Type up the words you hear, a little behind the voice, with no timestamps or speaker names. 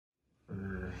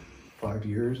5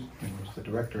 years and was the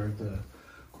director of the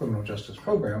criminal justice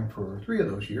program for 3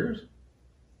 of those years.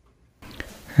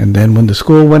 And then when the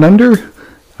school went under,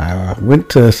 I went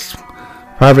to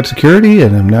private security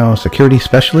and I'm now a security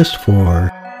specialist for...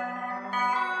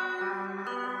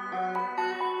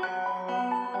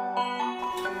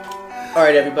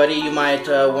 Alright everybody, you might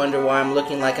wonder why I'm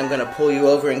looking like I'm going to pull you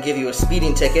over and give you a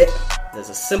speeding ticket. There's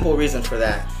a simple reason for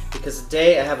that. Because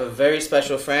today I have a very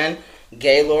special friend,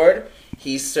 Gaylord.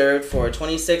 He served for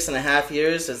 26 and a half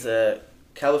years as a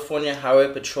California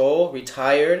Highway Patrol,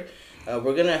 retired.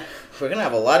 We're gonna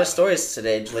have a lot of stories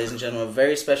today, ladies and gentlemen. A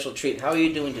very special treat. How are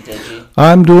you doing today, G?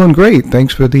 I'm doing great.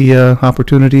 Thanks for the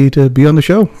opportunity to be on the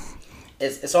show.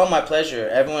 It's all my pleasure.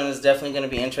 Everyone is definitely going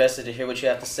to be interested to hear what you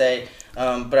have to say.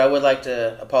 But I would like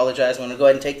to apologize. I'm going to go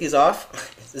ahead and take these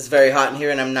off. It's very hot in here,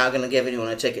 and I'm not going to give anyone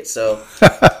a ticket. So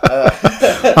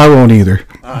I won't either.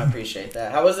 I appreciate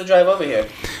that. How was the drive over here?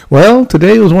 Well,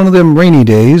 today was one of them rainy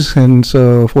days, and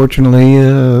so fortunately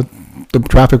the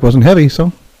traffic wasn't heavy,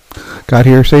 so got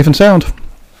here safe and sound.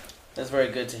 That's very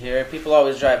good to hear. People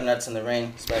always drive nuts in the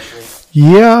rain, especially.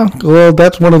 Yeah, well,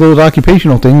 that's one of those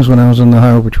occupational things when I was in the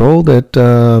Highway Patrol, that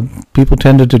people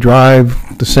tended to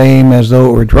drive the same as though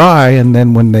it were dry, and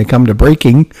then when they come to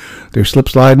braking, they're slip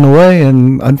sliding away,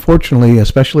 and unfortunately,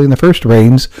 especially in the first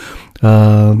rains, there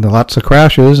are lots of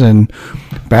crashes, and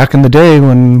back in the day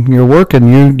when you're working,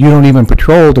 you don't even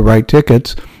patrol to write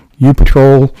tickets. You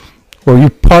patrol... or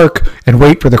you park and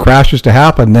wait for the crashes to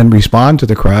happen, then respond to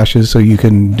the crashes so you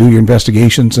can do your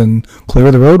investigations and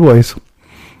clear the roadways.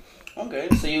 Okay,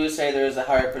 so you would say there is a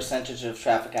higher percentage of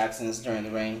traffic accidents during the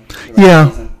rain?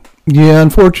 Yeah,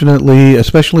 unfortunately,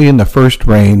 especially in the first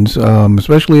rains,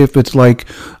 especially if it's like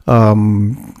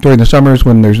during the summers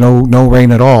when there's no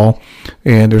rain at all,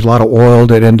 and there's a lot of oil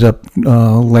that ends up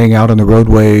laying out on the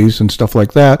roadways and stuff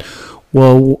like that.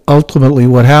 Well, ultimately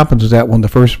what happens is that when the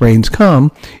first rains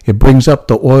come, it brings up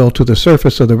the oil to the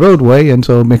surface of the roadway, and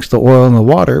so it makes the oil in the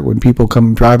water. When people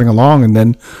come driving along and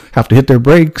then have to hit their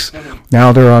brakes,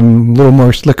 now they're on a little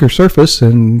more slicker surface,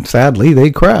 and sadly,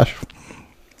 they crash.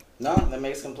 No, that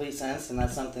makes complete sense, and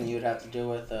that's something you would have to deal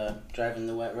with driving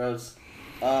the wet roads.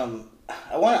 I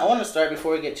want to start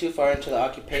before we get too far into the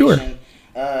occupation.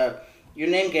 Sure. Your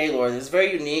name, Gaylord, is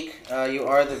very unique. You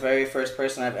are the very first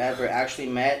person I've ever actually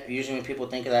met. Usually when people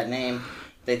think of that name,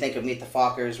 they think of Meet the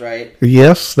Fockers, right?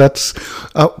 Yes, that's...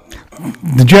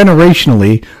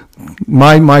 generationally,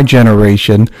 my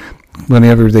generation,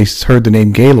 whenever they heard the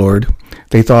name Gaylord,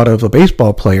 they thought of a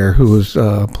baseball player who was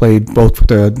played both for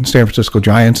the San Francisco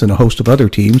Giants and a host of other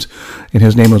teams, and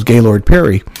his name was Gaylord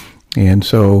Perry. And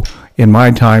so in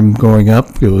my time growing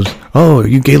up, it was, oh, are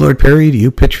you Gaylord Perry? Do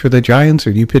you pitch for the Giants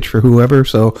or do you pitch for whoever?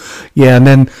 So, yeah, and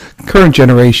then current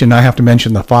generation, I have to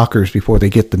mention the Fockers before they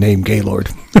get the name Gaylord.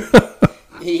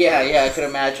 Yeah, I could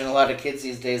imagine a lot of kids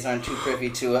these days aren't too privy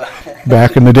to...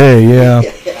 Back in the day, yeah.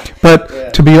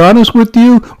 But to be honest with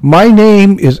you, my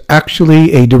name is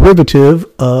actually a derivative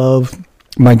of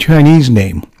my Chinese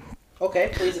name.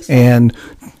 Okay, please explain. And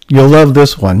you'll love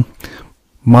this one.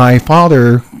 My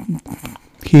father,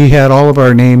 he had all of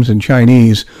our names in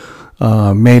Chinese,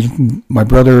 made my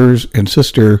brothers and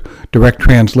sister direct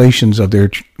translations of their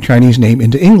Chinese name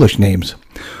into English names.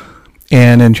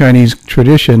 And in Chinese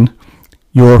tradition,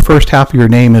 your first half of your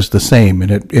name is the same,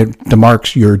 and it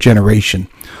demarks your generation.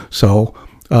 So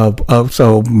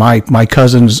my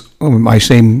cousins, my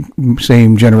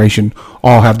same generation,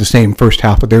 all have the same first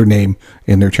half of their name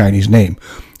in their Chinese name.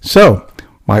 So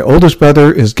my oldest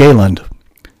brother is Gayland.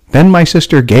 Then my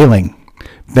sister Gayling,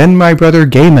 then my brother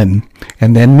Gayman,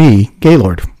 and then me,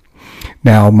 Gaylord.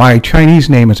 Now, my Chinese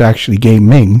name is actually Gay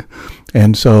Ming,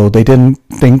 and so they didn't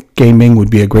think Gay Ming would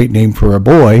be a great name for a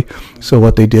boy, so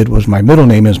what they did was my middle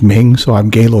name is Ming, so I'm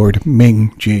Gaylord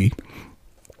Ming G.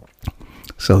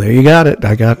 So there you got it.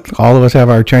 All of us have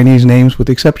our Chinese names with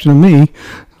the exception of me,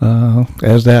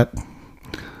 as that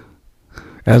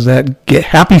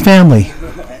happy family.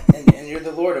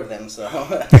 Lord of them, so.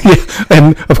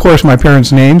 And of course my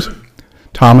parents' names,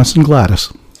 Thomas and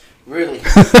Gladys. Really?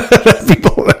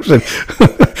 People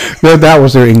that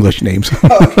was their English names.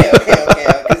 Okay.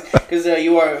 Because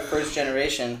you are first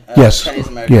generation yes. Chinese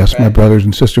American. Yes, right? My brothers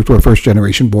and sisters were first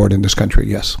generation born in this country,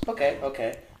 yes. Okay.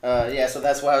 So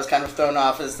that's why I was kind of thrown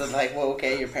off as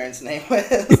your parents' name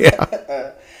was.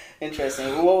 Yeah.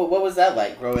 Interesting. What was that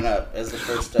like growing up as the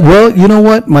first? Well, you know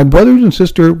what? My brothers and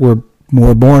sister were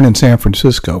born in San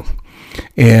Francisco,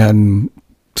 and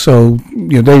so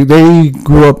they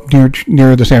grew up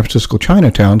near the San Francisco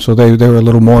Chinatown, so they were a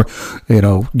little more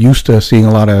used to seeing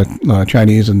a lot of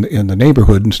Chinese in the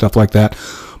neighborhood and stuff like that.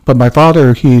 But my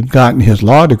father, he'd gotten his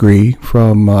law degree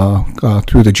from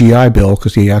through the GI Bill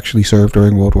because he actually served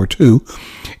during World War II,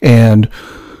 and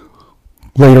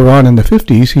later on in the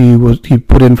 50s, he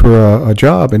put in for a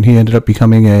job, and he ended up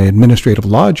becoming an administrative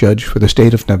law judge for the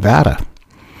state of Nevada.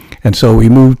 And so we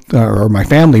moved, or my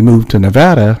family moved to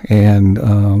Nevada, and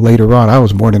later on, I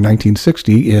was born in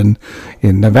 1960 in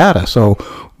Nevada. So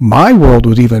my world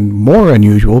was even more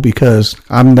unusual because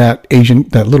I'm that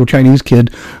little Chinese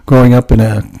kid growing up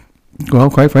in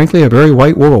quite frankly, a very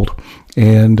white world.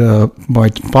 And my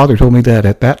father told me that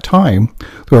at that time,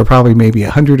 there were probably maybe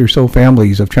 100 or so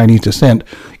families of Chinese descent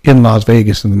in Las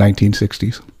Vegas in the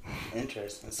 1960s.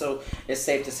 Interesting. So it's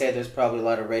safe to say there's probably a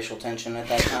lot of racial tension at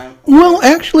that time? Well,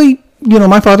 actually,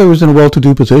 my father was in a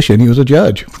well-to-do position. He was a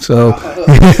judge. So,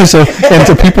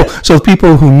 so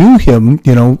people who knew him,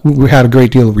 had a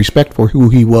great deal of respect for who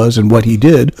he was and what he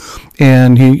did.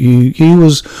 And he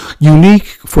was unique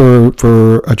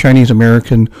for a Chinese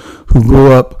American who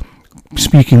grew up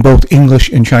speaking both English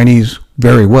and Chinese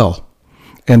very well.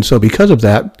 And so because of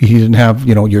that, he didn't have,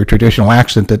 your traditional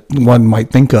accent that one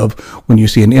might think of when you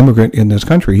see an immigrant in this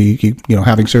country. He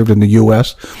having served in the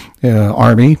U.S.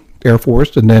 Army, Air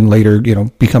Force, and then later,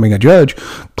 becoming a judge,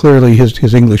 clearly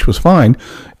his English was fine.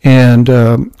 And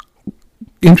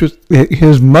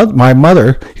my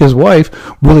mother, his wife,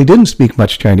 really didn't speak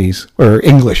much Chinese, or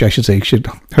English, I should say.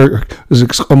 Her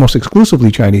was almost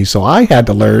exclusively Chinese, so I had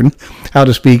to learn how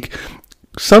to speak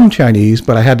some Chinese,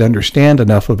 but I had to understand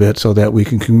enough of it so that we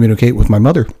can communicate with my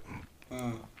mother.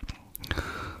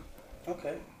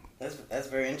 Okay, that's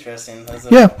very interesting. As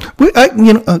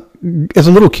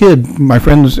a little kid, my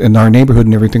friends in our neighborhood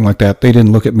and everything like that, they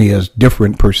didn't look at me as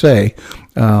different per se,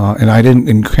 and I didn't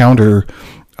encounter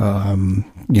the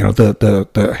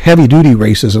heavy duty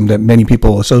racism that many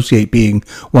people associate being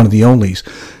one of the onlys.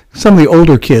 Some of the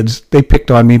older kids, they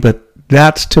picked on me, but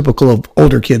that's typical of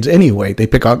older kids anyway. They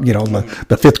pick on,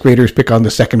 the fifth graders pick on the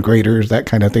second graders, that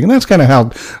kind of thing. And that's kind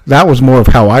of that was more of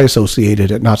how I associated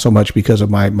it, not so much because of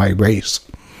my race.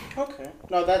 Okay.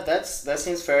 No, that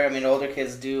seems fair. I mean, older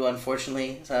kids do,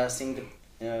 unfortunately, seem to,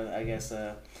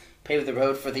 pave the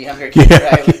road for the younger kids.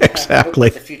 Yeah, exactly.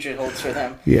 What the future holds for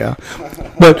them. Yeah.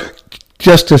 But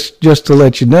just to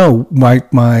let you know,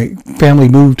 my family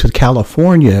moved to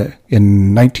California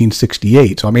in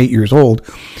 1968, so I'm 8 years old.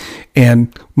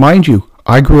 And mind you,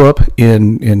 I grew up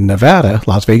in Nevada,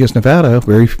 Las Vegas, Nevada.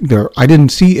 I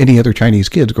didn't see any other Chinese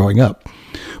kids growing up.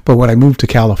 But when I moved to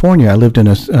California, I lived in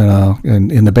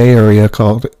the Bay Area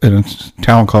in a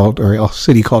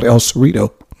city called El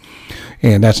Cerrito,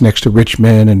 and that's next to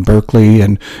Richmond and Berkeley.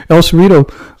 And El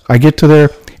Cerrito, I get to there,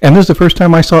 and this is the first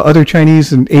time I saw other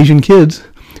Chinese and Asian kids.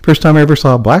 First time I ever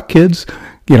saw black kids.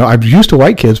 I was used to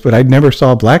white kids, but I never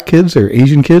saw black kids or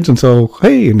Asian kids. And so,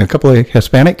 hey, and a couple of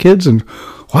Hispanic kids, and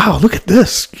wow, look at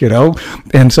this,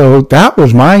 And so that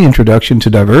was my introduction to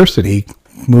diversity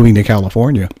moving to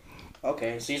California.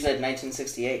 Okay, so you said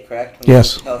 1968, correct?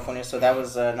 Yes. California, so that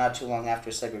was not too long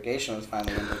after segregation was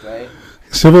finally ended, right?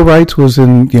 Civil rights was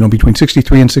in, between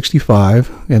 63 and 65.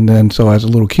 And then, so as a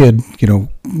little kid,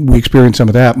 we experienced some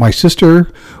of that. My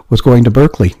sister was going to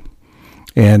Berkeley.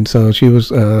 And so she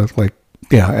was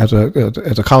as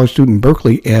a college student in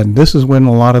Berkeley, and this is when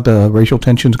a lot of the racial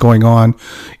tensions going on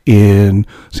in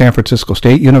San Francisco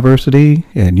State University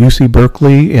and UC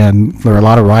Berkeley, and there are a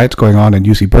lot of riots going on in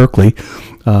UC Berkeley.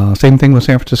 Same thing with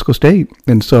San Francisco State.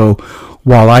 And so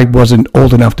while I wasn't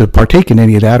old enough to partake in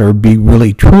any of that or be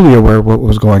really truly aware of what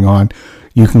was going on,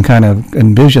 you can kind of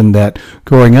envision that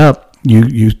growing up,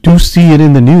 you do see it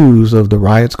in the news of the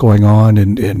riots going on,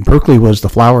 and Berkeley was the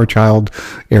flower child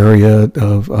area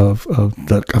of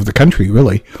the country,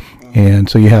 really. And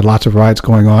so you had lots of riots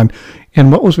going on.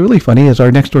 And what was really funny is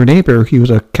our next door neighbor, he was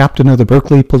a captain of the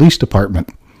Berkeley Police Department.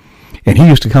 And he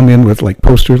used to come in with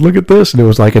posters, look at this, and it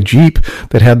was like a Jeep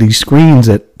that had these screens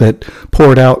that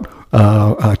poured out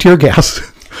tear gas.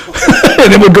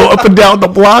 And it would go up and down the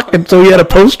block, and so he had a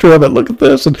poster of it. Look at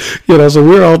this, and so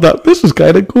we're all thought, this is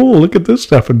kind of cool. Look at this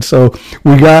stuff, and so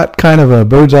we got kind of a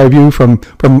bird's eye view from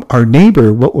our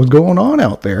neighbor what was going on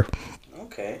out there.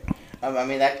 Okay,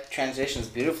 that transitions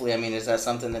beautifully. Is that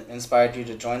something that inspired you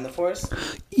to join the force?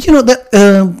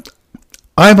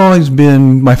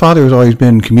 My father has always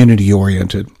been community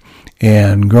oriented.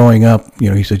 And growing up,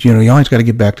 he said, you always got to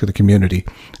get back to the community.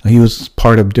 He was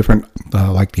part of different,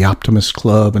 like the Optimist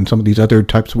Club and some of these other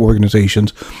types of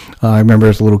organizations. I remember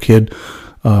as a little kid,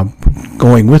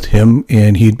 going with him,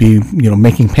 and he'd be,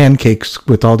 making pancakes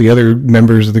with all the other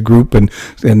members of the group and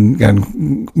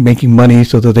making money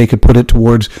so that they could put it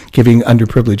towards giving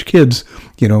underprivileged kids,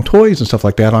 toys and stuff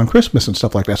like that on Christmas and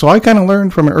stuff like that. So I kind of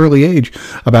learned from an early age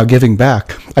about giving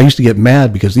back. I used to get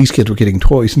mad because these kids were getting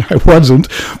toys and I wasn't,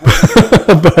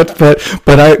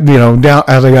 but I, now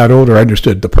as I got older, I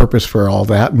understood the purpose for all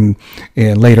that, and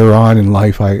later on in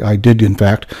life, I did in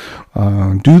fact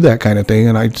do that kind of thing,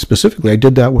 and I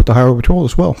did that with the Highway Patrol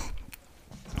as well.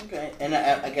 Okay, and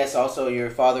I guess also your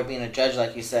father being a judge,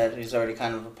 like you said, he's already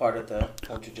kind of a part of the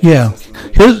whole judicial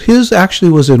system. His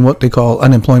actually was in what they call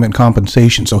unemployment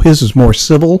compensation, so his is more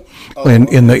civil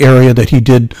in the area that he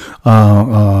did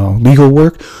legal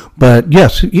work. But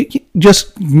yes,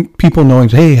 just people knowing,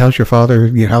 hey, how's your father?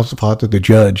 How's the father, the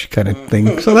judge, kind of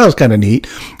thing. So that was kind of neat.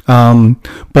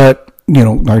 But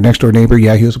our next door neighbor,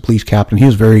 he was a police captain. He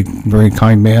was a very, very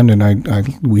kind man,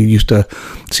 and we used to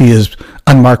see his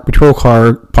unmarked patrol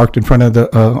car parked in front of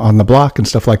the on the block and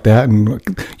stuff like that, and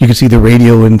you could see the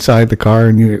radio inside the car,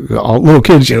 and all little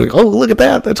kids, like, oh, look at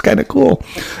that, that's kind of cool.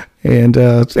 And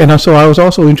so I was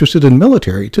also interested in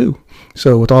military too.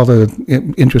 So with all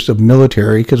the interest of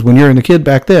military, because when you're in the kid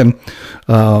back then,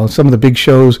 some of the big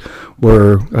shows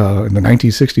were in the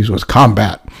 1960s was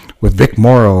Combat with Vic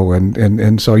Morrow,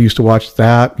 and so I used to watch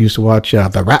that. Used to watch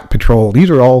the Rat Patrol. These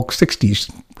are all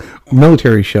 60s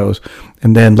military shows,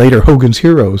 and then later Hogan's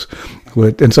Heroes.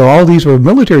 And so all these were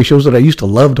military shows that I used to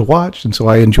love to watch, and so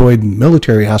I enjoyed the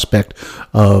military aspect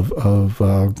of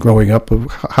growing up,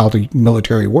 of how the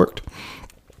military worked.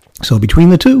 So between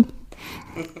the two.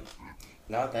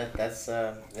 No, that's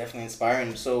definitely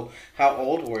inspiring. So how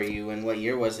old were you, and what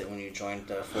year was it when you joined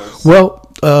the force?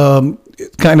 Well,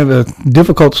 kind of a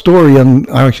difficult story, and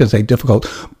I shouldn't say difficult,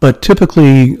 but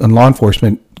typically in law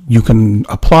enforcement, you can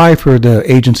apply for the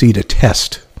agency to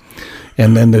test.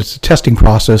 And then there's a testing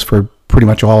process for pretty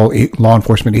much all law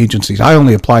enforcement agencies. I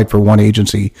only applied for one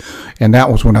agency, and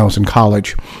that was when I was in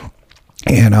college.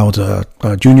 And I was a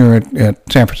junior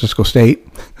at San Francisco State.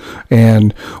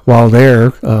 And while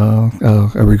there, a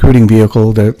recruiting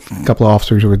vehicle, a couple of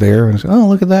officers were there, and I said, oh,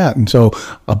 look at that. And so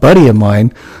a buddy of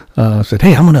mine said,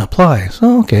 hey, I'm going to apply.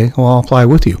 So, okay, well, I'll apply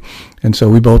with you. And so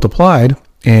we both applied,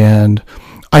 and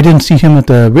I didn't see him at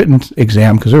the written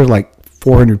exam because there were like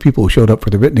 400 people who showed up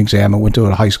for the written exam. I went to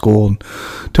a high school and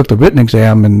took the written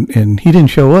exam, and he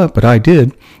didn't show up, but I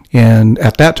did. And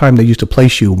at that time, they used to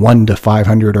place you 1 to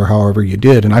 500 or however you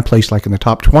did, and I placed like in the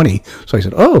top 20. So I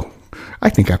said, oh, I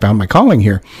think I found my calling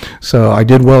here. So I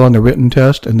did well on the written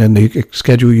test, and then they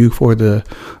schedule you for the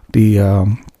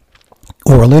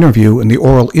oral interview. In the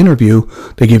oral interview,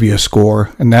 they give you a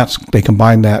score, and they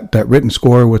combine that written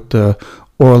score with the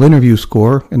oral interview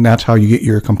score, and that's how you get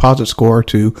your composite score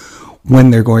to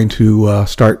when they're going to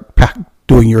start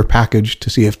doing your package to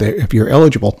see if you're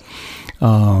eligible.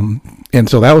 And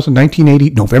so that was in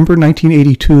November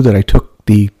 1982 that I took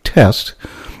the test,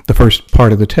 the first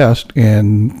part of the test,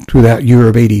 and through that year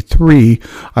of 83,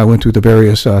 I went through the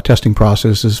various testing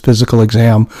processes, physical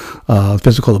exam,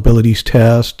 physical abilities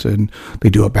test, and they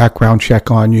do a background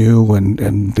check on you,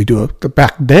 and they do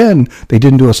back then, they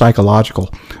didn't do a psychological.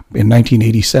 In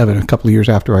 1987, a couple of years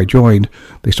after I joined,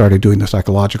 they started doing the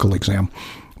psychological exam.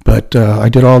 But I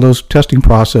did all those testing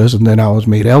process, and then I was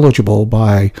made eligible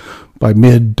by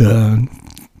mid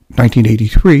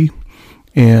 1983,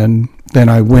 and then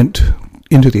I went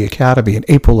into the academy in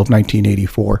April of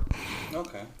 1984.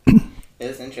 Okay,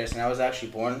 it's interesting. I was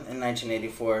actually born in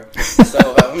 1984, so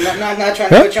I'm not trying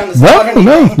to put you on the spot or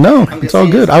anything. No, it's all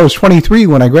good. I was 23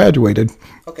 when I graduated.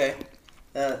 Okay.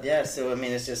 Yeah, so I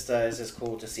mean, it's just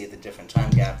cool to see the different time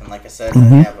gap, and like I said,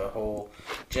 we have a whole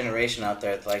generation out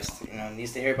there that likes,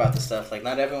 needs to hear about this stuff. Like,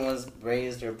 not everyone was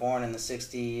raised or born in the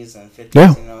 60s and 50s.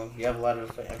 Yeah. You have a lot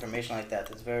of information like that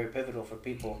that's very pivotal for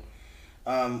people.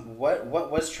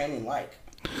 What was training like?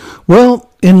 Well,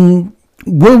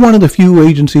 we're one of the few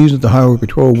agencies at the Highway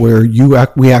Patrol where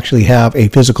we actually have a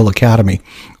physical academy,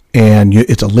 and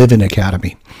it's a live-in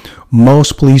academy.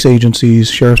 Most police agencies,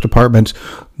 sheriff's departments,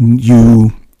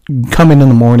 you come in the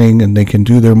morning and they can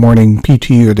do their morning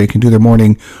PT or they can do their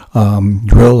morning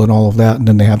drill and all of that, and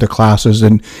then they have their classes.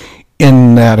 And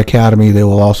in that academy, they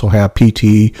will also have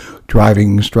PT,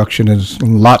 driving instruction,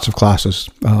 and lots of classes.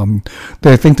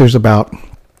 I think there's about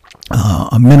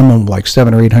a minimum of like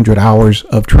 700 or 800 hours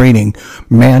of training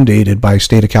mandated by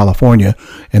state of California,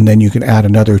 and then you can add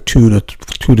another 200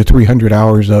 to 300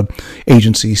 hours of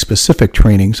agency specific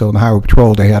training. So in the Highway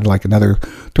Patrol, they had like another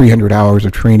 300 hours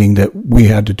of training that we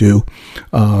had to do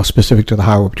specific to the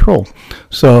Highway Patrol.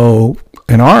 So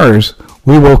in ours,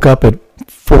 we woke up at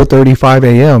 4:35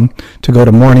 a.m. to go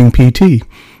to morning PT.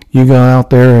 you go out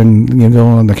there and you go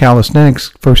on the calisthenics.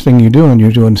 First thing you're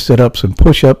doing sit-ups and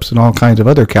push-ups and all kinds of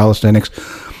other calisthenics.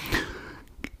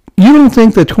 You don't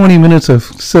think that 20 minutes of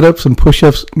sit-ups and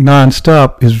push-ups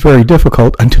nonstop is very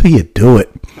difficult until you do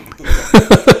it.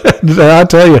 I'll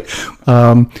tell you.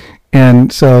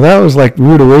 And so that was like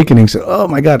rude awakening. So, oh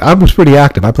my God, I was pretty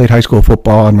active. I played high school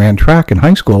football and ran track in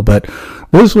high school, but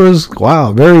this was,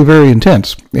 wow, very, very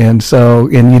intense. And so,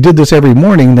 and you did this every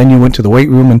morning. Then you went to the weight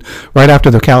room, and right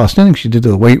after the calisthenics, you did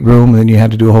the weight room, and then you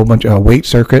had to do a whole bunch of weight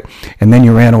circuit. And then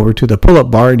you ran over to the pull-up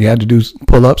bar, and you had to do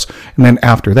pull-ups. And then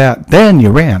after that, then you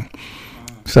ran.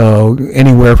 So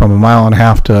anywhere from 1.5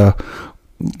 miles to,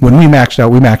 when we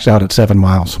maxed out at 7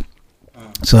 miles.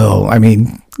 So, I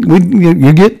mean,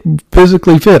 you get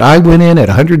physically fit. I went in at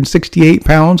 168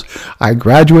 pounds. I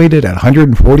graduated at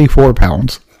 144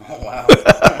 pounds. Oh, wow.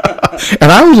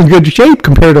 And I was in good shape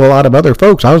compared to a lot of other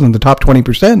folks. I was in the top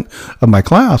 20% of my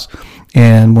class.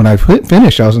 And when I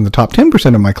finished, I was in the top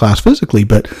 10% of my class physically.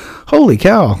 But holy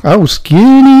cow, I was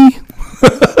skinny.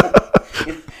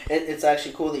 It's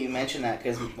actually cool that you mentioned that,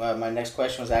 because my next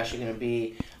question was actually going to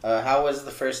be, how was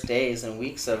the first days and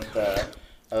weeks of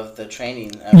the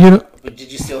training?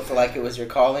 Did you still feel like it was your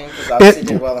calling? Because obviously you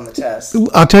did well on the test.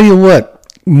 I'll tell you what,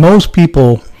 most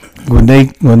people, when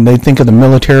they think of the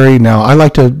military, now I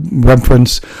like to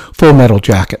reference Full Metal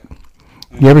Jacket.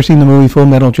 You ever seen the movie Full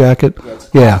Metal Jacket?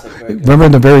 Yeah. Remember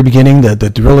in the very beginning, the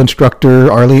drill instructor,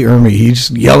 Arlie Ermy,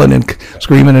 he's yelling and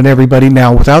screaming at everybody.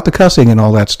 Now, without the cussing and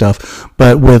all that stuff,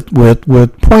 but with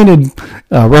pointed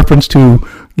reference to,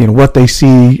 what they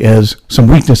see as some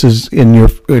weaknesses in your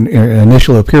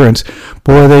initial appearance,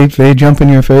 boy, they jump in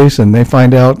your face and they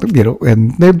find out,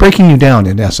 and they're breaking you down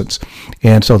in essence.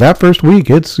 And so that first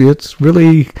week, it's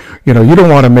really, you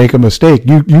don't want to make a mistake.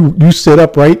 You sit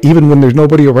upright even when there's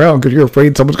nobody around because you're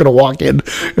afraid someone's going to walk in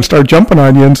and start jumping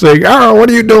on you and saying, "Oh, what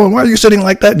are you doing? Why are you sitting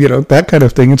like that?" That kind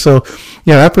of thing. And so,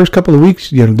 that first couple of weeks,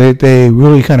 they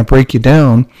really kind of break you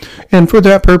down, and for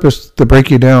that purpose, to break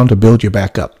you down to build you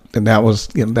back up. And that was,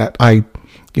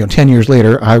 10 years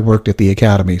later, I worked at the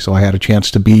academy, so I had a chance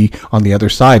to be on the other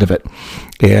side of it.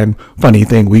 And funny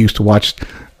thing, we used to watch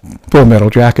Full Metal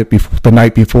Jacket the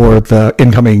night before the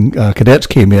incoming cadets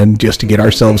came in, just to get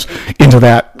ourselves into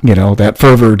that, that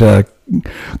fervor to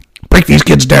break these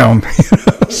kids down.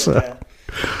 So. Yeah.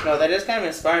 No, that is kind of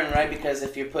inspiring, right? Because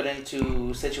if you're put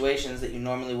into situations that you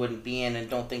normally wouldn't be in and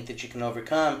don't think that you can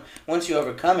overcome, once you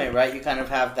overcome it, right, you kind of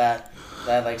have that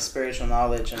like spiritual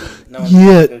knowledge and knowing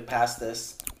that you can go past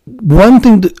this.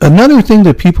 Another thing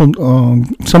that people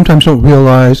sometimes don't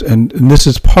realize, and this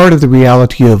is part of the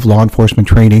reality of law enforcement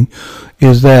training,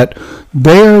 is that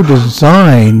they are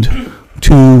designed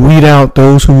to weed out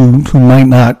those who might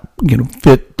not,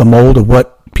 fit the mold of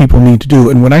what people need to do.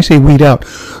 And when I say weed out,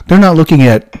 they're not looking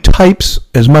at types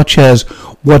as much as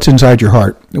what's inside your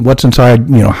heart, what's inside,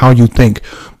 how you think.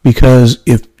 Because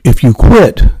if you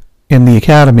quit in the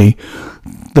academy,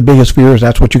 the biggest fear is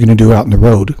that's what you're going to do out in the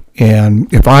road.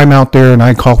 And if I'm out there and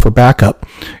I call for backup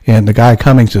and the guy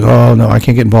coming says, "Oh no, I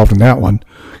can't get involved in that one,"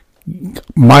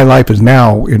 my life is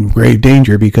now in grave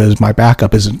danger because my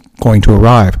backup isn't going to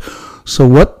arrive. So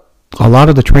what a lot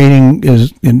of the training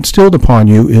is instilled upon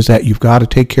you is that you've got to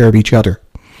take care of each other.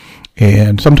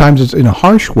 And sometimes it's in a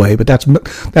harsh way, but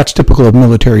that's typical of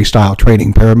military style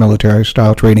training, paramilitary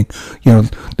style training.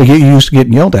 They get used to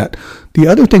getting yelled at. The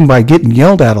other thing by getting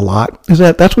yelled at a lot is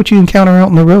that that's what you encounter out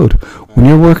in the road when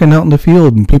you're working out in the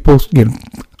field, and people,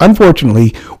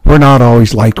 unfortunately, we're not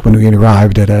always liked when we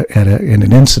arrived in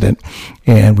an incident.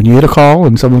 And when you get a call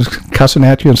and someone's cussing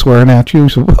at you and swearing at you,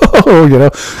 so, whoa,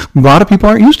 a lot of people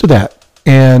aren't used to that.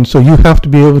 And so you have to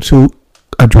be able to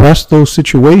address those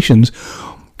situations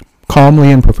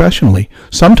calmly and professionally.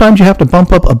 Sometimes you have to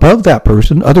bump up above that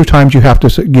person. Other times you have to,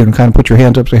 kind of put your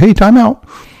hands up and say, "Hey, time out.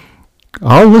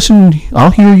 I'll listen,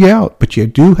 I'll hear you out." But you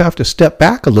do have to step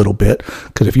back a little bit,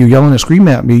 because if you're yelling and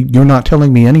screaming at me, you're not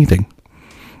telling me anything.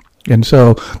 And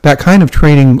so that kind of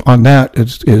training on that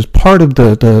is part of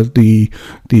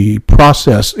the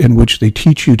process in which they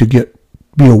teach you to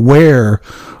be aware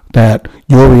that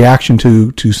your reaction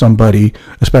to somebody,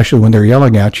 especially when they're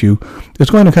yelling at you, is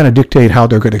going to kind of dictate how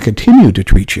they're going to continue to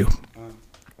treat you.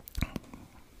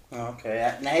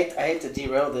 Okay, and I hate to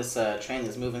derail this train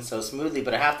that's moving so smoothly,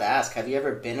 but I have to ask: have you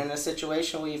ever been in a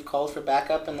situation where you've called for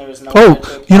backup and there was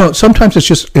no? Sometimes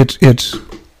it's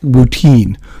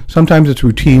routine. Sometimes it's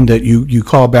routine that you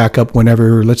call backup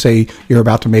whenever, let's say, you're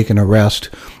about to make an arrest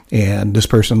and this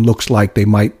person looks like they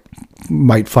might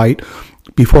fight.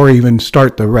 before I even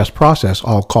start the arrest process,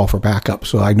 I'll call for backup,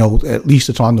 so I know at least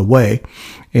it's on the way.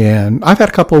 And I've had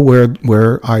a couple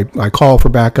where I call for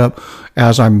backup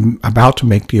as I'm about to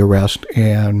make the arrest,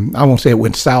 and I won't say it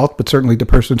went south, but certainly the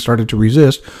person started to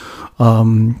resist.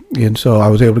 And so I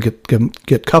was able to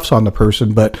get cuffs on the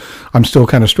person, but I'm still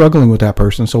kind of struggling with that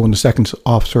person. So when the second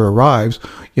officer arrives,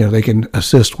 they can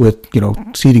assist with,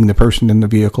 seating the person in the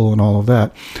vehicle and all of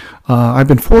that. I've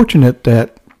been fortunate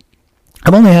that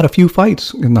I've only had a few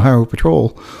fights in the highway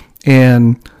patrol,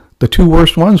 and the two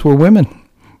worst ones were women.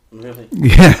 Really?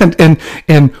 Yeah,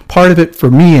 and part of it for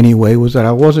me anyway was that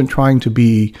I wasn't trying to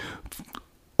be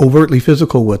overtly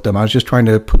physical with them. I was just trying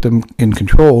to put them in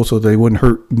control so they wouldn't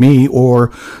hurt me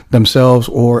or themselves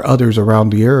or others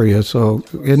around the area. So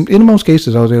in most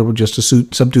cases, I was able just to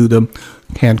subdue them,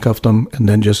 handcuff them, and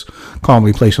then just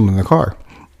calmly place them in the car.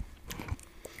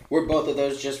 Were both of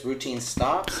those just routine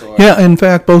stops? Or? Yeah, in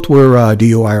fact, both were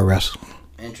DUI arrests.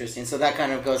 Interesting. So that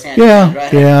kind of goes hand in hand,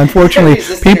 right? Yeah. Unfortunately,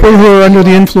 people who are under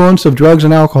the influence of drugs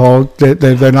and alcohol,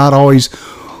 they're not always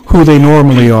who they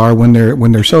normally are when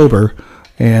they're sober.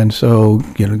 And so,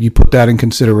 you put that in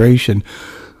consideration.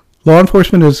 Law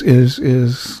enforcement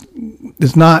is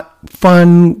not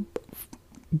fun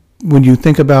when you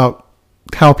think about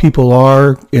how people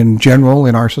are in general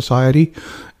in our society.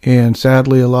 And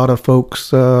sadly, a lot of folks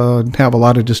have a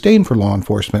lot of disdain for law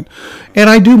enforcement. And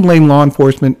I do blame law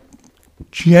enforcement,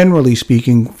 generally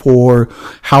speaking, for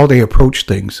how they approach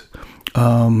things.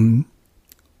 I've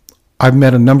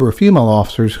met a number of female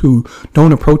officers who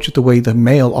don't approach it the way the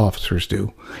male officers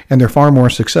do. And they're far more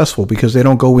successful because they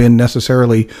don't go in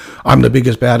necessarily, I'm the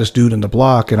biggest, baddest dude in the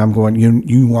block, and I'm going,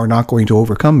 you are not going to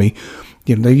overcome me.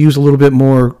 They use a little bit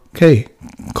more, okay,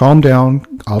 calm down.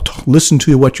 I'll listen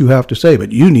to what you have to say,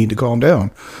 but you need to calm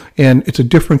down. And it's a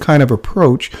different kind of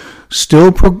approach,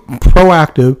 still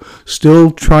proactive,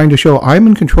 still trying to show I'm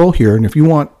in control here. And if you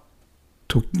want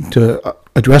to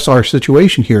address our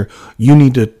situation here, you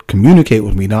need to communicate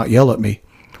with me, not yell at me.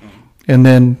 And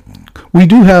then we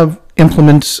do have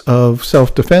implements of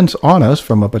self-defense on us,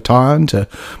 from a baton to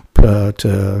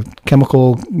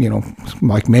chemical,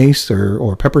 like mace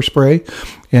or pepper spray.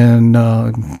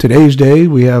 And today's day,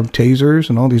 we have tasers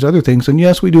and all these other things. And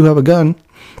yes, we do have a gun,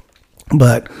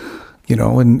 but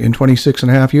in 26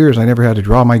 and a half years, I never had to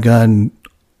draw my gun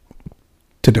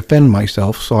to defend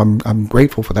myself. So I'm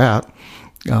grateful for that.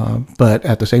 But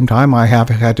at the same time, I have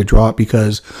had to draw it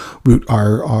because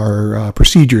our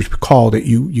procedures call that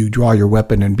you draw your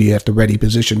weapon and be at the ready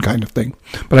position kind of thing.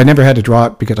 But I never had to draw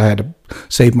it because I had to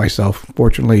save myself.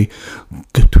 Fortunately,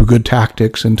 through good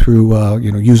tactics and through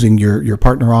using your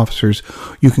partner officers,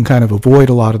 you can kind of avoid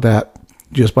a lot of that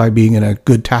just by being in a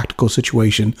good tactical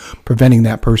situation, preventing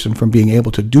that person from being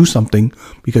able to do something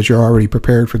because you're already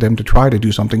prepared for them to try to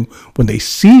do something. When they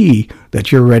see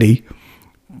that you're ready,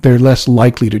 they're less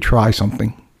likely to try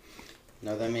something.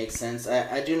 No, that makes sense.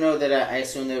 I do know that I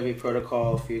assume there would be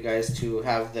protocol for you guys to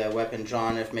have the weapon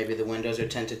drawn if maybe the windows are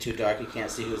tinted too dark, you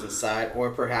can't see who's inside,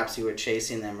 or perhaps you were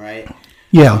chasing them, right?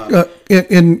 Yeah,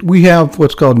 and we have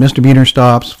what's called misdemeanor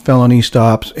stops, felony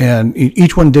stops, and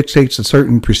each one dictates a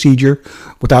certain procedure.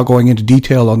 Without going into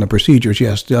detail on the procedures,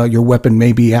 yes, your weapon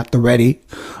may be at the ready.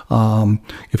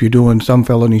 If you're doing some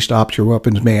felony stops, your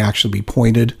weapons may actually be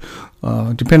pointed,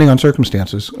 depending on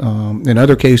circumstances. In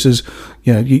other cases,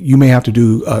 you may have to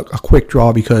do a quick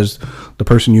draw because the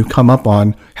person you come up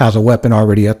on has a weapon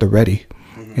already at the ready.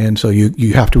 And so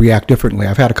you have to react differently.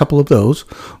 I've had a couple of those,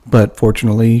 but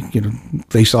fortunately,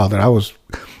 they saw that I was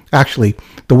actually,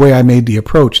 the way I made the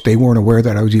approach, they weren't aware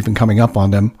that I was even coming up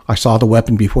on them. I saw the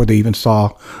weapon before they even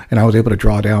saw, and I was able to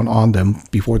draw down on them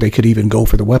before they could even go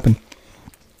for the weapon.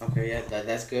 Okay, yeah,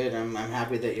 that's good. I'm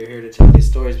happy that you're here to tell these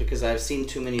stories because I've seen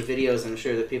too many videos, and I'm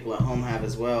sure the people at home have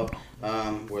as well,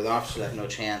 where the officers have no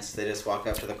chance. They just walk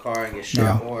up to the car and get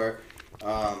shot, or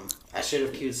I should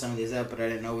have queued some of these up, but I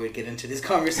didn't know we'd get into these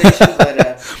conversations.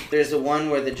 But there's the one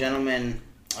where the gentleman,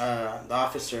 the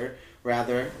officer,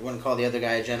 rather, I wouldn't call the other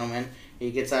guy a gentleman.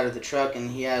 He gets out of the truck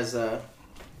and he has like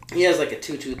a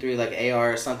 223, like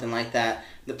AR or something like that.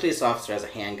 The police officer has a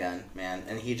handgun, man,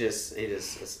 and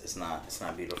it's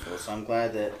not beautiful. So I'm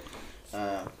glad that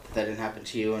that didn't happen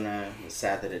to you, and it's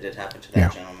sad that it did happen to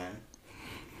that gentleman.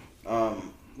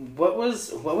 What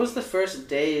was the first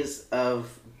days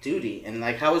of duty, and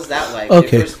like how was that like?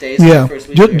 Okay. Your first days, the first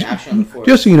week of your action on the force?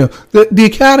 Just so you know, the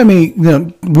academy,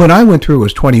 when I went through,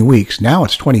 was 20 weeks. Now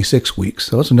it's 26 weeks,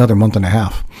 so it's another month and a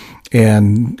half.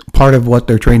 And part of what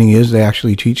their training is, they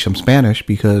actually teach some Spanish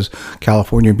because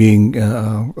California being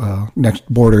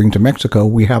next bordering to Mexico,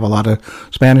 we have a lot of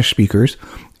Spanish speakers.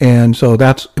 And so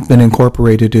that's been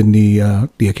incorporated in the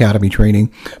academy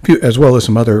training, as well as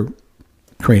some other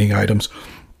training items.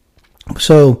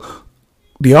 So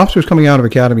the officers coming out of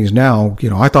academies now,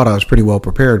 I thought I was pretty well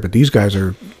prepared, but these guys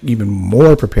are even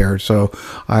more prepared. So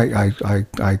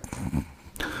I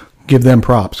give them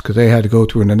props because they had to go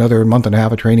through another month and a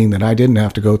half of training that I didn't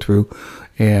have to go through,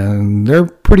 and they're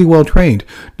pretty well trained.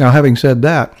 Now, having said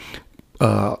that,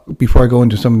 before I go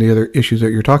into some of the other issues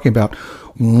that you're talking about,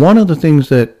 one of the things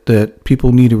that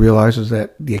people need to realize is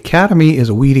that the academy is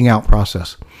a weeding out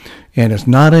process. And it's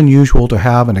not unusual to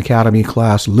have an academy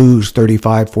class lose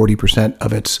 35-40%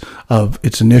 of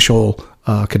its initial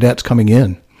cadets coming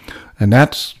in. And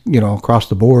that's, across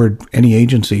the board, any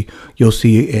agency, you'll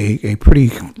see a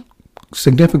pretty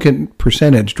significant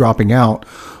percentage dropping out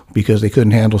because they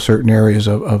couldn't handle certain areas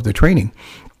of the training.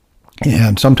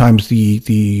 And sometimes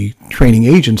the training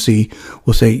agency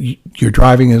will say, your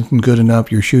driving isn't good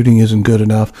enough, your shooting isn't good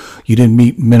enough, you didn't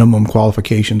meet minimum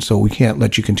qualifications, so we can't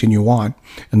let you continue on,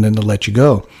 and then they'll let you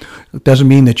go. It doesn't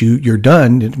mean that you're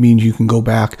done. It means you can go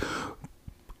back,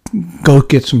 go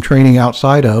get some training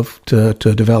outside of to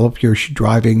develop your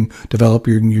driving, develop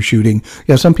your shooting.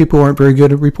 Yeah, some people aren't very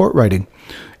good at report writing.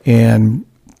 And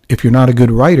if you're not a good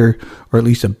writer, or at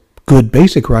least a good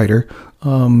basic writer,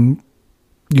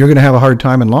 you're going to have a hard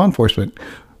time in law enforcement.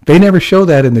 They never show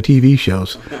that in the TV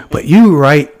shows, but you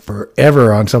write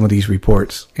forever on some of these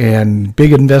reports. And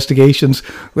big investigations,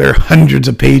 there are hundreds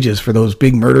of pages for those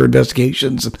big murder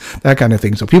investigations and that kind of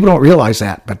thing. So people don't realize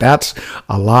that, but that's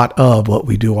a lot of what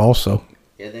we do also.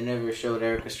 Yeah, they never showed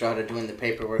Eric Estrada doing the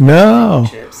paperwork. No.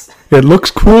 It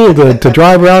looks cool to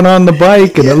drive around on the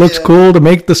bike, and it looks cool to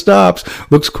make the stops.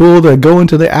 Looks cool to go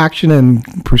into the action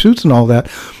and pursuits and all that.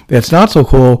 It's not so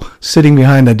cool sitting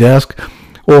behind the desk,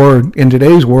 or in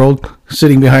today's world,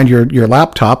 sitting behind your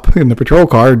laptop in the patrol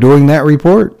car doing that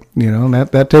report.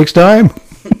 That takes time.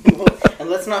 And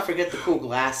let's not forget the cool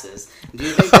glasses. Do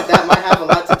you think that might have a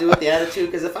lot to do with the attitude?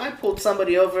 Because if I pulled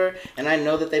somebody over and I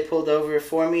know that they pulled over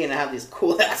for me and I have these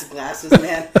cool ass glasses,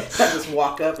 man, I just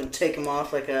walk up and take them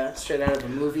off like straight out of a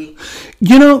movie.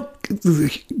 A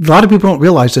lot of people don't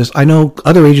realize this. I know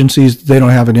other agencies, they don't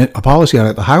have a policy on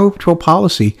it. The Highway Patrol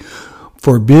policy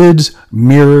forbids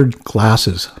mirrored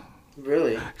glasses.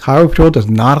 Really? Highway Patrol does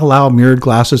not allow mirrored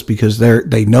glasses because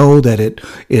they know that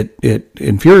it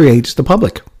infuriates the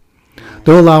public.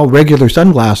 They'll allow regular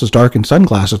sunglasses, darkened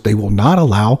sunglasses. They will not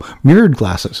allow mirrored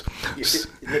glasses.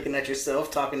 You're looking at yourself,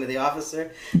 talking to the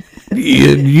officer.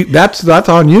 That's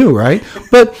on you, right?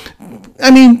 But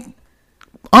I mean,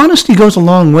 honesty goes a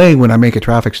long way when I make a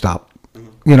traffic stop.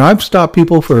 I've stopped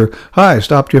people for, hi, I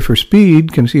stopped you for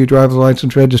speed. Can I see your driver's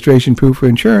license, registration, proof for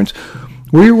insurance?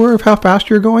 Were you aware of how fast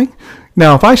you're going?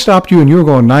 Now, if I stopped you and you were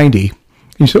going 90,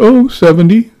 you say,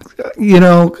 70.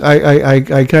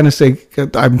 I kind of say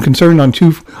I'm concerned on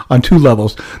two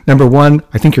levels. Number one,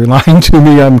 I think you're lying to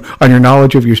me on your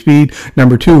knowledge of your speed.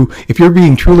 Number two, if you're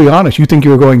being truly honest, you think you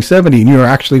were going 70 and you're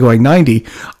actually going 90.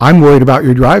 I'm worried about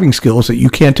your driving skills that you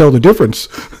can't tell the difference.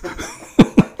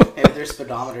 If their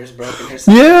speedometer's broken or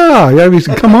something. Yeah, I mean,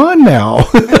 come on now.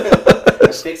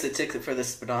 Fix a ticket for the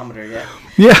speedometer, yeah.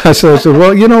 Yeah, so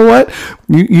well, you know what?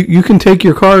 You can take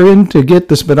your car in to get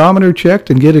the speedometer checked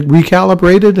and get it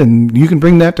recalibrated, and you can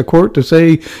bring that to court to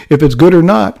say if it's good or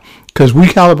not, because we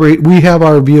have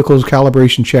our vehicles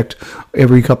calibration checked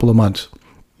every couple of months.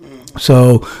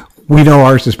 So we know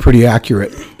ours is pretty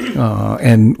accurate,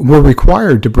 and we're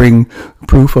required to bring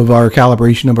proof of our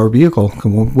calibration of our vehicle.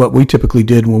 What we typically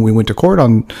did when we went to court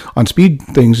on speed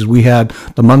things is we had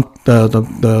the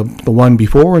one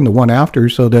before and the one after,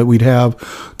 so that we'd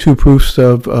have two proofs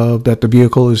of that the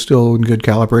vehicle is still in good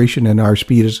calibration and our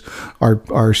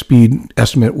speed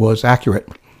estimate was accurate.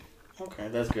 Okay,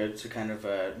 that's good to kind of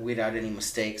weed out any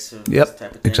mistakes of Yep, this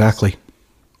type of things. Exactly.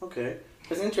 Okay.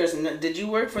 That's interesting. Did you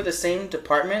work for the same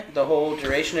department the whole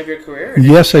duration of your career?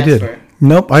 Yes, I did.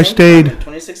 Nope, I stayed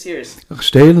 26 years.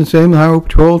 Stayed in the same Highway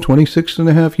Patrol 26 and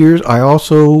a half years. I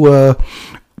also,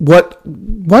 what's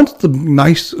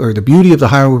the beauty of the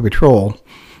Highway Patrol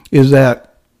is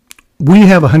that we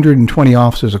have 120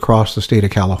 offices across the state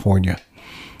of California.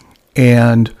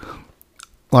 And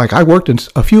like I worked in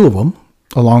a few of them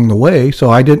along the way.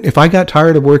 So if I got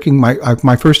tired of working,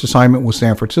 my first assignment was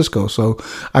San Francisco. So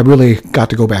I really got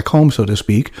to go back home, so to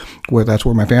speak, that's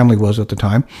where my family was at the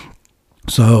time.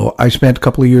 So I spent a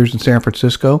couple of years in San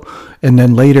Francisco, and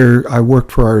then later I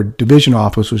worked for our division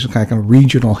office, which is kind of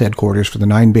regional headquarters for the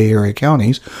 9 Bay Area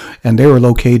counties, and they were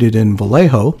located in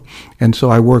Vallejo, and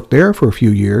so I worked there for a few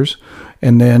years,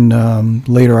 and then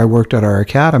later I worked at our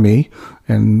academy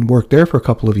and worked there for a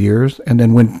couple of years, and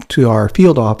then went to our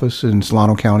field office in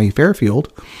Solano County,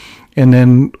 Fairfield. And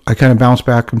then I kind of bounced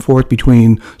back and forth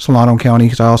between Solano County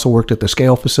because I also worked at the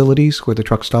scale facilities where the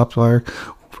truck stops are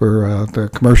for the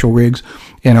commercial rigs,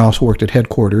 and I also worked at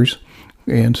headquarters.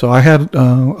 And so I had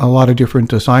a lot of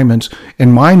different assignments,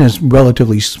 and mine is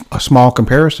relatively a small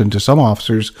comparison to some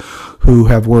officers who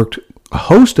have worked a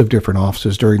host of different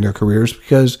offices during their careers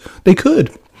because they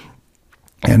could.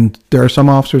 And there are some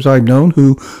officers I've known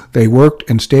who they worked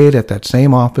and stayed at that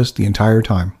same office the entire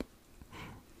time.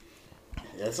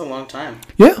 That's a long time.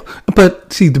 Yeah,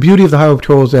 but see, the beauty of the Highway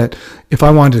Patrol is that if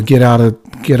I wanted to get out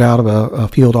of a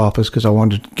field office because I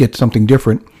wanted to get something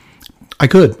different, I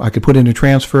could put in a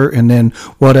transfer, and then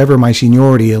whatever my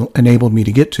seniority enabled me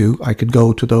to get to, I could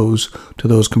go to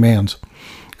those commands.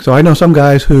 So I know some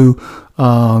guys who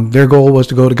their goal was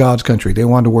to go to God's country. They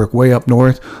wanted to work way up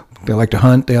north. They like to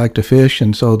hunt. They like to fish,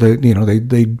 and so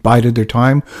they bided their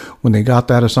time when they got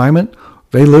that assignment.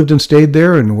 They lived and stayed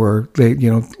there, and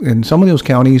in some of those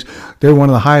counties, they're one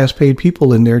of the highest paid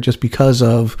people in there just because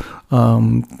of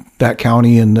that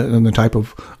county and the type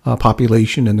of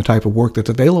population and the type of work that's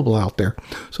available out there.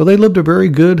 So they lived a very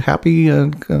good, happy,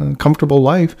 comfortable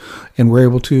life, and were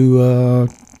able to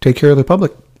take care of the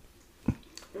public.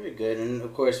 Very good, and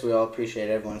of course, we all appreciate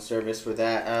everyone's service for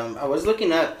that. I was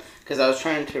looking up because I was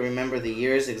trying to remember the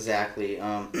years exactly.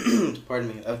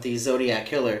 Pardon me, of the Zodiac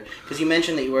killer, because you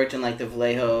mentioned that you worked in like the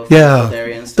Vallejo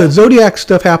area and stuff. The Zodiac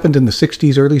stuff happened in the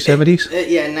 60s, early 70s.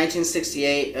 Yeah, in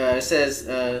 1968. It says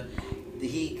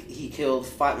he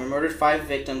murdered 5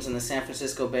 victims in the San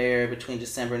Francisco Bay Area between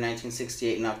December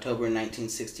 1968 and October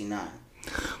 1969.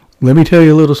 Let me tell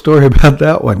you a little story about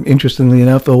that one. Interestingly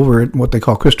enough, over at what they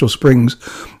call Crystal Springs,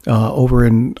 over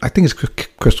in, I think it's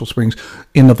Crystal Springs,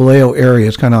 in the Vallejo area.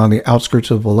 It's kind of on the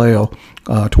outskirts of Vallejo,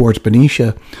 towards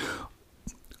Benicia.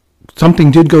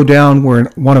 Something did go down where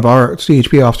one of our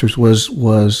CHP officers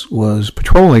was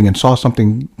patrolling and saw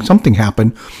something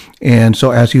happen, and so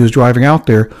as he was driving out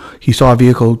there, he saw a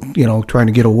vehicle, trying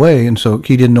to get away, and so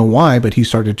he didn't know why, but he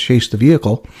started to chase the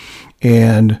vehicle,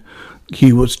 and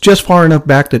he was just far enough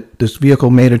back that this vehicle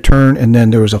made a turn, and then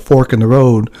there was a fork in the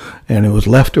road, and it was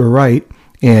left or right,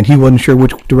 and he wasn't sure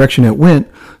which direction it went,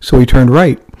 so he turned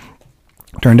right.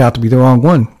 Turned out to be the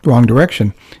wrong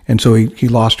direction, and so he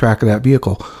lost track of that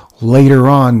vehicle. Later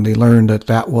on, they learned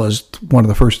that was one of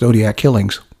the first Zodiac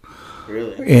killings.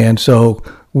 Really? And so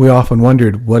we often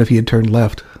wondered, what if he had turned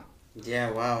left?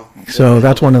 Yeah, wow. So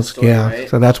that's one of right?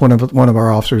 So that's one of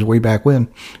our officers way back when,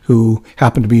 who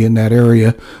happened to be in that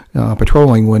area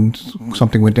patrolling when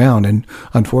something went down, and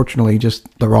unfortunately, just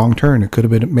the wrong turn. It could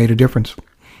have made a difference.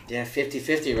 Yeah,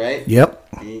 50-50, right? Yep.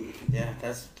 Yeah,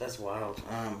 that's wild.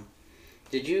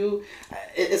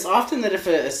 It's often that if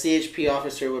a CHP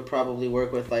officer would probably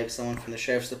work with like someone from the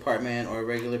sheriff's department or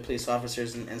regular police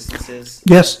officers in instances.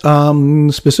 Yes,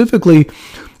 specifically,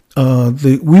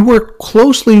 we work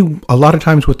closely a lot of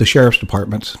times with the sheriff's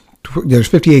departments. There's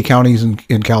 58 counties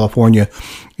in California,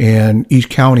 and each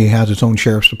county has its own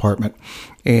sheriff's department.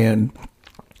 And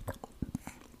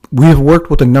I've worked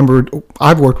with a number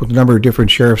of different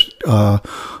sheriff's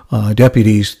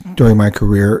deputies during my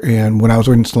career, and when I was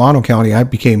in Solano County, I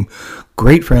became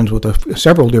great friends with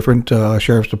several different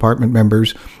sheriff's department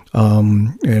members,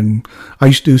 and I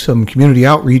used to do some community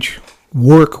outreach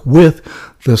work with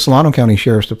the Solano County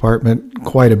Sheriff's Department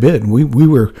quite a bit. And we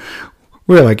were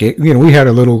like, we had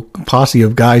a little posse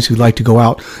of guys who like to go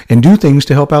out and do things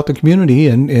to help out the community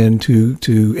and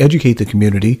to educate the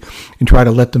community and try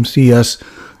to let them see us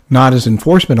not as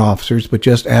enforcement officers, but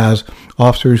just as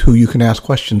officers who you can ask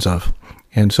questions of.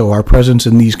 And so our presence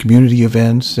in these community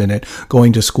events and at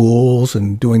going to schools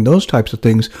and doing those types of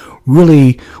things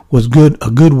really was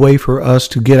a good way for us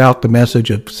to get out the message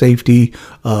of safety,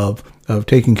 of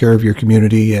taking care of your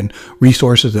community, and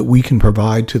resources that we can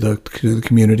provide to the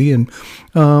community. And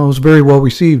it was very well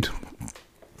received.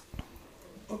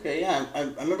 Okay, yeah, I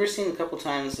remember seeing a couple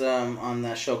times on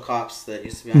that show Cops that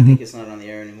used to be on. I think it's not on the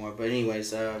air anymore. But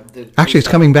anyways, actually, it's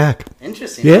coming back.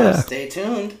 Interesting. Yeah. Stay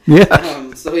tuned.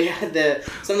 Yeah. So we had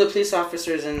some of the police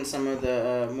officers in some of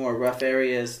the more rough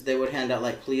areas. They would hand out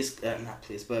like not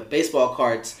police, but baseball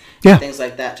cards. Yeah. And things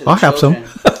like that to the I'll children.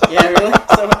 have some. Yeah, really.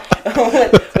 So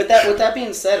with that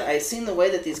being said, I seen the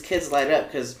way that these kids light up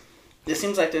because it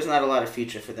seems like there's not a lot of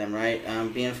future for them, right?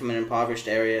 Being from an impoverished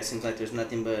area, it seems like there's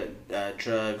nothing but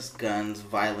drugs, guns,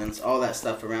 violence, all that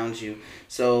stuff around you.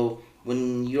 So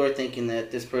when you're thinking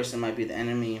that this person might be the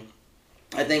enemy,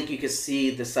 I think you could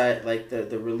see the side, like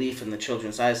the relief in the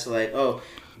children's eyes. So like, oh,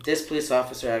 this police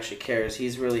officer actually cares.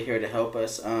 He's really here to help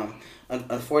us.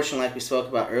 Unfortunately, like we spoke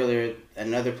about earlier,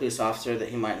 another police officer that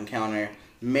he might encounter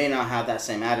may not have that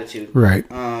same attitude. Right.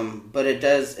 But it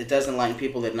does enlighten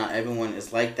people that not everyone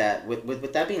is like that.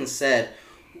 With that being said,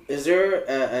 is there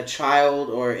a child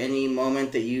or any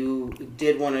moment that you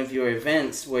did one of your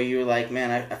events where you're like,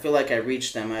 man, I feel like I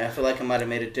reached them. I feel like I might have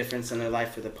made a difference in their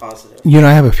life for the positive? You know,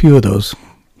 I have a few of those.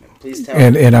 Please tell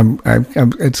me. And I'm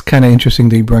it's kind of interesting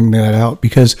that you bring that out,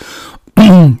 because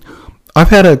I've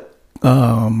had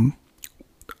an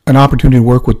opportunity to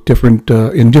work with different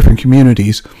in different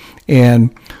communities,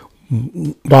 and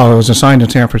while I was assigned in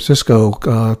San Francisco,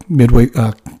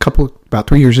 about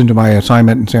 3 years into my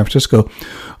assignment in San Francisco,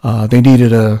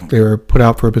 they were put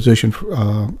out for a position,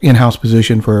 in-house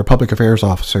position for a public affairs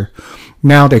officer.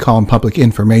 Now they call them public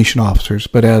information officers,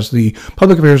 but as the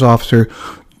public affairs officer,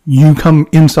 you come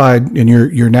inside and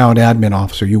you're now an admin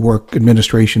officer. You work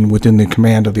administration within the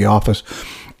command of the office.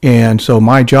 And so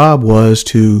my job was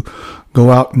to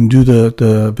go out and do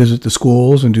the visit the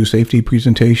schools and do safety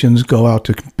presentations, go out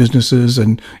to businesses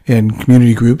and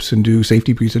community groups and do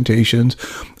safety presentations.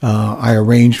 I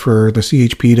arranged for the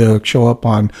CHP to show up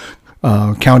on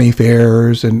county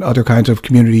fairs and other kinds of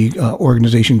community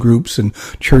organization groups and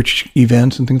church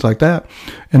events and things like that.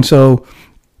 And so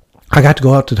I got to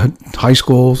go out to high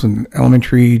schools and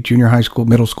elementary, junior high school,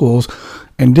 middle schools,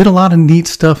 and did a lot of neat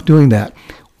stuff doing that.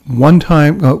 One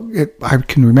time, I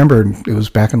can remember, it was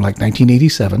back in like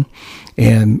 1987,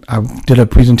 and I did a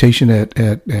presentation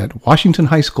at Washington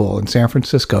High School in San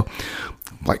Francisco,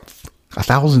 like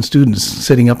 1,000 students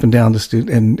sitting up and down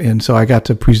and so I got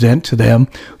to present to them,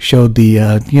 showed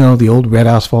the the old red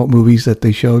asphalt movies that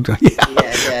they showed.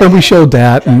 And we showed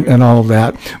that and all of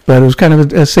that, but it was kind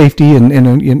of a safety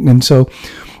and so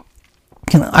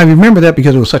I remember that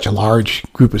because it was such a large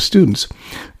group of students.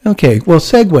 Okay, well,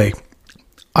 segue.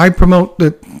 I promote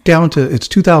it down to, it's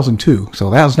 2002, so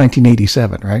that was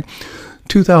 1987, right?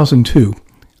 2002,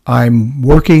 I'm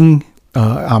working,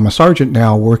 I'm a sergeant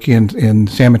now working in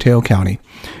San Mateo County,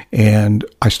 and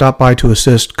I stopped by to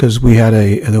assist because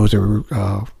there was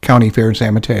a county fair in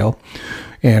San Mateo,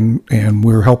 and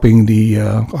we were helping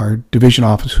our division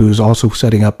office, who is also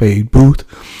setting up a booth.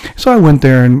 So I went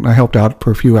there and I helped out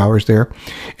for a few hours there,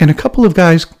 and a couple of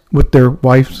guys with their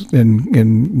wives and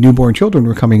newborn children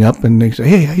were coming up, and they say,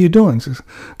 "Hey, how you doing?" I says,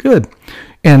 "Good."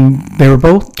 And they were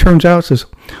both, turns out, says,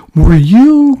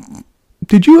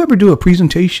 did you ever do a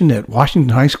presentation at Washington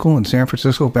High School in San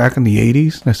Francisco back in the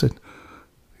 80s? And I said,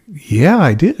 "Yeah,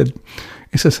 I did."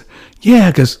 He says,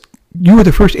 "Yeah, because you were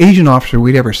the first Asian officer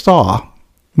we'd ever saw,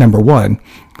 number one.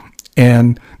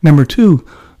 And number two,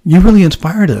 you really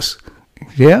inspired us."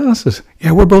 "Yeah?" I says,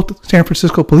 "Yeah, we're both San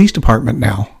Francisco Police Department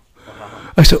now."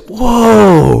 I said,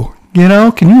 "Whoa,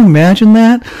 can you imagine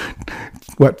that?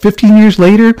 What, 15 years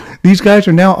later, these guys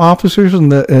are now officers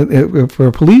for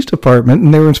a police department,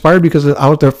 and they were inspired because I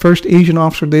was the first Asian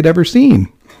officer they'd ever seen."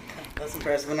 That's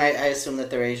impressive, and I assume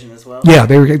that they're Asian as well. Yeah,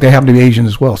 they happen to be Asian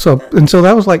as well. So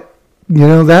that was like,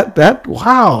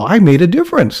 wow, I made a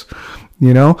difference.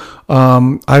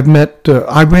 I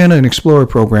ran an Explorer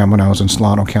program when I was in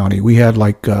Solano County. We had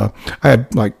I had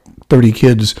 30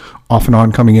 kids off and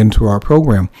on coming into our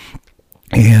program,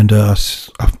 and a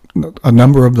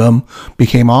number of them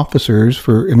became officers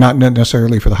not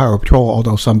necessarily for the Highway Patrol,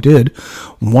 although some did.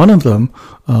 One of them,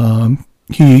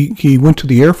 he went to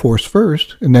the Air Force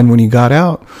first, and then when he got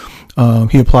out,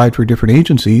 he applied for different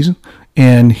agencies,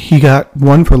 and he got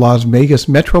one for Las Vegas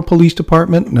Metro Police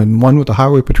Department and one with the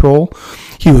Highway Patrol.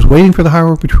 He was waiting for the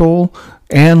Highway Patrol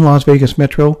and Las Vegas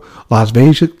Metro. Las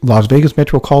Vegas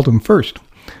Metro called him first.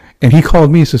 And he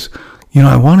called me and says,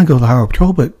 "I want to go to the Highway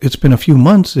Patrol, but it's been a few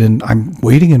months and I'm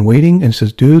waiting. And he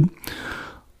says, "Dude,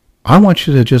 I want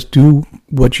you to just do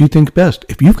what you think best.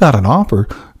 If you've got an offer,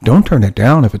 don't turn it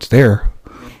down if it's there."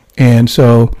 And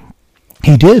so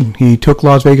he did. He took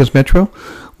Las Vegas Metro.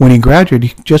 When he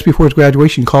graduated, just before his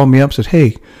graduation, he called me up and said,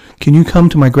 "Hey, can you come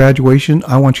to my graduation?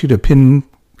 I want you to pin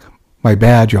my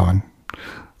badge on."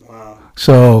 Wow.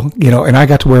 So, and I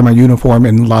got to wear my uniform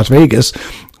in Las Vegas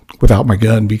without my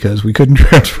gun because we couldn't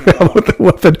transfer out with the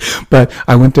weapon. But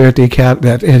I went there at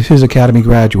his academy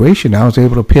graduation. I was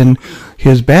able to pin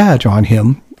his badge on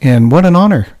him, and what an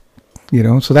honor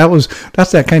So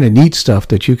that's that kind of neat stuff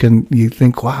that you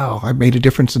think, wow, I made a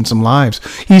difference in some lives.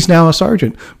 He's now a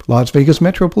sergeant for Las Vegas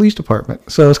Metro Police Department.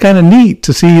 So it's kind of neat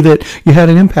to see that you had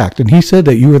an impact. And he said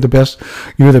that you were the best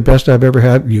I've ever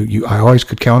had. I always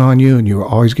could count on you, and you were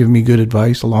always giving me good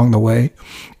advice along the way.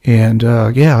 And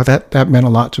that meant a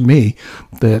lot to me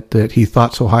that he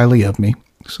thought so highly of me.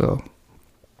 So.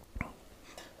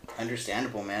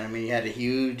 Understandable, man. I mean, you had a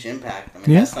huge impact. I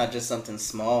mean, that's not just something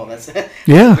small. That's a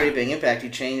pretty big impact. You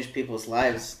changed people's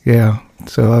lives. Yeah,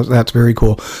 so that's very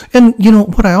cool. And,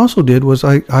 what I also did was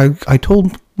I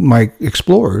told my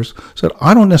explorers, said,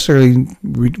 I don't necessarily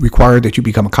require that you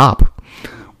become a cop.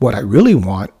 What I really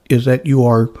want is that you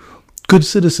are good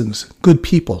citizens, good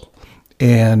people.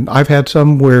 And I've had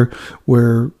some where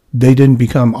they didn't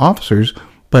become officers,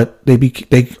 but they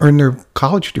earned their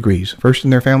college degrees, first in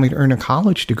their family to earn a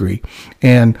college degree,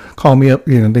 and call me up.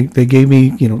 They gave me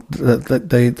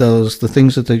the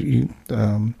things that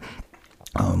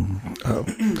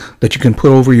that you can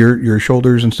put over your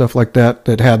shoulders and stuff like that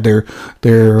had their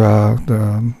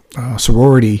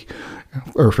sorority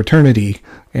or fraternity,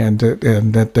 and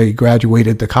that they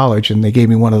graduated the college, and they gave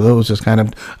me one of those as kind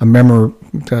of a memory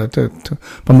to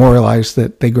memorialize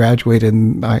that they graduated,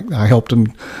 and I helped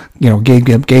them, gave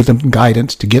them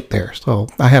guidance to get there. So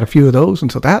I had a few of those, and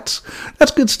so that's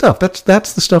good stuff. That's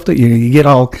the stuff that you get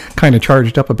all kind of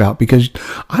charged up about, because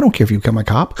I don't care if you become a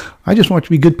cop. I just want you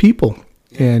to be good people.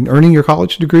 And earning your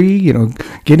college degree,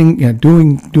 getting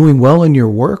doing well in your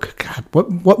work. God,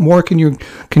 what more can you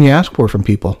ask for from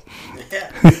people? Yeah,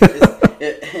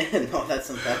 no, that's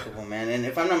impeccable, man. And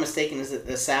if I'm not mistaken, is it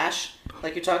the sash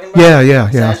like you're talking about? Yeah.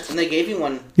 Sash? And they gave you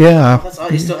one. Yeah. Oh, that's all.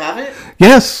 You still have it?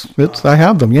 Yes, I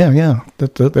have them. Yeah.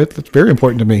 That's very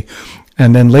important to me.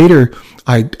 And then later,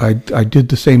 I did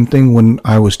the same thing when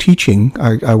I was teaching.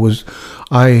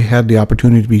 I had the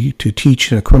opportunity to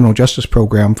teach a criminal justice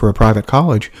program for a private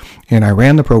college, and I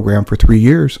ran the program for 3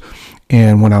 years.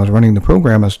 And when I was running the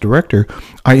program as director,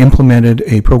 I implemented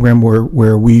a program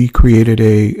where we created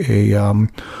a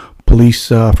police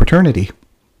fraternity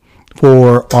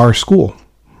for our school.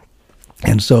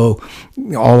 And so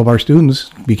all of our students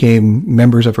became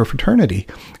members of a fraternity.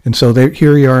 And so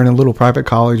here you are in a little private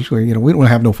college where, we don't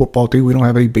have no football team. We don't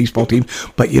have any baseball team.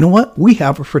 But you know what? We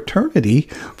have a fraternity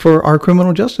for our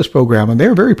criminal justice program. And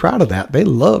they're very proud of that. They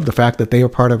love the fact that they are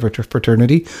part of a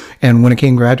fraternity. And when it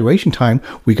came graduation time,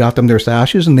 we got them their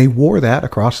sashes, and they wore that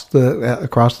across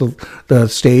the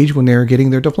stage when they were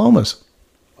getting their diplomas.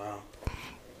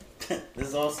 This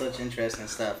is all such interesting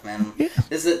stuff, man. Yeah.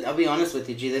 I'll be honest with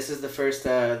you, G. This is the first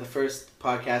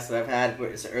podcast that I've had where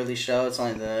it's an early show. It's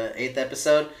only the 8th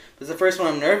episode. But it's the first one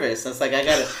I'm nervous. It's like I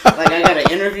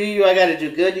gotta interview you. I gotta do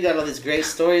good. You got all these great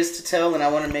stories to tell, and I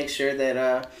want to make sure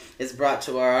that it's brought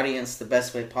to our audience the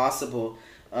best way possible.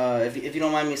 If you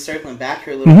don't mind me circling back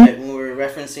here a little bit, when we were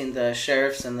referencing the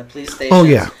sheriffs and the police stations. Oh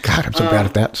yeah, God, I'm so bad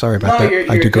at that. Sorry about that.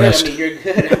 You're I digressed. Good. I mean, you're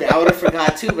good. I would have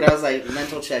forgot too, but I was like,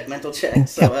 mental check.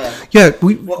 So,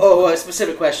 a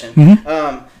specific question.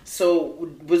 Mm-hmm. So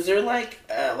was there like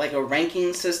a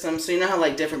ranking system? So you know how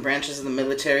like different branches of the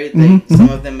military, some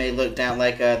of them may look down,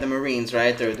 like the Marines,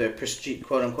 right? They're the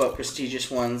quote unquote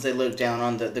prestigious ones. They look down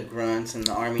on the grunts and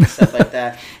the Army and stuff like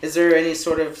that. Is there any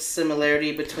sort of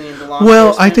similarity between the law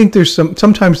enforcement? I think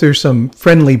sometimes there's some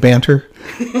friendly banter.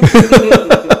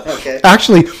 Okay.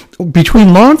 Actually,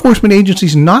 between law enforcement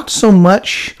agencies, not so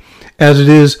much as it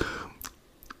is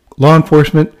law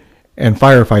enforcement and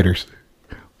firefighters.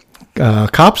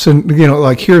 Cops, and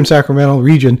like here in Sacramento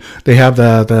region, they have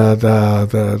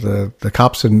the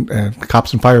cops and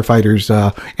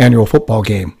firefighters annual football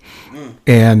game,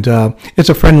 and it's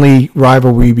a friendly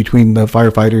rivalry between the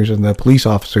firefighters and the police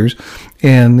officers,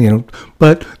 and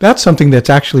but that's something that's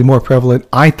actually more prevalent,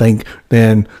 I think,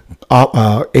 than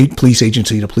police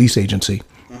agency to police agency.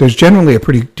 There's generally a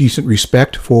pretty decent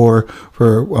respect for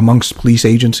amongst police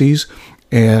agencies,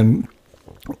 and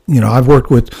I've worked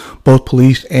with both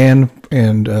police and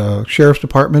sheriff's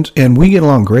departments, and we get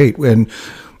along great. And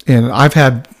I've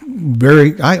had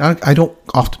I don't,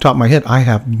 off the top of my head, I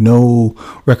have no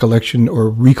recollection or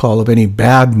recall of any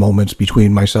bad moments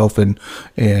between myself and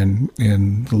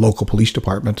the local police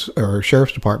departments or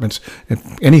sheriff's departments. If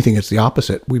anything, it's the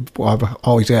opposite. I've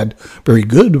always had very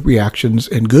good reactions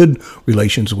and good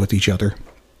relations with each other.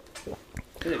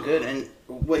 Good. And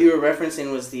what you were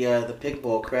referencing was the pig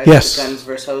bowl, correct? Yes. The guns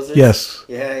versus hoses? Yes.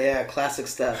 Yeah. Classic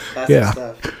stuff.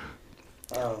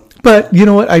 But you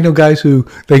know what? I know guys who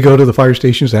they go to the fire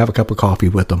stations to have a cup of coffee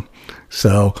with them.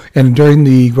 So, and during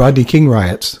the Rodney King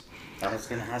riots, I was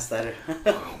going to ask that.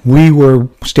 we were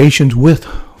stationed with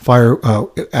fire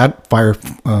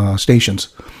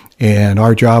stations, And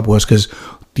our job was, because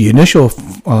the initial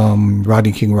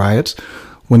Rodney King riots,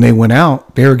 when they went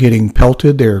out, they were getting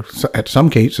pelted. At some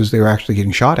cases, they were actually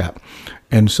getting shot at.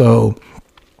 And so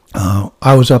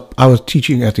I was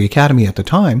teaching at the academy at the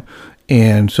time.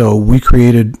 And so we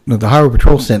created, the Highway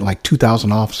Patrol sent like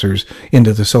 2,000 officers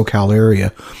into the SoCal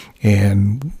area.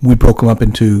 And we broke them up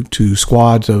into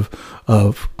squads of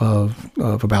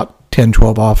about 10,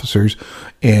 12 officers,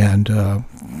 and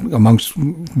amongst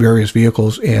various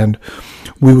vehicles. And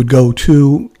we would go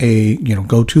to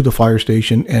the fire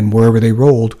station, and wherever they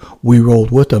rolled, we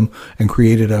rolled with them and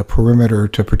created a perimeter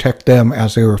to protect them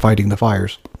as they were fighting the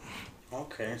fires.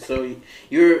 Okay, so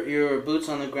you're boots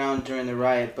on the ground during the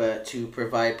riot, but to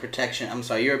provide protection. I'm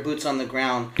sorry, you're boots on the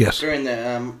ground during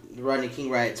the Rodney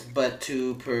King riots, but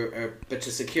to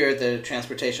secure the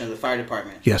transportation of the fire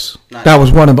department. Yes, that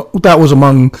was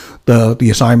among the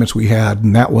assignments we had,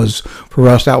 and that was, for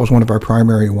us, that was one of our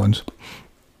primary ones.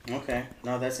 Okay,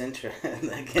 no, that's interesting.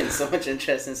 Again, so much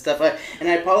interesting stuff. And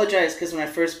I apologize because when I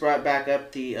first brought back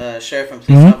up the sheriff and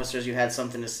police officers, you had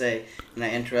something to say, and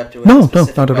I interrupted with a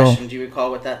specific not question. at all. Do you recall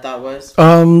what that thought was?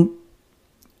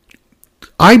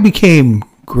 I became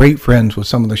great friends with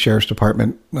some of the sheriff's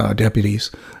department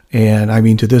deputies, and I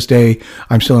mean, to this day,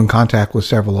 I'm still in contact with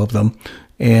several of them.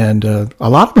 And a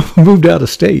lot of them moved out of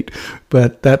state,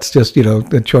 but that's just,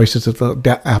 the choices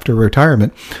after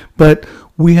retirement. But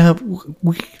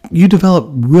you develop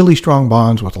really strong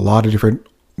bonds with a lot of different,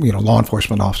 law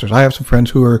enforcement officers. I have some friends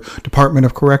who are Department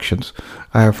of Corrections.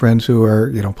 I have friends who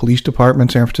are, Police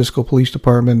Department, San Francisco Police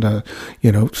Department,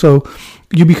 so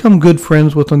you become good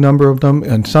friends with a number of them,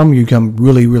 and some you become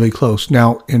really, really close.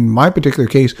 Now, in my particular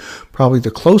case, probably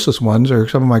the closest ones are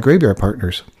some of my graveyard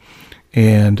partners.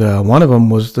 And one of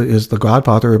them is the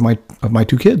godfather of my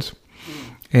two kids.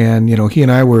 And, he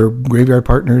and I were graveyard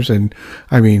partners. And,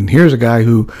 I mean, here's a guy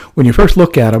who, when you first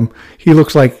look at him, he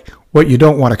looks like what you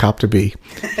don't want a cop to be.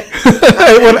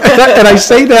 And I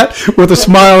say that with a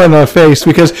smile on my face,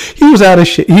 because he was out of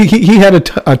shape. He had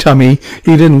a tummy.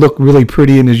 He didn't look really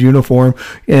pretty in his uniform.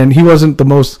 And he wasn't the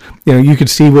most, you could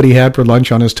see what he had for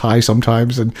lunch on his tie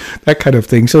sometimes and that kind of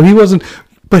thing. So he wasn't.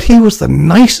 But he was the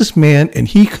nicest man, and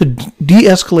he could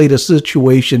de-escalate a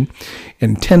situation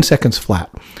in 10 seconds flat.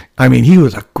 I mean, he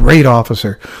was a great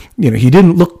officer. He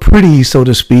didn't look pretty, so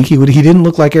to speak. He didn't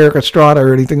look like Eric Estrada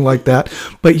or anything like that.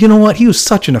 But you know what? He was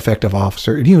such an effective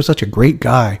officer, and he was such a great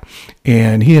guy.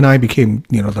 And he and I became,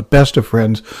 the best of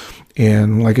friends.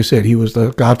 And like I said, he was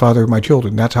the godfather of my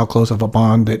children. That's how close of a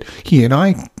bond that he and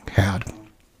I had.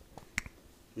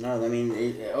 No, I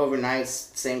mean, overnight,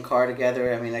 same car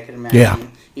together. I mean, I can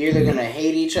imagine you're either going to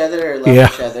hate each other or love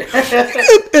each other.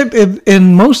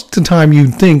 and most of the time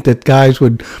you'd think that guys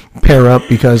would pair up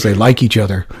because they like each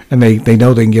other and they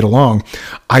know they can get along.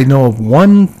 I know of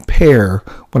one pair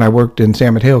when I worked in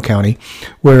San Mateo County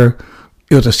where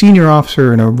it was a senior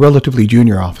officer and a relatively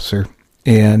junior officer.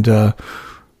 And they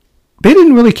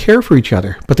didn't really care for each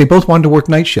other, but they both wanted to work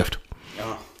night shift.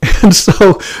 And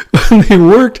so when they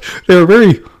worked, they were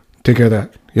very, take care of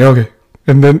that. Yeah, okay.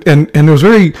 And then, and there was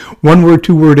very 1-word,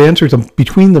 2-word answers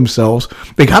between themselves.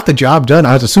 They got the job done.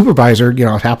 I was a supervisor,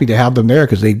 I was happy to have them there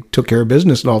because they took care of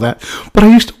business and all that. But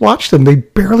I used to watch them. They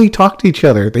barely talked to each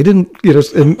other. They didn't,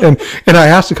 and I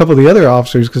asked a couple of the other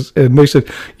officers and they said,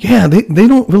 yeah, they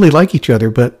don't really like each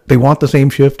other, but they want the same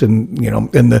shift. And,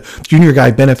 and the junior guy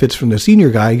benefits from the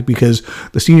senior guy because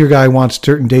the senior guy wants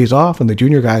certain days off and the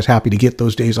junior guy is happy to get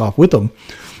those days off with them.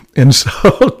 And so,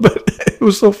 but it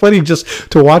was so funny just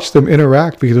to watch them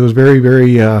interact because it was very,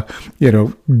 very,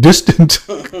 distant.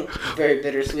 Very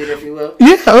bittersweet, if you will.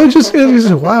 Yeah, it was just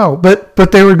wow. But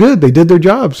they were good. They did their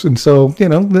jobs, and so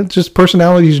that's just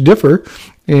personalities differ,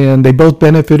 and they both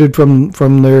benefited from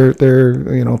their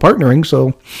partnering.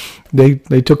 So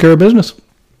they took care of business.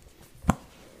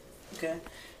 Okay,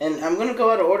 and I'm gonna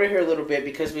go out of order here a little bit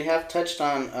because we have touched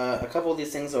on a couple of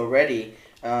these things already.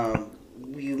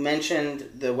 You mentioned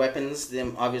the weapons,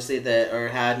 obviously that are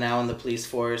had now in the police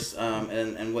force,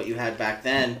 and what you had back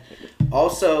then.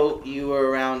 Also, you were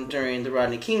around during the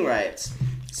Rodney King riots.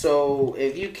 So,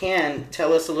 if you can,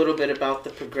 tell us a little bit about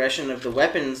the progression of the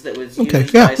weapons that was used by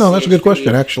CHP, that's a good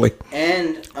question, actually.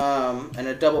 And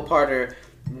a double-parter,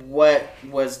 what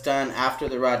was done after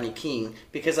the Rodney King?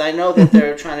 Because I know that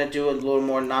they're trying to do a little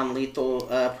more non-lethal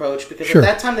approach, because at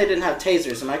that time they didn't have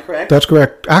tasers, am I correct? That's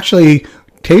correct. Actually,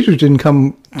 tasers didn't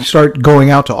start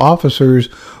going out to officers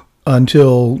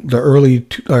until the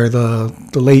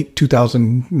late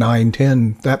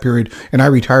 2009-10, that period, and I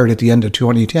retired at the end of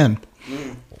 2010.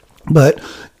 But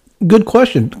good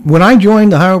question. When I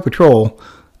joined the Highway Patrol,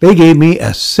 they gave me a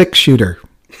 6-shooter.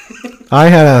 I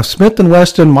had a Smith &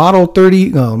 Wesson Model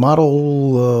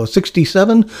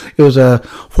 67. It was a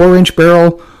 4-inch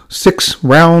barrel,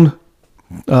 6-round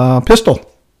pistol.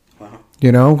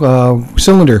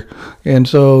 Cylinder. And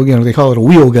so, they call it a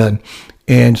wheel gun.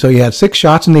 And so you had 6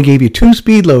 shots, and they gave you 2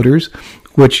 speed loaders,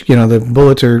 which, the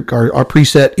bullets are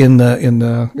preset in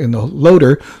the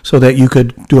loader so that you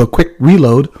could do a quick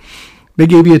reload. They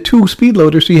gave you 2 speed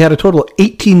loaders, so you had a total of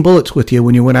 18 bullets with you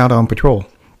when you went out on patrol.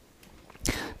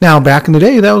 Now, back in the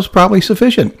day, that was probably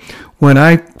sufficient. When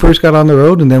I first got on the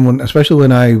road, and then especially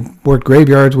when I worked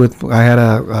graveyards I had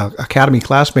a academy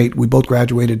classmate. We both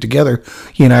graduated together.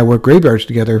 He and I worked graveyards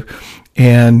together,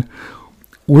 and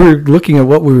we're looking at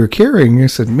what we were carrying. And I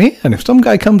said, "Man, if some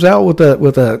guy comes out with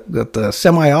a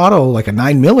semi-auto like a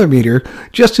 9mm,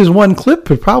 just his one clip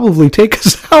could probably take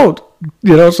us out."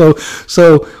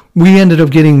 So we ended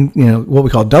up getting what we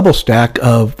call double stack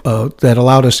of that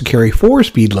allowed us to carry 4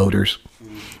 speed loaders.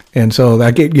 And so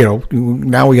that get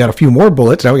now we got a few more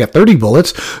bullets. Now we got 30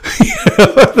 bullets,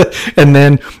 and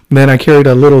then I carried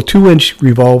a little 2-inch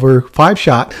revolver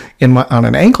 5-shot on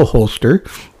an ankle holster.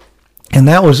 And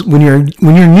that was when you're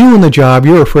new in the job,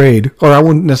 you're afraid, or I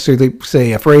wouldn't necessarily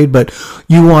say afraid, but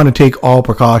you want to take all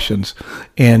precautions.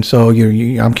 And so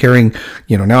I'm carrying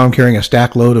a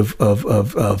stack load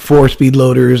of 4 speed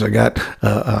loaders. I got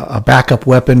a backup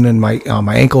weapon in my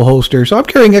ankle holster, so I'm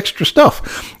carrying extra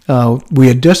stuff. We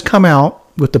had just come out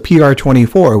with the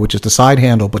PR-24, which is the side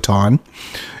handle baton.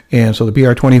 And so the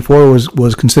PR-24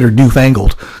 was considered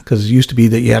newfangled because it used to be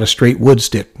that you had a straight wood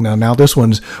stick. Now this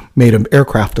one's made of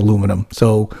aircraft aluminum,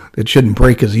 so it shouldn't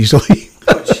break as easily.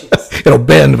 It'll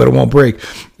bend, but it won't break.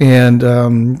 And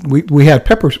we had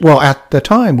peppers. Well, at the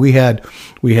time we had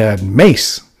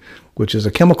mace, which is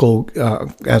a chemical,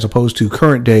 as opposed to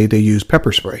current day they use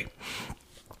pepper spray.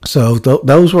 So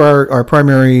those were our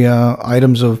primary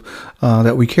items of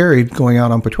that we carried going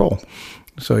out on patrol.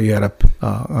 So you had a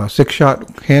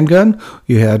 6-shot handgun,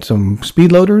 you had some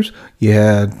speed loaders, you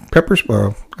had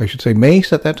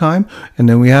mace at that time, and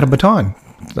then we had a baton,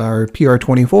 our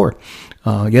PR-24.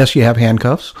 Yes, you have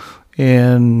handcuffs,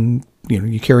 and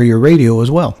you carry your radio as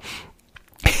well.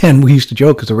 And we used to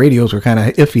joke because the radios were kind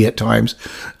of iffy at times.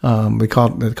 They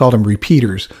called them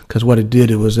repeaters because what it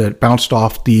did was it bounced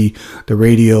off the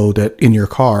radio that in your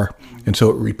car. And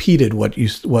so it repeated what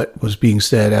was being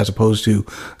said as opposed to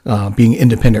being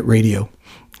independent radio.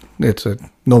 It's a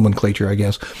nomenclature, I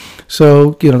guess.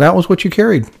 So, that was what you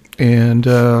carried. And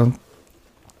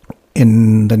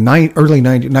in the early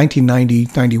 1990,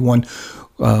 91,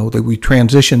 we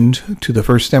transitioned to the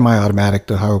first semi-automatic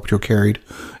the Highway Patrol carried,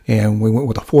 and we went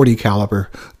with a 40 caliber.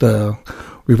 The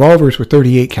revolvers were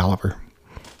 38 caliber.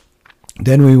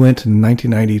 Then we went in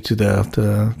 1990 to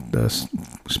the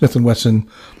Smith & Wesson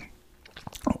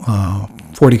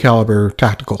 40 caliber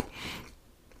tactical.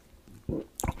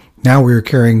 Now we were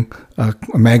carrying a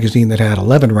magazine that had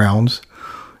 11 rounds,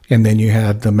 and then you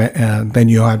had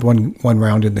one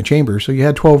round in the chamber, so you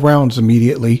had 12 rounds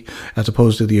immediately, as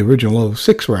opposed to the original of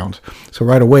 6 rounds. So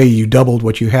right away you doubled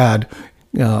what you had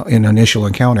in initial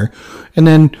encounter, and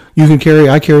then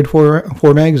I carried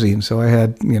four magazines, so I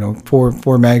had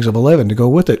four mags of 11 to go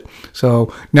with it.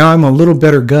 So now I'm a little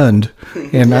better gunned,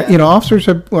 and yeah. Officers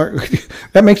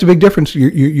that makes a big difference.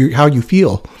 You how you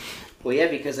feel. Well, yeah,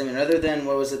 because other than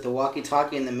the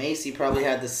walkie-talkie and the mace, you probably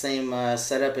had the same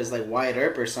setup as like Wyatt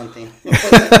Earp or something.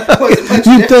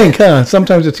 You'd think, huh?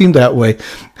 Sometimes it seemed that way,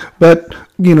 but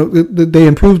they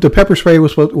improved. The pepper spray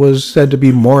was said to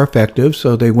be more effective,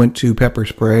 so they went to pepper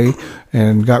spray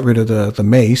and got rid of the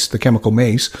mace, the chemical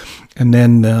mace, and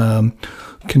then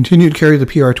continued to carry the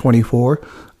PR-24.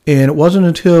 And it wasn't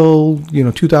until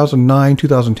 2009,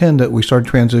 2010 that we started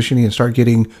transitioning and started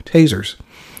getting tasers.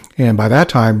 And by that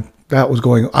time, I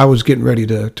was getting ready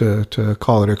to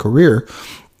call it a career.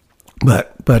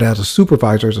 But as a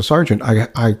supervisor, as a sergeant,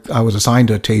 I was assigned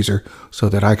a taser so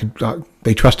that I could.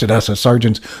 They trusted us as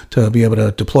sergeants to be able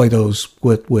to deploy those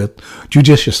with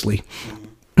judiciously.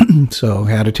 So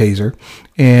I had a taser,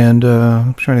 and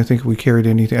I'm trying to think if we carried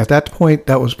anything at that point.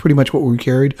 That was pretty much what we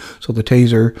carried. So the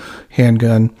taser,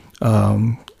 handgun,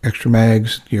 extra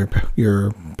mags,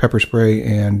 your pepper spray,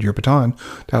 and your baton.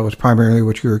 That was primarily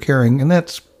what you were carrying, and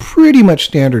that's pretty much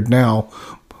standard now,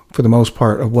 for the most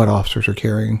part, of what officers are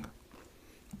carrying.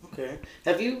 Okay.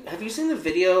 Have you seen the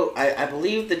video? I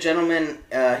believe the gentleman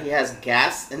he has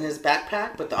gas in his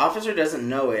backpack, but the officer doesn't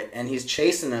know it, and he's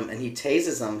chasing him, and he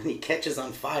tases him, and he catches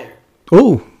on fire.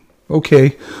 Oh,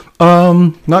 okay.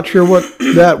 Not sure what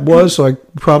that was, so I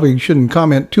probably shouldn't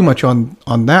comment too much on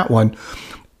that one.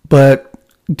 But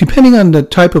depending on the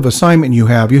type of assignment you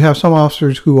have some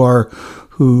officers who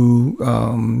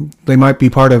who they might be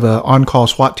part of an on-call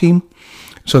SWAT team.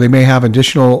 So they may have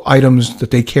additional items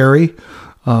that they carry.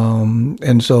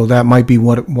 And so that might be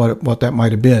what that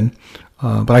might have been.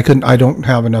 But I don't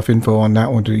have enough info on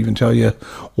that one to even tell you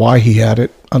why he had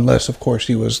it, unless, of course,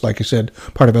 he was, like I said,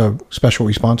 part of a special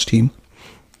response team.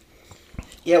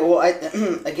 Yeah, well, I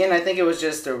think it was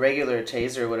just a regular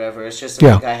taser or whatever. It's just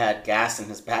the guy had gas in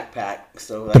his backpack.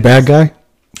 So the bad guy?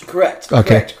 Correct.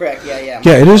 Okay. Correct. Yeah.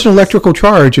 Yeah, it is an electrical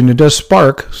charge, and it does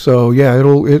spark. So, yeah,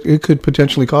 it could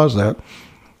potentially cause that.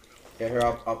 Yeah, here,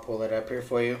 I'll pull it up here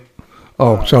for you.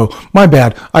 Oh, so my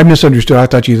bad. I misunderstood. I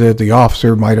thought you said the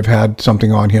officer might have had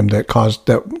something on him that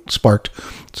sparked.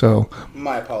 So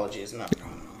my apologies. No.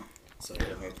 So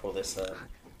let me pull this up.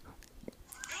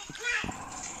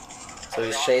 So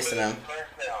he's chasing him.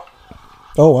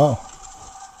 Oh wow.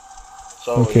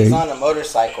 So he's on a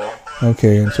motorcycle.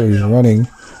 Okay, and so he's running.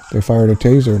 They fired a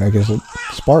taser, and I guess it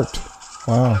sparked.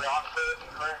 Wow.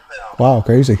 Wow,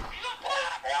 crazy.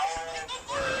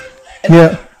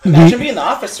 Yeah. Imagine being the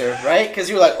officer, right? Because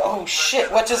you were like, oh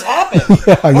shit, what just happened?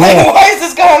 Yeah. Why is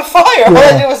this guy on fire? All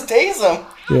I did was tase him.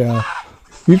 Yeah.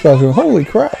 You probably go, holy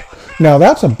crap. Now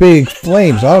that's a big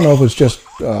flame. So I don't know if it's just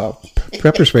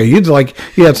pepper spray. He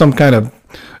had some kind of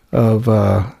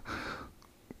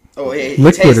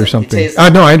liquid or something.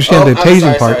 No, I understand the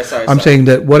tasing part. Sorry. I'm saying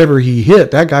that whatever he hit,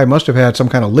 that guy must have had some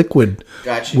kind of liquid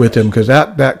with him, because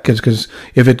because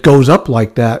if it goes up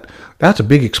like that, that's a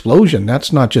big explosion.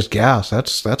 That's not just gas.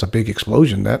 That's a big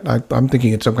explosion. I'm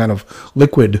thinking it's some kind of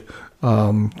liquid,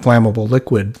 flammable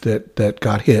liquid that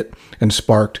got hit and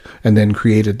sparked and then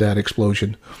created that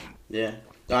explosion. Yeah.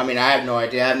 I mean, I have no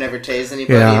idea. I've never tased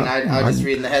anybody, and I'm just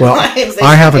reading the headlines. Well,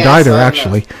 I haven't either,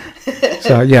 actually.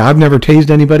 So, yeah, I've never tased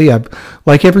anybody.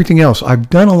 Like everything else, I've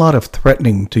done a lot of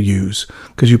threatening to use,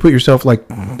 because you put yourself like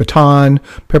baton,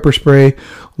 pepper spray.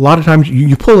 A lot of times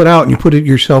you pull it out and you put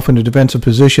yourself in a defensive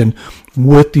position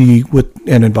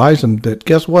and advise them that,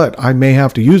 guess what? I may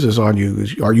have to use this on you.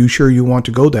 Are you sure you want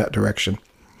to go that direction?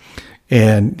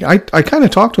 And I kind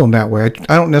of talk to them that way.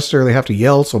 I don't necessarily have to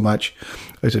yell so much.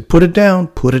 I said, put it down,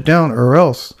 or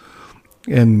else.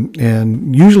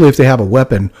 And usually if they have a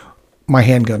weapon, my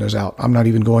handgun is out. I'm not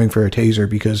even going for a taser,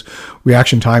 because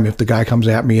reaction time, if the guy comes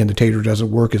at me and the taser doesn't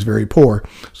work, is very poor.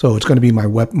 So it's going to be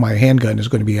my handgun is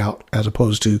going to be out, as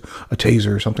opposed to a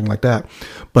taser or something like that.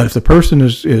 But if the person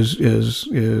is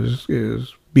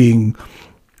being,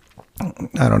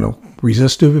 I don't know,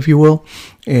 resistive, if you will,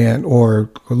 or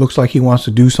looks like he wants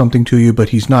to do something to you, but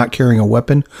he's not carrying a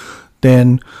weapon,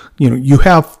 then you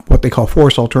have what they call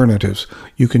force alternatives.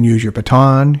 You can use your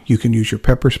baton, you can use your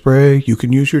pepper spray, you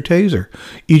can use your taser.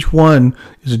 Each one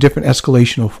is a different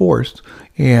escalation of force,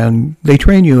 and they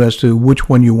train you as to which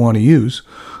one you want to use.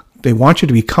 They want you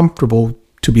to be comfortable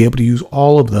to be able to use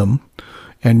all of them,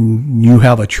 and you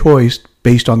have a choice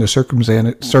based on the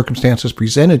circumstances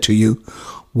presented to you.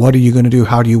 What are you going to do?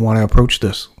 How do you want to approach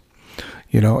this?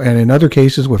 And in other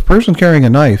cases, with a person carrying a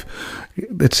knife,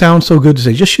 it sounds so good to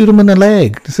say, just shoot them in the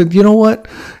leg. I said, you know what?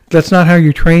 That's not how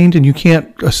you're trained, and you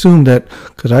can't assume that,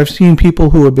 because I've seen people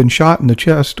who have been shot in the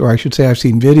chest, or I should say I've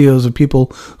seen videos of people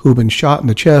who have been shot in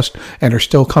the chest and are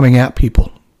still coming at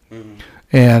people. Mm-hmm.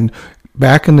 And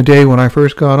back in the day when I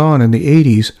first got on in the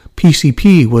 80s,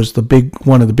 PCP was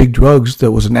one of the big drugs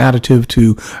that was an additive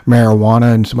to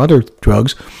marijuana and some other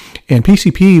drugs. And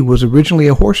PCP was originally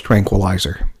a horse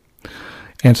tranquilizer.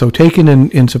 And so taken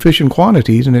in sufficient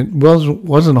quantities, and it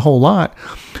wasn't a whole lot,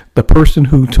 the person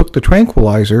who took the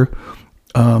tranquilizer,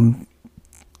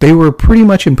 they were pretty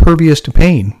much impervious to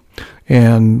pain.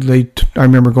 And I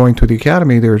remember going to the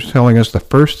academy, they were telling us the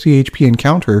first CHP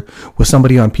encounter with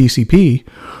somebody on PCP.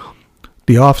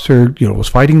 The officer, was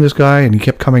fighting this guy, and he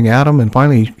kept coming at him, and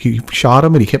finally he shot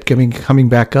him, and he kept coming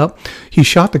back up. He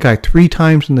shot the guy 3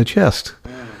 times in the chest,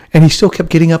 and he still kept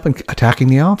getting up and attacking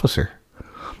the officer.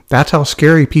 That's how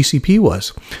scary PCP was.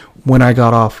 When I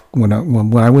got off, when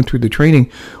I went through the training,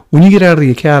 when you get out of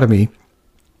the academy,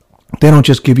 they don't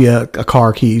just give you a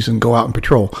car, keys, and go out and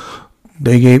patrol.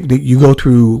 You go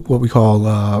through what we call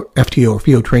FTO, or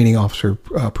Field Training Officer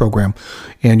program,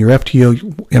 and your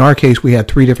FTO. In our case, we had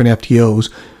 3 different FTOs,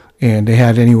 and they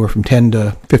had anywhere from 10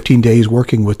 to 15 days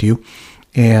working with you.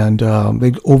 And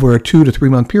over a 2 to 3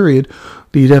 month period,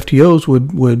 these FTOs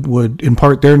would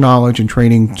impart their knowledge and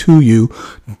training to you,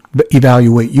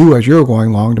 evaluate you as you're going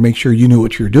along to make sure you knew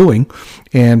what you're doing.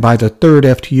 And by the 3rd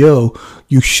FTO,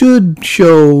 you should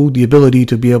show the ability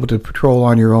to be able to patrol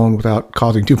on your own without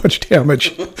causing too much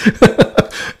damage.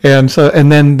 And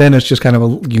then it's just kind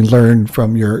of you learn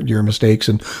from your mistakes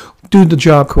and do the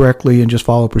job correctly and just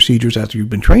follow procedures as you've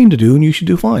been trained to do, and you should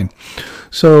do fine.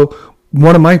 So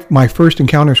one of my first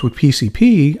encounters with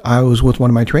PCP, I was with one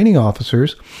of my training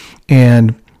officers,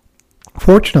 and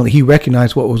fortunately, he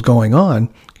recognized what was going on.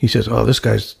 He says, "Oh, this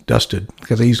guy's dusted,"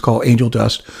 because they used to call angel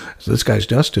dust. So this guy's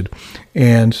dusted,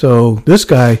 and so this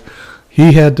guy,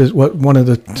 he had this. What one of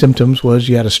the symptoms was,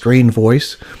 he had a strained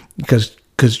voice, because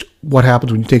what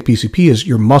happens when you take PCP is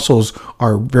your muscles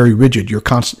are very rigid.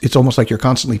 It's almost like you're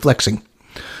constantly flexing.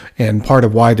 And part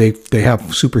of why they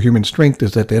have superhuman strength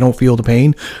is that they don't feel the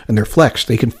pain and they're flexed.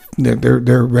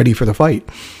 They're ready for the fight.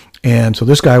 And so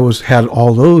this guy had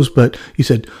all those, but he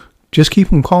said, just keep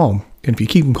him calm. And if you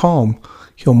keep him calm,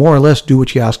 he'll more or less do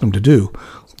what you ask him to do.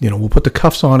 We'll put the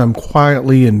cuffs on him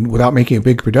quietly and without making a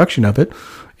big production of it.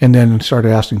 And then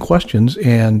started asking questions.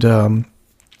 And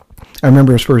I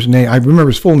remember his first name. I remember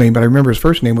his full name, but I remember his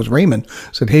first name was Raymond. I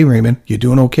said, "Hey, Raymond, you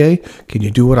doing okay? Can you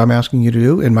do what I'm asking you to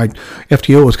do?" And my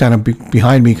FTO was kind of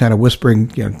behind me, kind of whispering,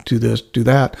 do this, do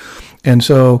that. And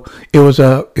so it was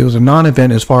a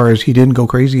non-event as far as he didn't go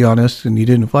crazy on us and he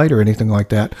didn't fight or anything like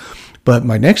that. But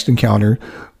my next encounter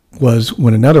was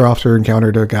when another officer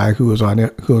encountered a guy who was on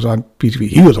PCP.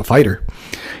 He was a fighter,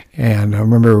 and I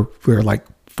remember we were like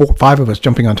 5 of us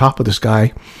jumping on top of this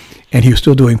guy. And he was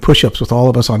still doing push-ups with all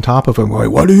of us on top of him. We're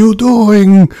like, "What are you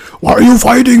doing? Why are you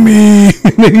fighting me?"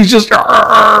 And he's just,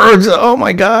 "Oh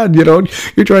my God,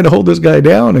 you're trying to hold this guy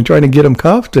down and trying to get him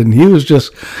cuffed." And he was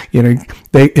just,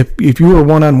 if you were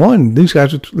one-on-one, these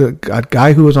guys, a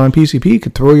guy who was on PCP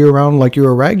could throw you around like you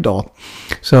were a rag doll.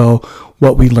 So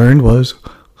what we learned was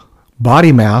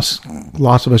body mass,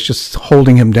 lots of us just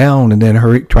holding him down, and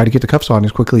then try to get the cuffs on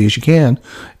as quickly as you can,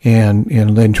 and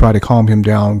then try to calm him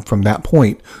down from that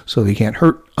point so that he can't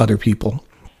hurt other people.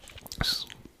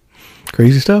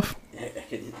 Crazy stuff. I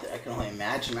can only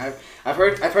imagine. I've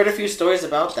heard a few stories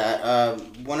about that.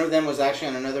 One of them was actually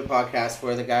on another podcast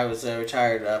where the guy was a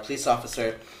retired police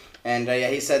officer. And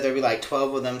he said there'd be like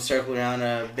 12 of them circling around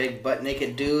a big butt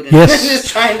naked dude and just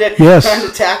trying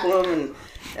to tackle him.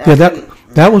 And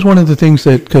that was one of the things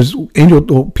that, because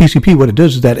PCP, what it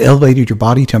does is that elevated your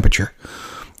body temperature,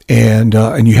 and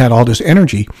you had all this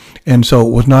energy, and so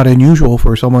it was not unusual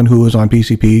for someone who was on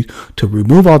PCP to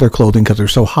remove all their clothing because they're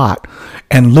so hot,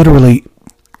 and literally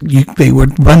they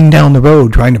would run down the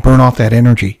road trying to burn off that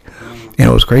energy, and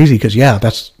it was crazy because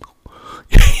that's.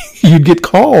 You'd get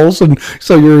calls, and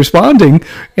so you're responding,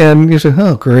 and you say,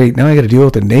 "Oh, great! Now I got to deal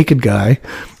with a naked guy."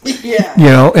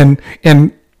 Yeah.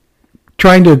 And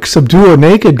trying to subdue a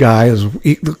naked guy is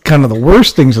kind of the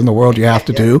worst things in the world you have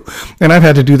to do. And I've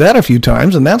had to do that a few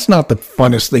times, and that's not the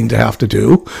funnest thing to have to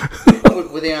do.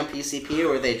 Were they on PCP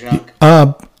or were they drunk?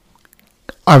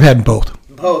 I've had both.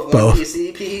 Both. One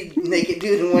PCP naked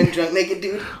dude and one drunk naked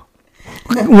dude.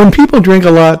 When people drink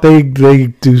a lot, they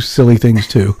do silly things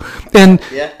too. And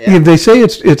they say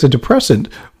it's a depressant,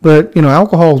 but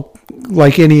alcohol,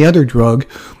 like any other drug,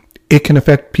 it can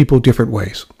affect people different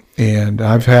ways. And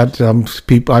I've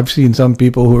seen some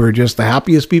people who are just the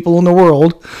happiest people in the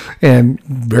world and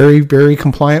very, very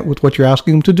compliant with what you're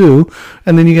asking them to do.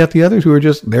 And then you got the others who are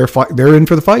just, they're in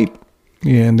for the fight,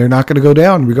 and they're not going to go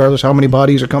down regardless how many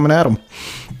bodies are coming at them.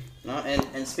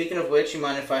 And speaking of which, you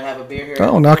mind if I have a beer here?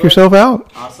 Oh, knock yourself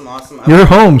out. Awesome. You're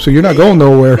home, so you're not going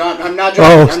nowhere. No, I'm not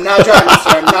driving. I'm not driving, sir.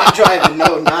 I'm not driving.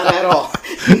 No, not at all.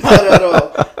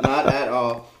 Not at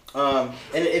all.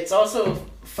 And it's also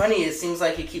funny. It seems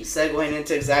like you keep segueing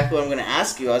into exactly what I'm going to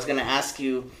ask you. I was going to ask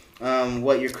you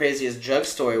what your craziest drug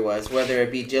story was, whether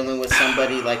it be dealing with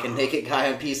somebody like a naked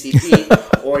guy on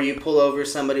PCP, or you pull over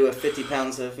somebody with 50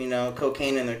 pounds of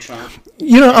cocaine in their trunk.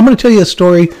 I'm going to tell you a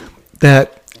story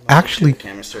that actually.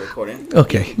 Camera's still recording.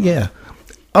 Okay, yeah.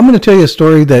 I'm going to tell you a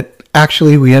story that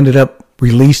actually we ended up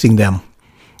releasing them,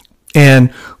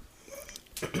 and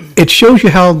it shows you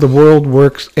how the world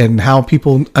works and how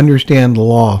people understand the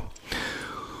law.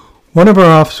 One of our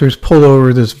officers pulled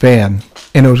over this van,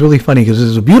 and it was really funny because it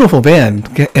was a beautiful van,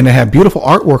 and it had beautiful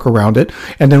artwork around it.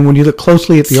 And then when you look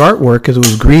closely at the artwork, because it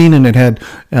was green and it had,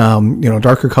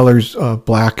 darker colors,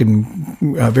 black and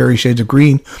various shades of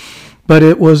green, but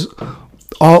it was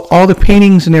all the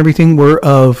paintings and everything were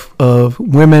of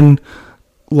women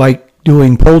like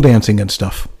doing pole dancing and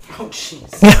stuff. Oh,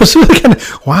 jeez. Yeah, so kind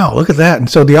of, wow, look at that. And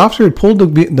so the officer had pulled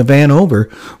the van over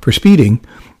for speeding.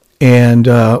 And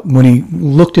when he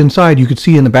looked inside, you could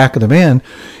see in the back of the van,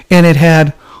 and it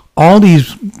had all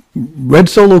these red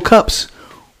Solo cups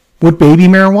with baby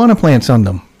marijuana plants on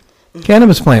them,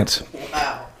 cannabis plants.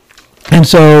 Wow. And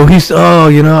so he said,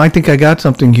 I think I got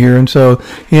something here. And so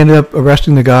he ended up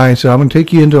arresting the guy and said, "I'm going to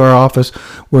take you into our office.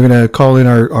 We're going to call in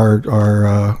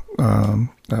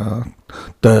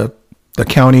the the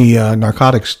county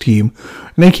narcotics team,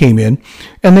 and they came in,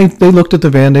 and they looked at the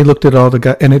van, they looked at all the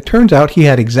guys, and it turns out he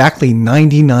had exactly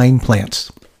 99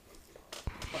 plants.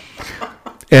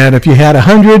 And if you had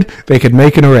 100, they could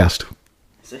make an arrest.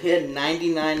 So he had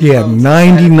 99. He had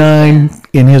 99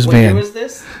 in his van. What year was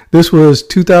this? This was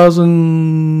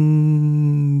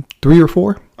 2003 or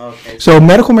 4. Okay. So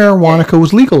medical marijuana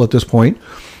was legal at this point,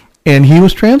 and he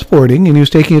was transporting, and he was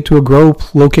taking it to a grow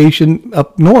location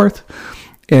up north,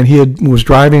 and was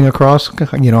driving across,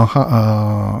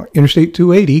 Interstate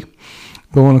 280,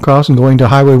 going across and going to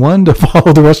Highway 1 to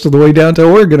follow the rest of the way down to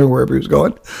Oregon or wherever he was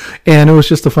going. And it was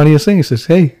just the funniest thing. He says,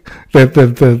 hey,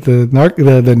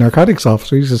 the narcotics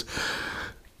officer, he says,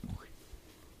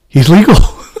 he's legal.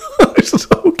 I says,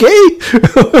 okay.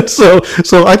 So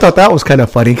I thought that was kind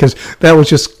of funny because that was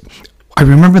just, I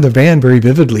remember the van very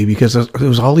vividly because it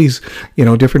was all these,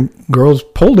 different girls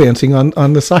pole dancing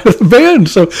on the side of the van.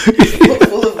 So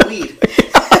full of weed.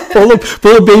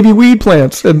 full of baby weed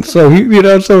plants, and so so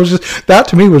it was just, that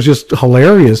to me was just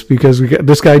hilarious because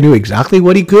this guy knew exactly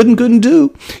what he could and couldn't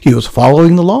do. He was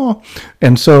following the law,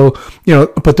 and so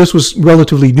but this was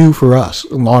relatively new for us,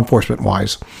 law enforcement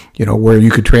wise. Where you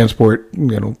could transport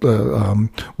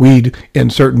weed in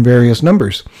certain various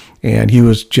numbers, and he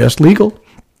was just legal.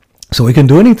 So he can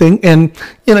do anything, and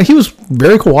he was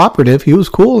very cooperative. He was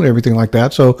cool and everything like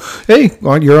that. So hey,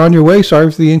 you're on your way.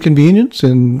 Sorry for the inconvenience,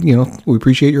 and we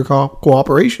appreciate your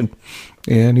cooperation.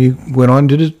 And he went on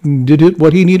did it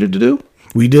what he needed to do.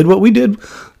 We did what we did,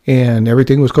 and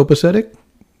everything was copacetic.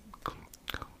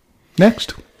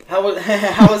 Next. How was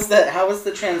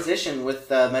the transition with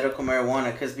medical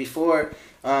marijuana? Because before.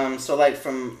 So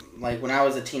from when I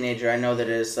was a teenager, I know that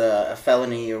it's a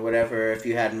felony or whatever if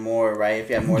you had more, right? If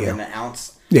you had more than an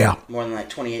ounce. Yeah. More than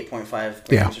 28.5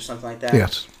 grams or something like that.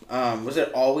 Yes. Was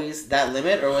it always that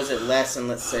limit, or was it less? And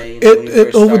let's say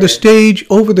over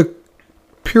the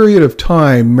period of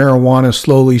time, marijuana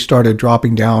slowly started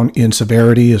dropping down in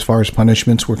severity as far as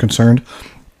punishments were concerned.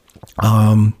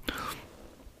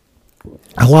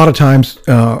 A lot of times,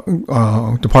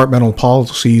 departmental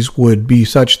policies would be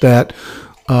such that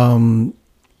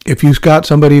if you've got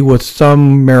somebody with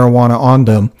some marijuana on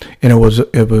them, and it was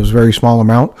a very small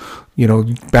amount,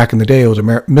 back in the day it was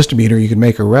a misdemeanor, you could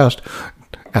make an arrest.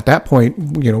 At that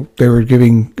point, they were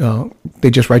giving,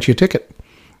 they just write you a ticket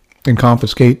and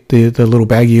confiscate the little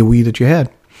baggie of weed that you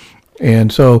had.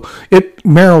 And so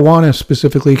marijuana,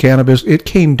 specifically cannabis, it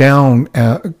came down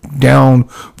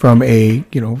from a,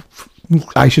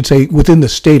 I should say within the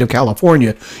state of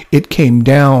California, it came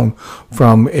down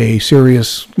from a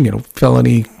serious,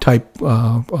 felony type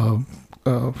of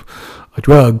a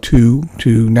drug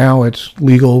to now it's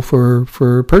legal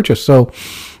for purchase. So,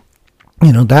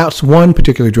 that's one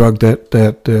particular drug that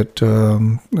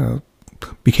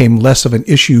became less of an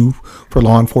issue for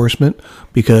law enforcement,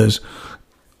 because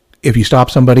if you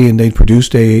stop somebody and they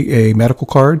produced a medical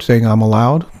card saying I'm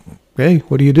allowed, hey,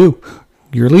 what do?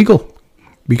 You're legal.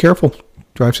 Be careful.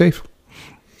 Drive safe.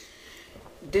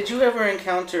 Did you ever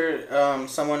encounter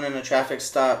someone in a traffic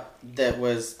stop that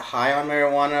was high on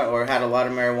marijuana or had a lot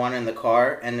of marijuana in the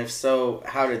car? And if so,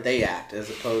 how did they act as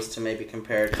opposed to maybe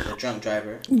compared to the drunk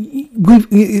driver?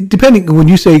 Depending, when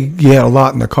you say you had a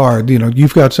lot in the car,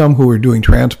 you've got some who were doing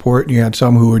transport, and you had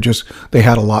some who were they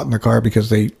had a lot in the car because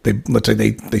they let's say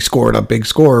they scored a big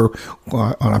score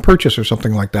on a purchase or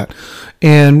something like that.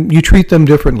 And you treat them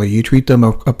differently. You treat them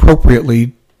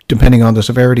appropriately depending on the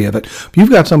severity of it. If you've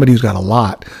got somebody who's got a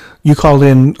lot, you call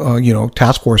in,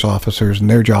 task force officers, and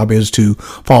their job is to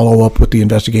follow up with the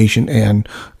investigation and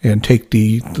take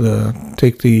the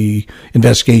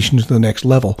investigation to the next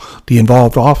level. The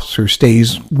involved officer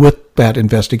stays with that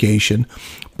investigation,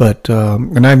 but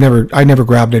and I never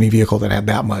grabbed any vehicle that had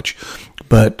that much.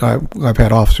 But I've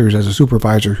had officers as a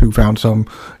supervisor who found some,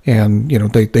 and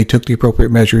they took the appropriate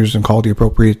measures and called the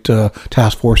appropriate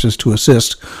task forces to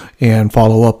assist and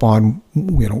follow up on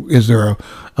is there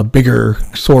a bigger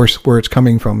source where it's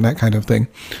coming from, that kind of thing.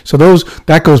 So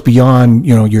that goes beyond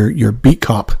your beat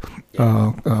cop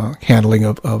handling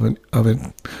of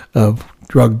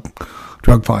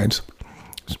drug fines.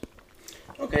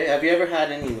 Okay, have you ever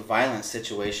had any violent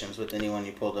situations with anyone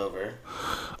you pulled over?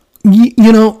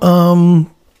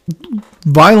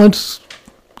 Violence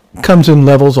comes in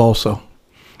levels also.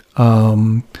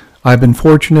 I've been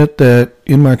fortunate that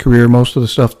in my career, most of the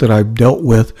stuff that I've dealt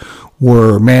with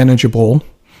were manageable,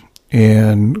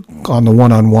 and on the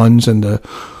one-on-ones and the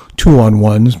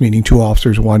two-on-ones, meaning two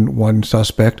officers, one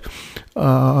suspect.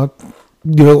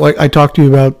 Like I talked to you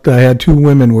about, I had two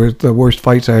women with the worst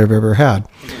fights I have ever had.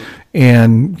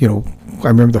 And, I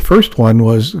remember the first one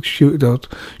was she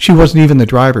wasn't even the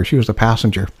driver; she was the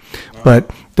passenger.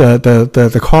 But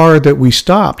the car that we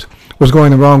stopped was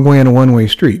going the wrong way on a one-way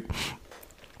street.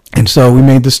 And so we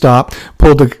made the stop,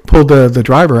 pulled the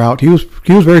driver out. He was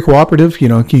very cooperative. You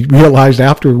know, he realized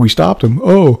after we stopped him,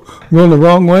 oh, I'm going the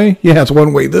wrong way? Yeah, it's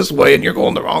one way this way, and you're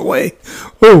going the wrong way.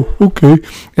 Oh, okay.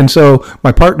 And so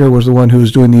my partner was the one who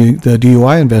was doing the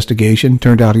DUI investigation.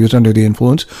 Turned out he was under the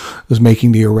influence, was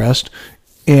making the arrest.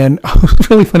 And it was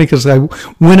really funny because I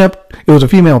went up. It was a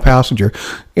female passenger,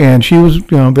 and she was,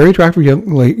 you know, very attractive young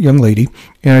lady.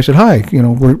 And I said, "Hi, you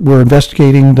know, we're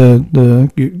investigating the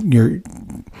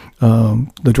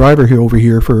driver here over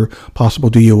here for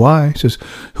possible DUI." He says,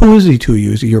 "Who is he to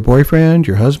you? Is he your boyfriend,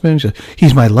 your husband?" She says,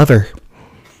 "He's my lover."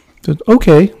 I said,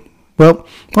 "Okay. Well, why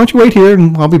don't you wait here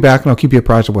and I'll be back and I'll keep you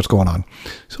apprised of what's going on."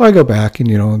 So I go back and,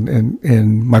 you know,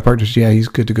 and my partner says, "Yeah, he's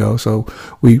good to go." So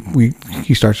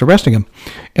he starts arresting him.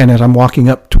 And as I'm walking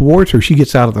up towards her, she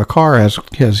gets out of the car as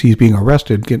he's being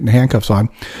arrested, getting handcuffs on.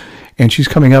 And she's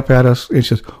coming up at us and she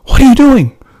says, "What are you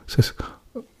doing?" Says,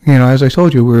 "You know, as I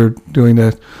told you, we're doing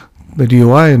the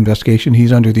DUI investigation.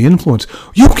 He's under the influence."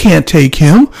 "You can't take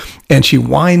him." And she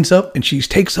winds up and she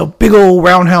takes a big old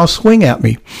roundhouse swing at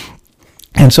me.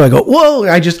 And so I go, "Whoa!"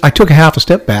 I took a half a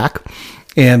step back,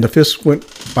 and the fist went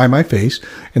by my face,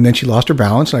 and then she lost her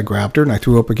balance, and I grabbed her, and I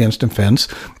threw her up against a fence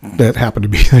that happened to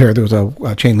be there. There was a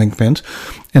chain link fence.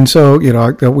 And so, you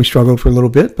know, we struggled for a little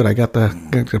bit, but I got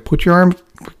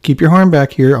keep your arm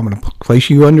back here. I'm going to place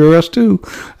you under arrest too.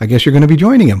 I guess you're going to be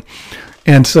joining him.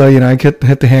 And so, you know, I hit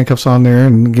the handcuffs on there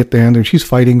and get there, and she's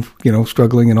fighting, you know,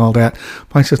 struggling and all that.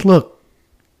 But I said, "Look,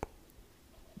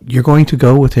 you're going to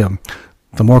go with him.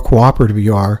 The more cooperative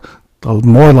you are, the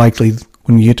more likely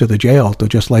when you get to the jail, they'll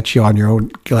just let you out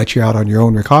on your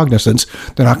own recognizance.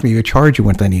 They're not going to even charge you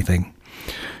with anything."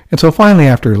 And so finally,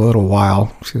 after a little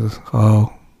while, she says,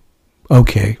 "Oh,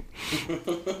 okay."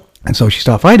 And so she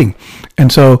stopped fighting.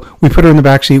 And so we put her in the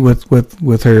back seat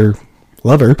with her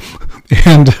lover.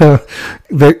 And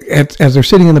as they're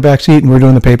sitting in the back seat and we're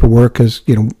doing the paperwork, because,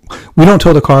 you know, we don't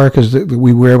tow the car because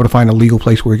we were able to find a legal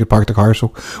place where we could park the car.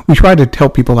 So we tried to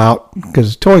help people out,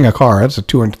 because towing a car, that's a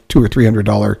 $200 or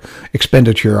 $300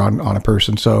 expenditure on a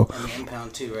person. So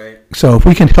impound too, right? So if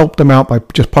we can help them out by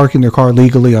just parking their car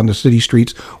legally on the city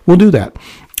streets, we'll do that.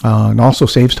 And also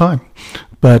saves time.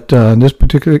 But in this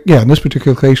particular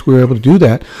case, we were able to do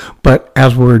that. But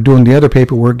as we're doing the other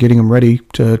paperwork, getting them ready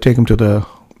to take them to the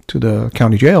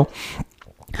county jail,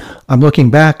 I'm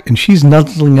looking back and she's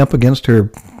nuzzling up against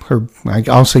her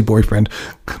I'll say boyfriend,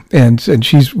 and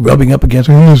she's rubbing up against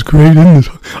her. "Oh, it's great, isn't it?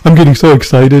 I'm getting so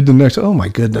excited." And I said, "Oh my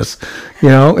goodness," you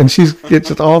know. And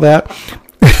it's all that.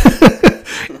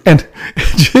 And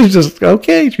she's just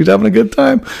okay. She's having a good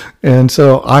time. And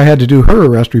so I had to do her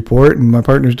arrest report, and my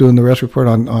partner's doing the arrest report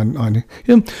on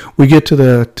him. We get to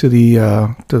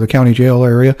the county jail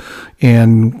area,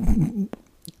 and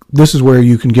this is where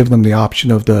you can give them the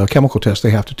option of the chemical test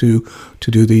they have to do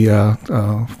to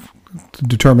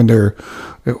determine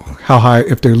how high,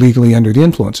 if they're legally under the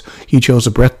influence. He chose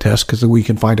a breath test because we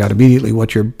can find out immediately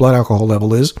what your blood alcohol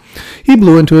level is. He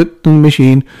blew into it in the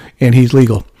machine, and he's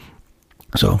legal.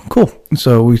 So cool.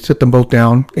 So we sit them both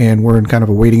down, and we're in kind of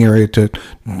a waiting area to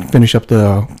finish up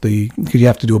because you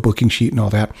have to do a booking sheet and all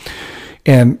that.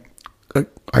 And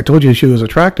I told you she was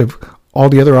attractive. All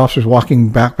the other officers walking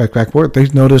back forth, they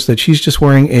noticed that she's just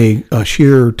wearing a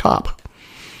sheer top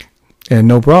and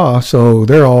no bra. So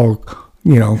they're all,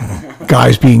 you know,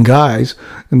 guys being guys.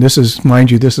 And this is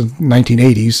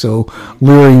 1980s, so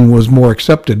luring was more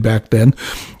accepted back then.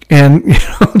 And, you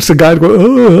know, it's the guy go,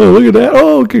 "Oh, look at that.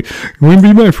 Oh, okay. You want to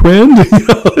be my friend?" You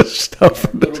know, stuff.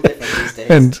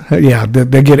 And yeah,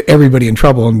 they get everybody in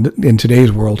trouble in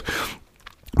today's world.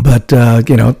 But,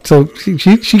 you know, so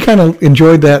she kind of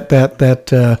enjoyed that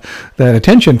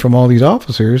attention from all these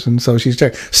officers. And so she's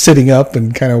sitting up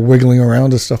and kind of wiggling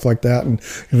around and stuff like that. And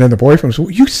then the boyfriend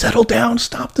was, "You settle down,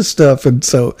 stop this stuff." And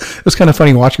so it was kind of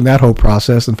funny watching that whole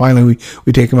process. And finally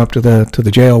we take them up to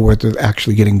the jail where they're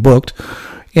actually getting booked.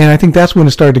 And I think that's when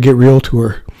it started to get real to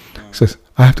her. She says,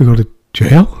 "I have to go to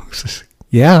jail?" I says,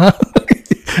 "Yeah."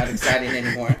 Not exciting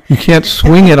anymore. You can't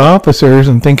swing at officers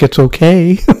and think it's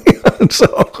okay.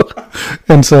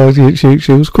 and so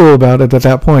she was cool about it at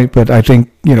that point. But I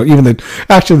think, you know,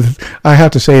 actually I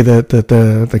have to say that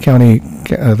the county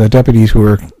the deputies who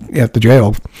were at the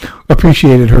jail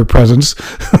appreciated her presence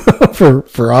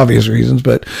for obvious reasons.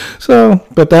 But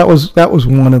that was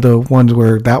one of the ones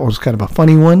where that was kind of a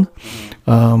funny one.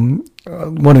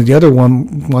 One of the other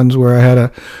ones where I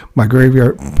had my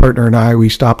graveyard partner and we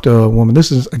stopped a woman.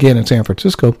 This is again in San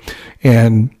Francisco,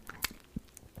 and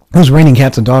It was raining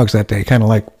cats and dogs that day, kind of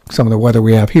like some of the weather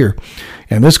we have here.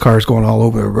 And this car is going all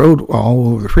over the road, all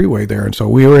over the freeway there. And so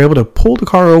we were able to pull the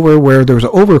car over where there was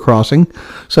an overcrossing.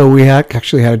 So we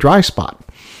actually had a dry spot.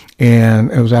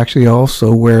 And it was actually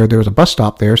also where there was a bus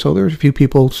stop there. So there was a few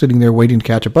people sitting there waiting to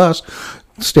catch a bus,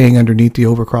 staying underneath the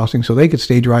overcrossing so they could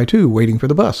stay dry too, waiting for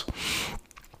the bus.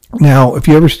 Now, if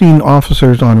you ever seen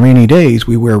officers on rainy days,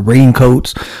 we wear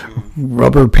raincoats,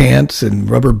 rubber pants, and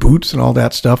rubber boots and all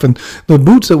that stuff. And the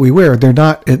boots that we wear, they're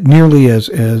not nearly as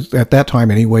at that time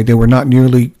anyway, they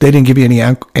didn't give you any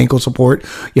ankle support.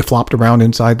 You flopped around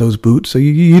inside those boots. So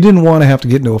you didn't want to have to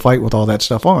get into a fight with all that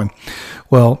stuff on.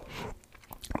 Well,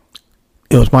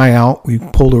 it was my out. We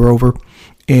pulled her over.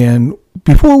 And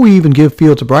before we even give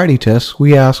field sobriety tests,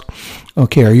 we ask,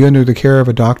 okay, are you under the care of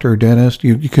a doctor or dentist?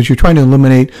 Because you're trying to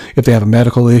eliminate if they have a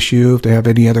medical issue, if they have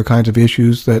any other kinds of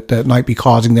issues that might be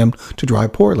causing them to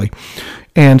drive poorly.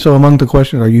 And so among the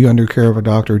questions, are you under care of a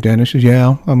doctor or dentist? She says,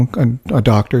 yeah, I'm a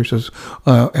doctor. Says,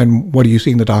 and what are you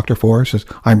seeing the doctor for? Says,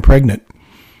 I'm pregnant.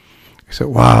 I said,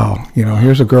 wow,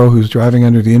 here's a girl who's driving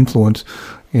under the influence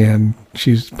and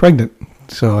she's pregnant.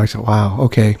 So I said, wow,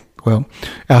 okay. Well,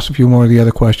 ask a few more of the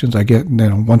other questions. I get,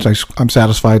 once I'm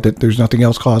satisfied that there's nothing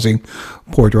else causing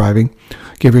poor driving,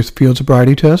 give her field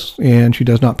sobriety tests, and she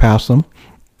does not pass them.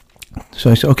 So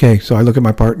I said, okay. So I look at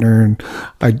my partner, and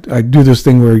I do this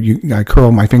thing where I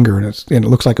curl my finger, and it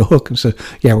looks like a hook, and says,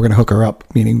 yeah, we're going to hook her up,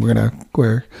 meaning we're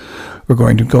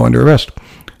going to go under arrest.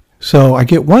 So I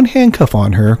get one handcuff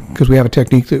on her because we have a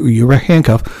technique that you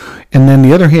handcuff, and then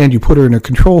the other hand you put her in a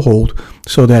control hold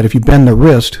so that if you bend the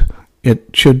wrist, it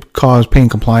should cause pain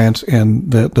compliance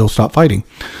and they'll stop fighting.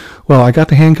 Well, I got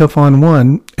the handcuff on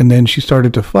one, and then she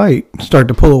started to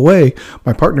pull away.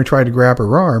 My partner tried to grab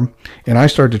her arm, and I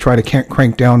started to try to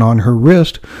crank down on her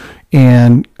wrist,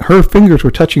 and her fingers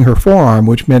were touching her forearm,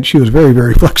 which meant she was very,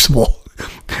 very flexible.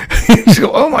 She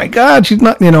go, oh my God, she's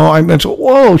not, I mentioned,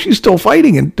 whoa, she's still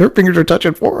fighting, and her fingers are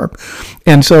touching forearm.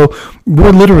 And so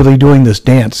we're literally doing this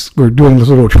dance. We're doing this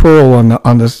little twirl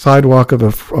on the sidewalk of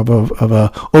a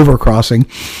overcrossing,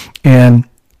 and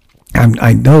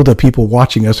I know the people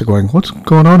watching us are going, what's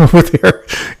going on over there?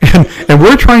 And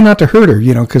we're trying not to hurt her,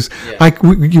 because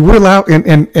we're loud.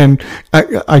 And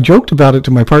I joked about it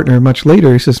to my partner much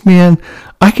later. He says, man,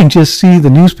 I can just see the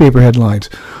newspaper headlines.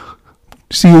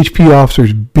 CHP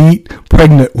officers beat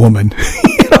pregnant woman.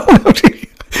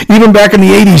 Even back in the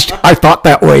 80s, I thought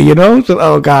that way, So,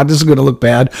 oh, God, this is going to look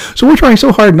bad. So we're trying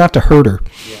so hard not to hurt her.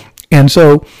 Yeah. And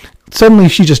so suddenly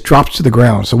she just drops to the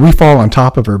ground. So we fall on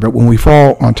top of her. But when we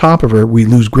fall on top of her, we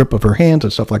lose grip of her hands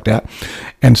and stuff like that.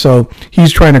 And so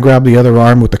he's trying to grab the other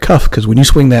arm with the cuff, because when you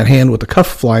swing that hand with the cuff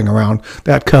flying around,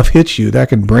 that cuff hits you. That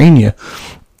can brain you.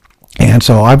 And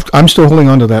so I'm still holding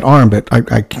onto that arm, but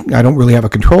I don't really have a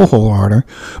control hold on her.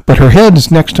 But her head is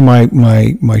next to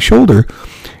my shoulder,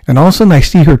 and all of a sudden I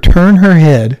see her turn her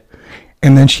head,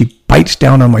 and then she bites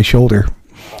down on my shoulder.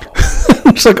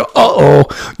 It's like, uh-oh.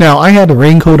 Now, I had a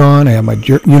raincoat on, I have my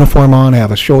uniform on, I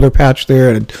have a shoulder patch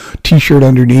there, and a T-shirt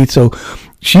underneath. So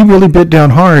she really bit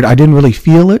down hard. I didn't really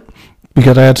feel it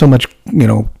because I had so much,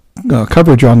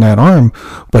 coverage on that arm,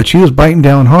 but she was biting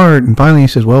down hard. And finally he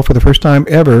says, well, for the first time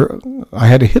ever, I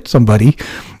had to hit somebody,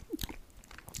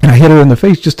 and I hit her in the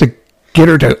face just to get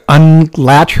her to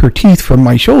unlatch her teeth from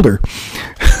my shoulder.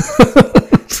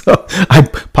 So I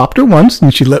popped her once,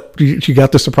 and she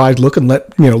got the surprised look and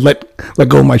let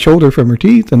go of my shoulder from her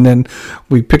teeth. And then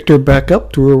we picked her back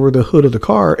up, threw her over the hood of the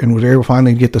car, and was able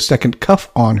finally to get the second cuff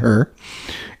on her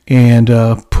and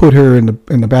put her in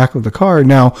the back of the car.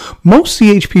 Now, most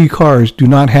CHP cars do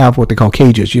not have what they call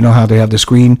cages. You know how they have the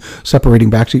screen separating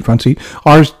back seat, front seat?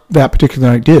 Ours, that particular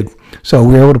night, did. So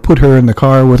we were able to put her in the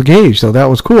car with a cage. So that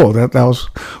was cool. That was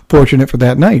fortunate for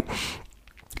that night.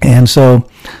 And so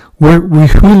we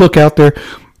look out there.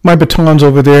 My baton's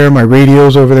over there, my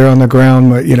radio's over there on the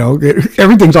ground,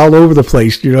 everything's all over the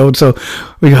place, And so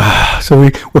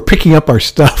we're picking up our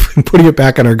stuff and putting it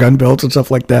back on our gun belts and stuff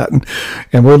like that.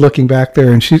 And we're looking back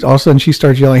there, and all of a sudden she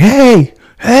starts yelling, hey,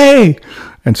 hey.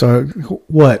 And so,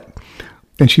 what?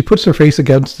 And she puts her face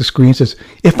against the screen and says,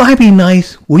 if I be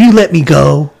nice, will you let me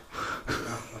go?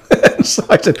 So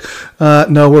I said,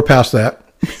 no, we're past that.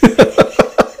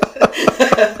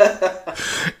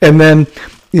 And then,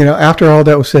 after all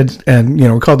that was said, and,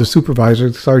 we called the supervisor,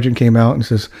 the sergeant came out and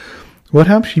says, what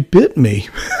happened? She bit me.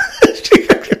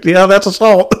 Yeah, that's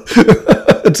assault.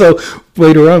 And so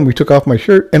later on, we took off my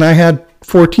shirt, and I had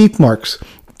 4 teeth marks,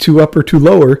 2 upper, 2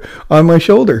 lower, on my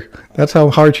shoulder. That's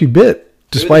how hard she bit,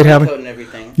 despite having... And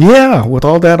everything. Yeah, with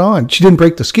all that on. She didn't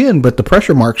break the skin, but the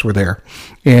pressure marks were there.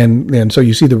 And so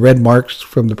you see the red marks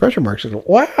from the pressure marks. And,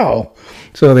 wow.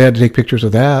 So they had to take pictures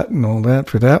of that and all that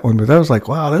for that one. But that was like,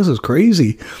 wow, this is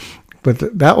crazy.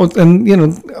 But that was, and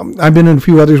I've been in a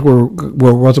few others where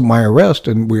it wasn't my arrest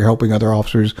and we were helping other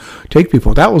officers take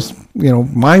people. That was,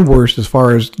 my worst as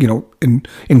far as,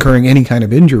 incurring any kind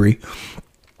of injury.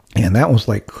 And that was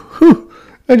like, whew,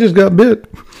 I just got bit.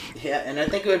 Yeah, and I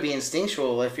think it would be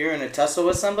instinctual if you're in a tussle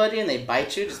with somebody and they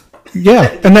bite you.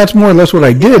 Yeah, and that's more or less what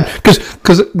I did.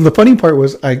 Because the funny part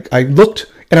was I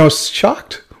looked and I was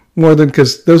shocked more than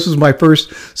because this was my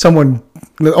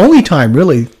the only time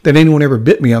really that anyone ever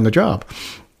bit me on the job.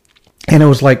 And it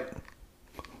was like,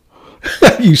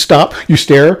 you stop, you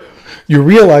stare, you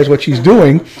realize what she's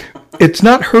doing. It's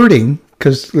not hurting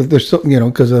because there's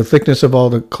because of the thickness of all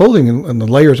the clothing and the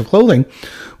layers of clothing.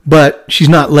 But she's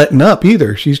not letting up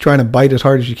either. She's trying to bite as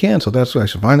hard as she can. So that's what I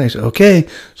said. Finally, I said, okay.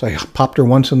 So I popped her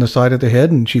once on the side of the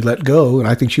head and she let go. And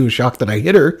I think she was shocked that I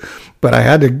hit her. But I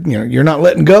had to, you're not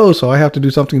letting go. So I have to do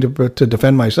something to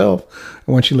defend myself.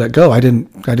 And when she let go, I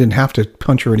didn't have to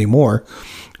punch her anymore.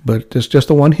 But it's just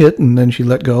the one hit. And then she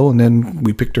let go. And then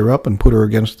we picked her up and put her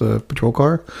against the patrol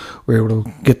car. We were able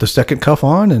to get the second cuff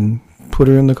on and put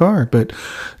her in the car. But,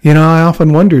 I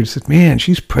often wondered, said, man,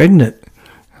 she's pregnant.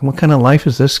 What kind of life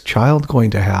is this child going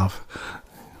to have?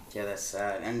 Yeah, that's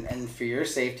sad. And for your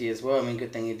safety as well. I mean,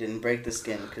 good thing you didn't break the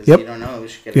skin because you don't know.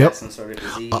 She could have some sort of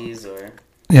disease or...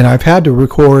 And I've had to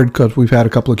record because we've had a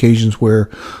couple occasions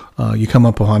where you come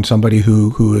up on somebody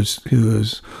who has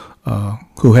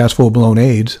full-blown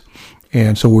AIDS.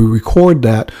 And so we record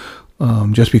that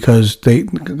just because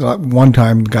one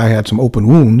time the guy had some open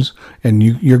wounds and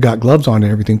you got gloves on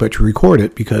and everything, but you record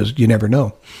it because you never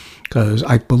know. Because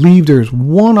I believe there's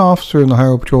one officer in the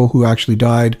Highway Patrol who actually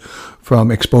died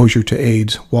from exposure to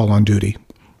AIDS while on duty.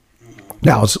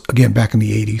 That was, again, back in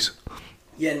the 80s.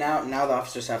 Yeah, now the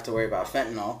officers have to worry about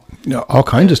fentanyl. All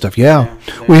kinds of stuff, yeah.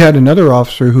 We had another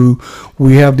officer who,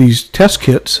 we have these test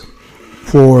kits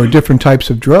for different types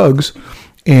of drugs,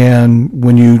 and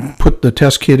when you put the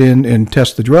test kit in and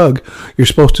test the drug, you're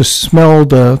supposed to smell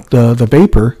the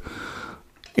vapor.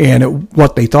 And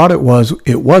what they thought it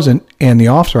wasn't, and the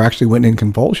officer actually went in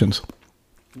convulsions.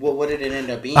 What did it end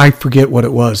up being? I forget what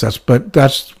it was. That's.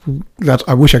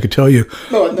 I wish I could tell you.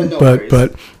 No worries.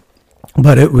 But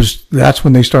that's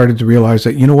when they started to realize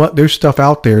that, there's stuff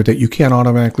out there that you can't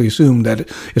automatically assume that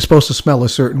it's supposed to smell a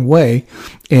certain way,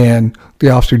 and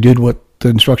the officer did what the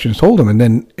instructions told him, and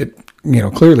then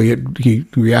clearly he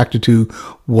reacted to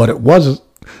what it was.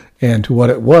 And to what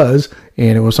it was,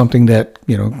 and it was something that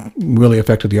really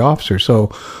affected the officer.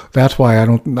 So that's why I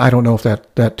don't know if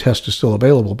that test is still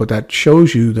available. But that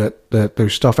shows you that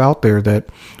there's stuff out there that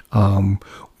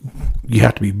you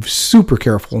have to be super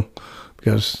careful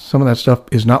because some of that stuff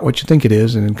is not what you think it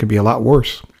is, and it can be a lot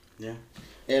worse. Yeah,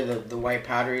 the white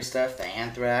powdery stuff, the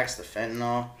anthrax, the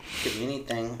fentanyl, could be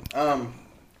anything.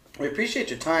 We appreciate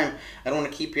your time. I don't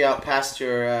want to keep you out past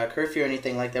your curfew or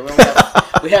anything like that.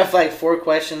 We have like 4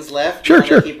 questions left.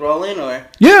 Sure. Keep rolling, or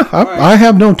yeah, I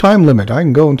have no time limit. I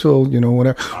can go until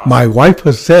whatever. Awesome. My wife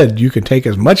has said you can take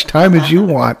as much time as you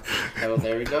want. Oh,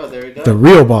 there we go. The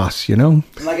real boss, And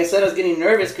like I said, I was getting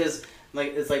nervous because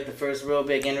it's like the first real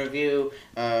big interview.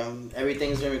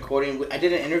 Everything's been recording. I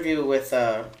did an interview with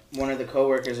one of the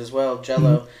coworkers as well,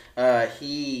 Jello.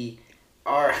 Mm-hmm.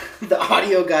 The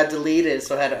audio got deleted,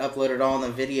 so I had to upload it all in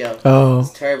the video. Oh. It's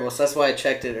terrible. So that's why I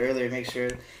checked it earlier, make sure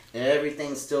that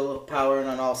everything's still powering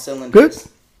on all cylinders.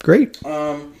 Good. Great.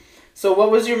 So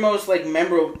what was your most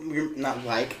memorable?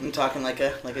 I'm talking like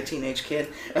a teenage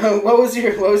kid. What was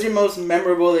your most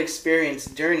memorable experience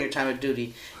during your time of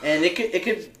duty? And it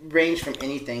could range from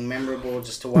anything memorable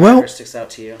just to whatever sticks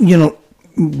out to you.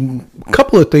 A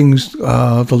couple of things.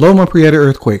 The Loma Prieta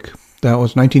earthquake. That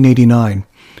was 1989.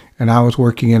 And I was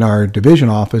working in our division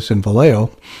office in Vallejo.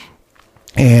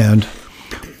 And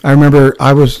I remember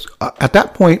at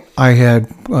that point, I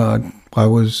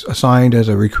was assigned as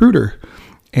a recruiter.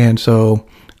 And so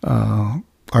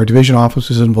our division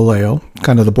office is in Vallejo,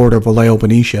 kind of the border of Vallejo,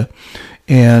 Benicia.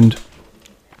 And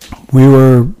we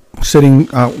were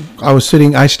sitting, I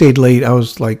stayed late.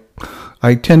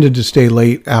 I tended to stay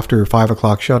late after 5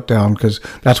 o'clock shutdown because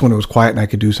that's when it was quiet and I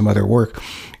could do some other work.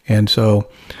 And so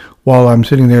while I'm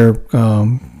sitting there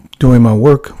doing my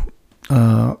work,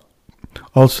 all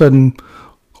of a sudden,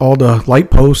 all the light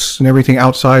posts and everything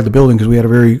outside the building, because we had a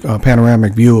very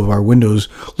panoramic view of our windows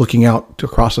looking out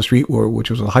across the street, which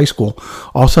was a high school,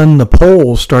 all of a sudden the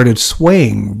poles started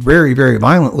swaying very, very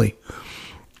violently.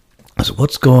 I said,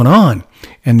 what's going on?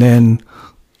 And then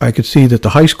I could see that the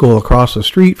high school across the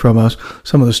street from us,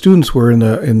 some of the students were in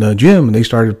the gym, and they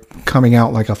started coming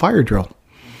out like a fire drill.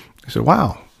 I said,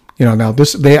 "Wow." Now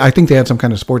I think they had some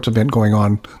kind of sports event going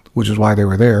on, which is why they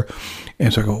were there.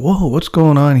 And so I go, "Whoa, what's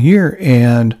going on here?"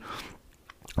 And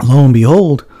lo and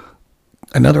behold,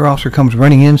 another officer comes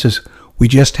running in and says, "We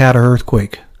just had an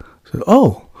earthquake." I said,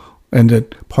 "Oh," and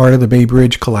that part of the Bay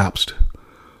Bridge collapsed.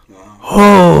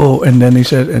 Oh, and then they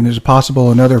said, and there's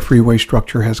possible another freeway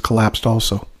structure has collapsed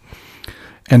also.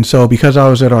 And so because I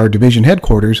was at our division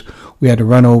headquarters, we had to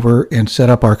run over and set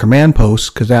up our command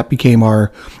post, because that became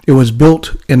it was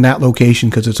built in that location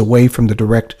because it's away from the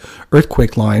direct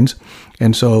earthquake lines.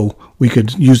 And so we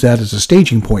could use that as a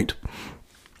staging point.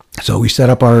 So we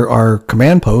set up our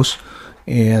command post,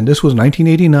 and this was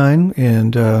 1989.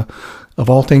 And of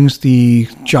all things, the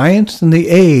Giants and the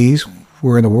A's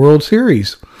were in the World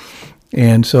Series.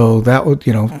 And so that would,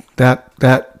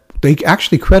 that they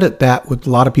actually credit that with a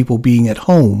lot of people being at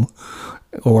home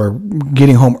or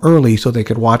getting home early so they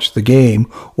could watch the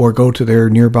game or go to their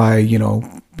nearby,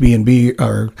 B&B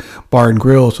or bar and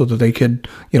grill so that they could,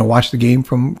 watch the game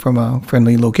from a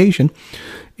friendly location.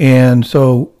 And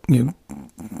so,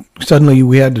 suddenly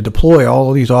we had to deploy all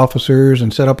of these officers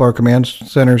and set up our command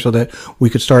center so that we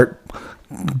could start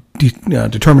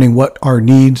determining what our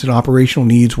needs and operational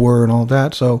needs were and all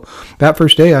that. So that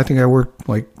first day, I think I worked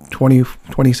like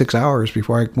 26 hours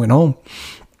before I went home.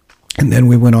 And then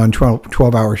we went on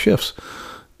 12-hour shifts.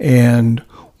 And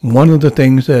one of the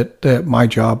things that my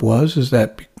job is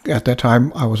that at that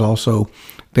time I was also,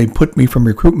 they put me from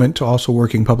recruitment to also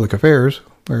working public affairs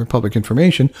or public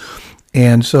information.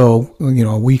 And so,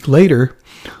 a week later,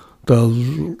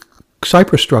 the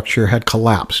Cypress structure had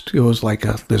collapsed. It was like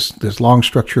this long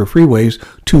structure of freeways,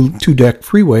 two deck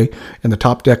freeway, and the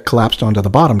top deck collapsed onto the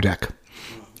bottom deck,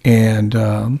 and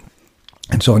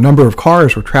so a number of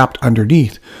cars were trapped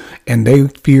underneath, and they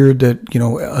feared that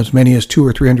as many as 200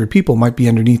 or 300 people might be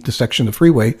underneath the section of the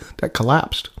freeway that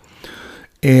collapsed,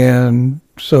 and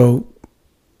so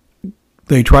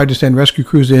they tried to send rescue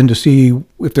crews in to see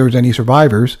if there was any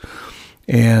survivors,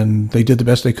 and they did the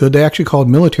best they could. They actually called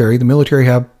military. The military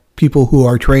have people who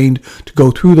are trained to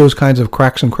go through those kinds of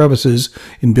cracks and crevices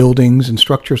in buildings and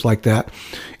structures like that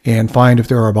and find if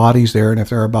there are bodies there, and if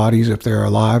there are bodies, if they're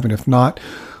alive, and if not,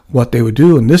 what they would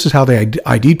do. And this is how they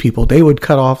ID'd people. They would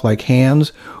cut off like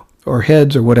hands or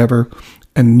heads or whatever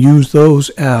and use those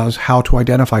as how to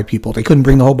identify people. They couldn't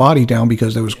bring the whole body down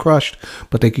because it was crushed,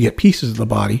 but they could get pieces of the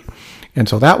body. And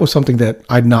so that was something that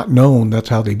I'd not known. That's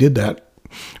how they did that.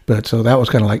 But so that was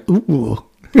kind of like, ooh.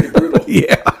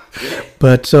 Yeah.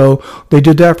 But so they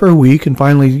did that for a week, and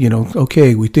finally,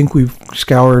 okay, we think we've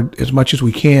scoured as much as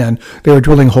we can. They were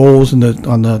drilling holes on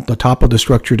the top of the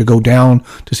structure to go down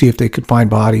to see if they could find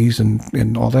bodies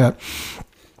and all that.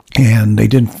 And they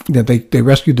didn't. They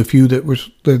rescued the few that were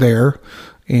there,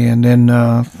 and then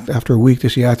after a week, they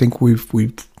said, "I think we've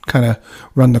kind of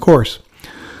run the course."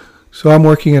 So I'm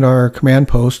working at our command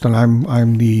post, and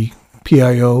I'm the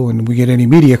PIO, and we get any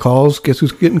media calls. Guess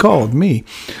who's getting called? Me.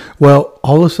 Well,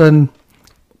 all of a sudden,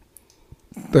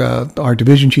 our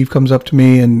division chief comes up to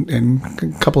me and a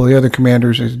couple of the other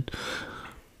commanders.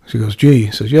 She goes,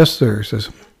 "Gee," says, "Yes, sir." Says,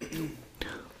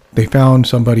 "They found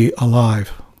somebody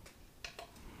alive."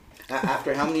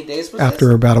 After how many days was After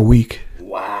this? about a week.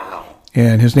 Wow.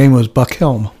 And his name was Bucky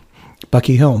Helm. I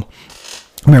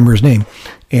remember his name.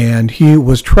 And he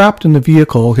was trapped in the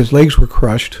vehicle. His legs were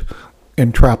crushed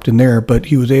and trapped in there, but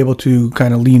he was able to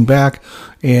kind of lean back,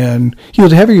 and he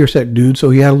was a heavier set dude, so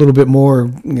he had a little bit more,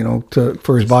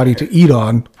 for his body to eat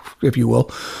on, if you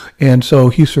will. And so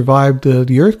he survived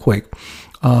the earthquake.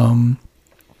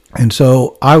 And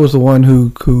so I was the one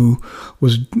who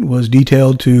was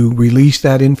detailed to release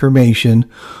that information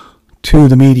to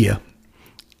the media.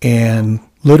 And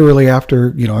literally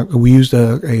after, we used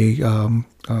a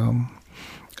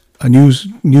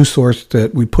news source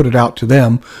that we put it out to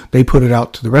them. They put it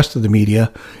out to the rest of the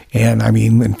media. And I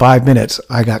mean, in 5 minutes,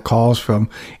 I got calls from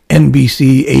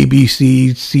NBC,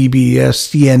 ABC, CBS,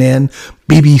 CNN,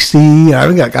 BBC.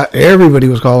 Everybody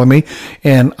was calling me.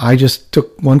 And I just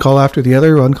took one call after the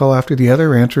other,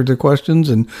 answered their questions.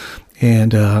 And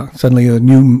suddenly a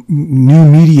new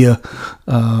media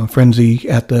frenzy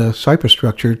at the Cypress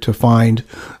structure to find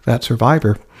that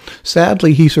survivor.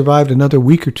 Sadly, he survived another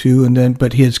week or two,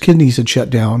 but his kidneys had shut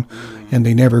down, and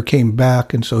they never came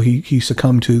back, and so he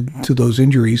succumbed to those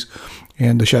injuries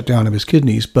and the shutdown of his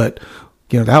kidneys. But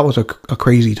that was a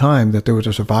crazy time that there was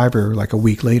a survivor like a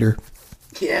week later.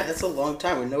 Yeah, that's a long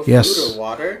time with no Yes. food or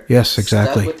water. Yes,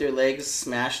 exactly. Stuck with your legs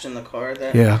smashed in the car.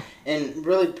 Yeah. And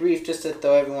really brief, just to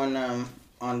throw everyone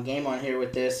on game on here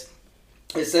with this.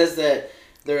 It says that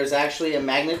there is actually a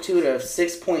magnitude of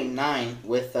 6.9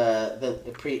 with the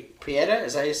Prieta,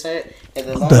 is that how you say it? Yeah,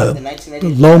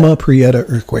 the Loma Prieta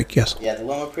earthquake, yes. Yeah, the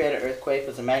Loma Prieta earthquake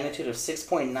was a magnitude of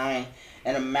 6.9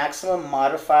 and a maximum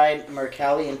modified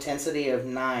Mercalli intensity of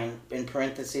 9, in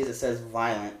parentheses it says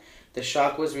violent. The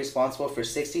shock was responsible for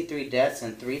 63 deaths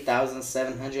and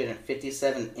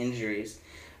 3,757 injuries.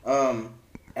 Do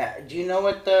you know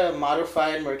what the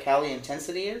modified Mercalli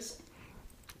intensity is?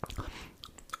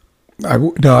 I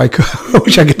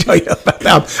wish I could tell you about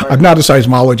that. I'm not a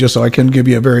seismologist, so I can give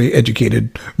you a very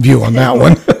educated view on that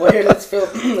one. Well, here, let's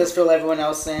fill everyone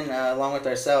else in along with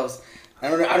ourselves. I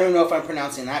don't know if I'm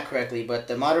pronouncing that correctly, but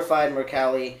the modified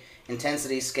Mercalli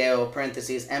intensity scale,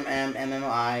 parentheses,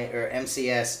 MMI, or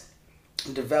MCS,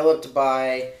 developed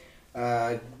by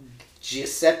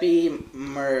Giuseppe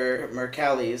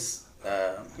Mercalli's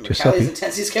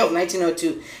intensity scale of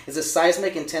 1902 is a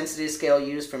seismic intensity scale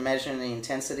used for measuring the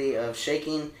intensity of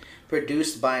shaking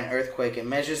produced by an earthquake. It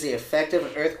measures the effect of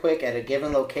an earthquake at a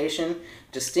given location,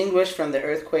 distinguished from the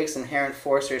earthquake's inherent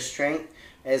force or strength,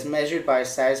 as measured by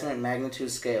seismic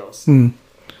magnitude scales.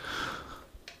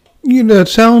 It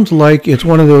sounds like it's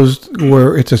one of those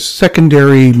where it's a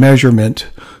secondary measurement.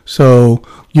 So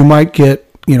you might get,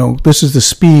 this is the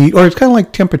speed, or it's kind of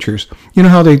like temperatures. You know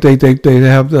how they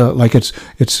have the, like it's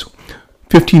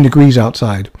 15 degrees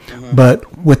outside,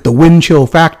 but with the wind chill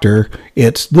factor,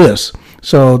 it's this.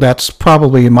 So that's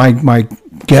probably my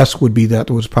guess would be that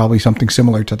it was probably something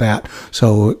similar to that.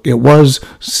 So it was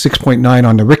 6.9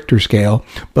 on the Richter scale,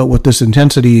 but with this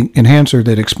intensity enhancer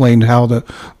that explained how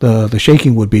the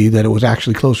shaking would be, that it was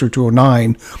actually closer to a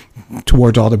 9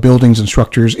 towards all the buildings and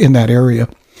structures in that area.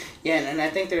 Yeah, and I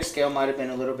think their scale might have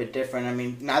been a little bit different. I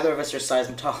mean, neither of us are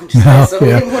seismologists, so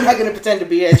we're not going to pretend to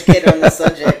be educated on this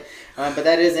subject. But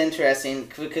that is interesting,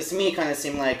 because to me it kind of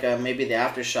seemed like maybe the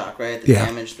aftershock, right? The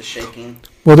damage, the shaking.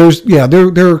 Well, there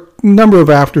are a number of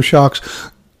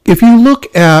aftershocks. If you look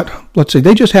at, let's say,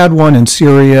 they just had one in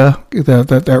Syria,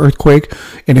 the earthquake,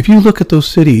 and if you look at those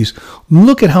cities,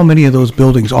 look at how many of those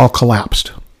buildings all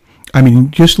collapsed. I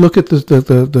mean, just look at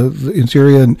the in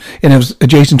Syria, and it was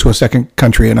adjacent to a second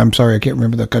country, and I'm sorry, I can't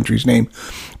remember the country's name,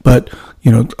 but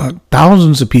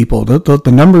thousands of people.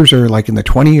 The numbers are like in the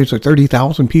 20s or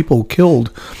 30,000 people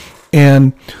killed.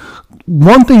 And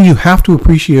one thing you have to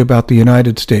appreciate about the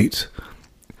United States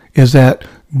is that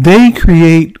they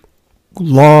create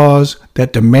laws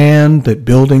that demand that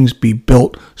buildings be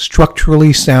built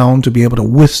structurally sound to be able to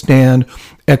withstand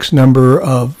X number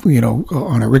of,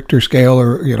 on a Richter scale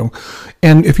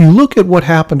and if you look at what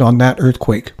happened on that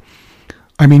earthquake,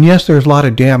 I mean, yes, there's a lot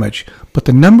of damage, but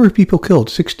the number of people killed,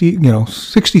 60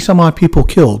 some odd people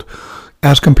killed,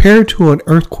 as compared to an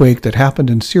earthquake that happened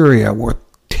in Syria where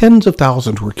tens of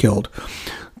thousands were killed.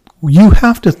 You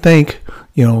have to thank,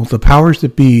 the powers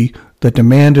that be that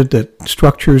demanded that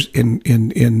structures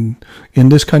in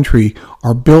this country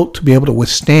are built to be able to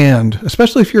withstand,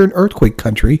 especially if you're an earthquake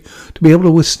country, to be able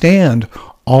to withstand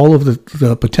all of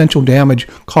the potential damage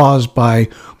caused by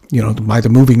the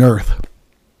moving earth.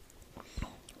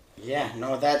 Yeah,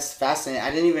 no, that's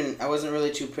fascinating. I wasn't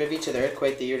really too privy to the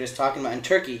earthquake that you're just talking about. And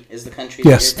Turkey is the country.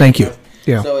 Yes, thank you.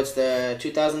 Yeah. So it's the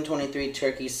 2023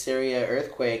 Turkey-Syria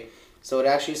earthquake. So it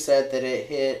actually said that it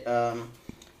hit,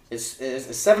 it's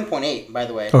 7.8, by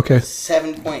the way. Okay.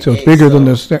 7.8. So it's bigger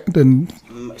than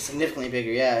significantly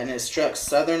bigger, yeah. And it struck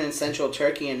southern and central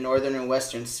Turkey and northern and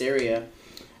western Syria.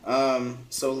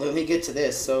 So let me get to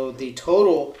this. So the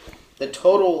total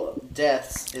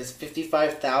deaths is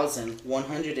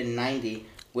 55,190,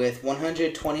 with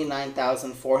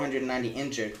 129,490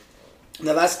 injured.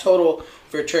 Now that's total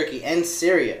for Turkey and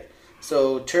Syria.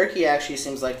 So Turkey actually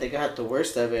seems like they got the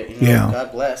worst of it.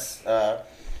 God bless.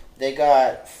 They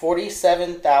got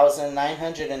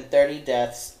 47,930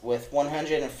 deaths with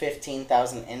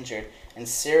 115,000 injured. And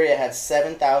Syria had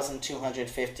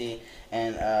 7,250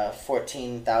 and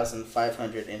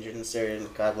 14,500 injured in Syria.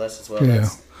 And God bless as well. Yeah.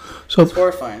 It's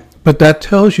horrifying. But that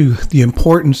tells you the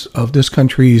importance of this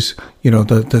country's,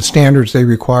 the standards they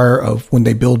require of when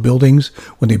they build buildings,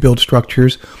 when they build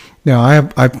structures. Now,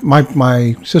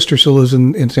 my sister still lives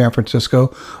in San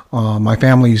Francisco. My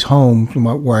family's home,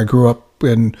 where I grew up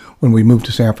when we moved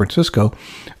to San Francisco,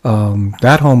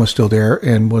 that home is still there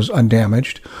and was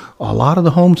undamaged. A lot of the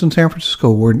homes in San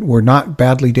Francisco were not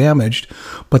badly damaged,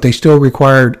 but they still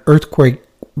required earthquake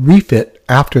refit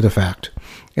after the fact.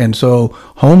 And so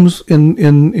homes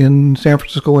in San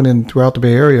Francisco and throughout the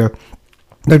Bay Area,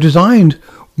 they're designed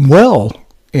well.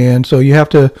 And so you have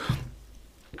to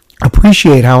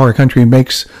appreciate how our country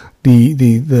makes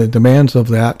the demands of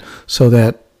that so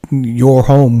that your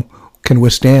home can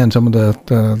withstand some of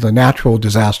the natural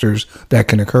disasters that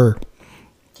can occur.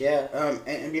 Yeah,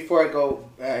 and before I go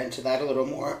into that a little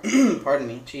more, pardon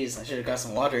me, jeez, I should have got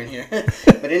some water in here.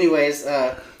 But anyways,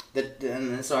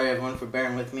 and sorry everyone for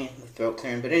bearing with me, the throat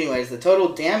clearing. But anyways, the total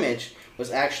damage was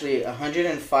actually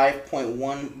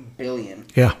 105.1 billion.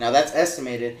 Yeah. Now that's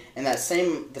estimated, and the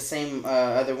same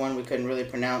other one we couldn't really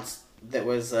pronounce, that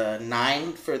was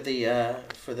 9 for the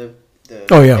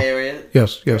oh yeah, Bay Area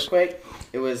yes. earthquake.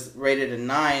 It was rated a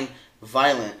 9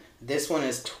 violent. This one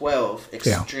is 12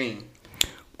 extreme. Yeah.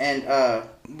 And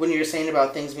when you're saying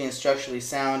about things being structurally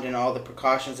sound and all the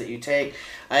precautions that you take,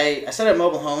 I set up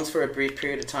mobile homes for a brief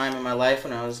period of time in my life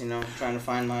when I was, trying to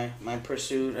find my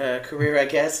pursued career, I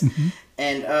guess. Mm-hmm.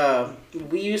 And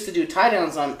we used to do tie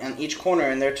downs on each corner,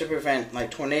 and they're to prevent like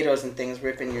tornadoes and things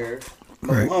ripping your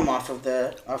mobile home off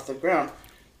the ground.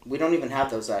 We don't even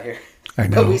have those out here. I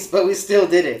know, but we still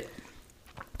did it.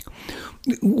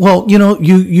 Well,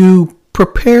 you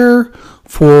prepare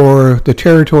for the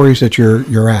territories that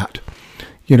you're at.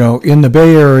 In the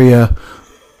Bay Area,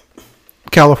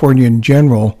 California in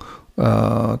general,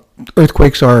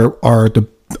 earthquakes are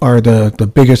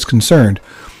the biggest concern.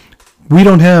 We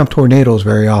don't have tornadoes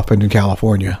very often in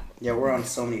California. Yeah, we're on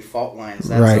so many fault lines.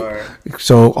 That's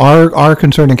So our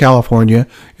concern in California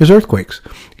is earthquakes.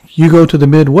 You go to the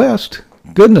Midwest,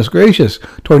 goodness gracious,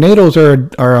 tornadoes are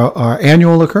an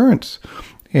annual occurrence,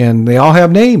 and they all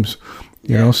have names.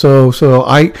 So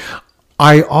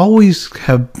I always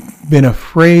have been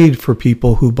afraid for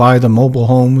people who buy the mobile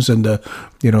homes and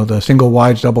the single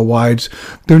wides, double wides.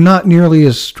 They're not nearly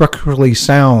as structurally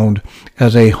sound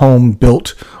as a home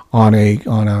built on a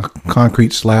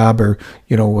concrete slab or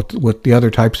with the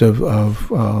other types of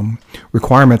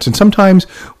requirements. And sometimes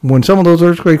when some of those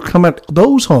earthquakes come at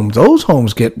those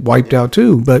homes get wiped out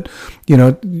too. But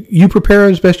you prepare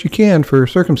as best you can for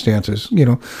circumstances.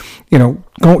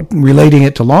 Relating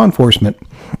it to law enforcement.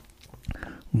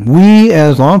 We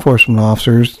as law enforcement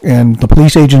officers and the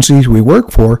police agencies we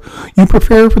work for, you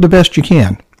prepare for the best you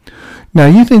can. Now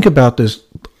you think about this.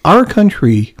 Our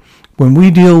country, when we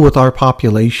deal with our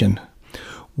population,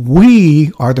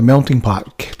 we are the melting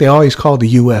pot. They always call the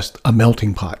U.S. a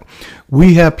melting pot.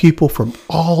 We have people from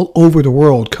all over the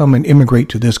world come and immigrate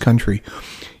to this country.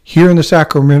 Here in the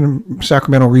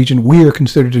Sacramento region, we are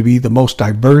considered to be the most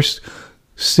diverse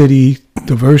city,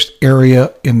 diverse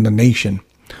area in the nation.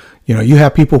 You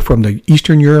have people from the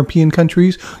Eastern European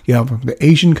countries, you have from the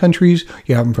Asian countries,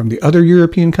 you have them from the other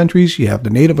European countries, you have the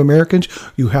Native Americans,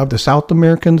 you have the South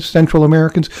Americans, Central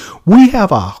Americans. We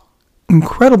have an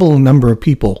incredible number of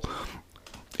people.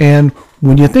 And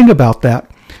when you think about that,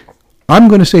 I'm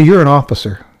going to say you're an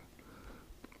officer.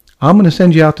 I'm going to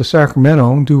send you out to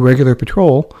Sacramento and do regular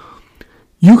patrol.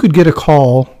 You could get a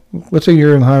call. Let's say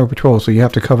you're in the highway patrol, so you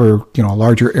have to cover a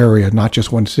larger area, not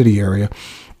just one city area.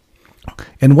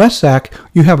 In West Sac,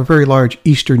 you have a very large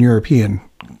Eastern European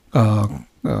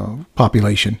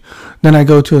population. Then I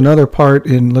go to another part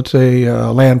in, let's say,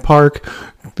 Land Park.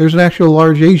 There's an actual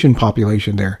large Asian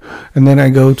population there. And then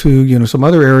I go to, some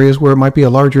other areas where it might be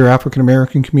a larger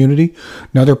African-American community.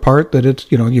 Another part that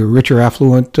it's, your richer,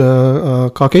 affluent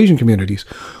Caucasian communities.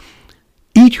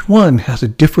 Each one has a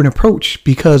different approach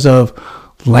because of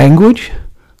language,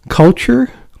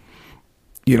 culture,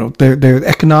 their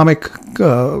economic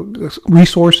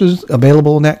resources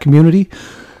available in that community.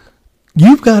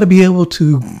 You've got to be able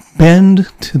to bend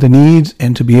to the needs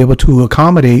and to be able to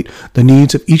accommodate the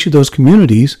needs of each of those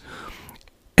communities.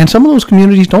 And some of those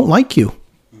communities don't like you.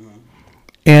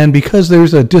 And because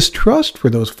there's a distrust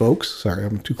for those folks, sorry,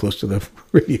 I'm too close to the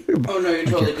radio. Oh, no, you're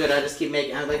totally good. I just keep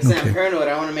making, I'm paranoid.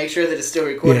 I want to make sure that it's still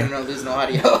recording and I don't lose no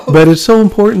audio. But it's so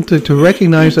important to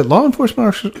recognize that law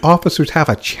enforcement officers have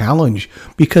a challenge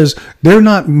because they're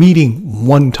not meeting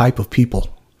one type of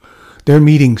people. They're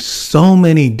meeting so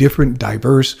many different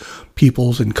diverse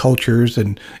peoples and cultures.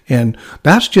 And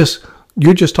that's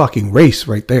you're just talking race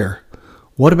right there.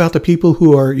 What about the people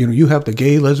who are, you have the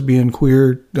gay, lesbian,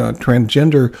 queer,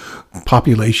 transgender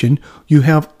population. You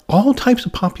have all types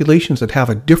of populations that have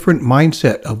a different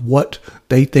mindset of what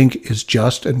they think is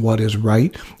just and what is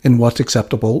right and what's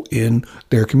acceptable in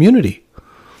their community.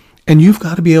 And you've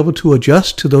got to be able to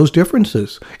adjust to those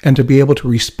differences and to be able to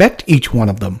respect each one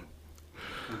of them.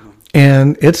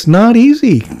 And it's not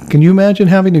easy. Can you imagine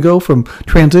having to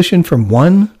transition from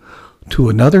one to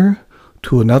another,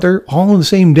 all in the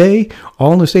same day,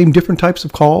 all in the same different types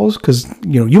of calls? Because,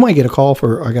 you might get a call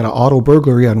for, I got an auto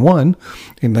burglary on one,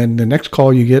 and then the next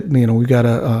call you get, we got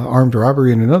a armed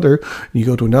robbery in another. You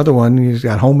go to another one, you've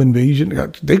got home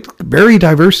invasion. Very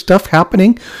diverse stuff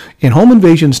happening, and home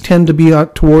invasions tend to be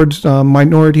towards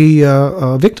minority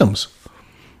victims.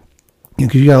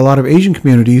 Because you got a lot of Asian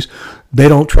communities, they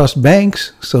don't trust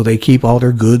banks, so they keep all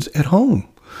their goods at home.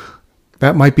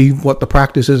 That might be what the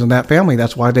practice is in that family.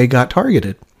 That's why they got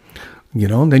targeted.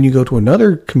 And then you go to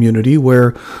another community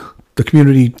where the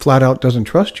community flat out doesn't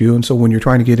trust you. And so when you're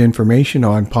trying to get information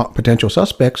on potential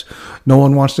suspects, no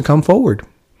one wants to come forward.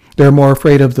 They're more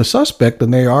afraid of the suspect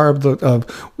than they are of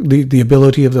the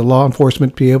ability of the law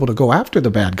enforcement to be able to go after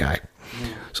the bad guy.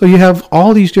 So you have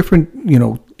all these different,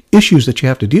 issues that you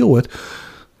have to deal with.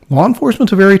 Law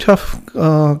enforcement's a very tough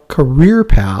career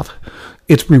path.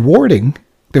 It's rewarding.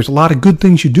 There's a lot of good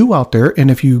things you do out there, and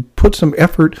if you put some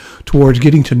effort towards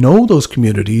getting to know those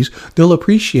communities, they'll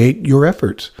appreciate your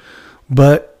efforts.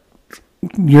 But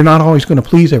you're not always going to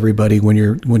please everybody when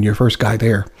you're first guy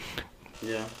there.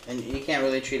 Yeah, and you can't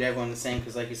really treat everyone the same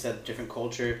because, like you said, different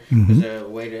culture. Mm-hmm. There's a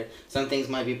way to. Some things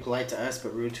might be polite to us,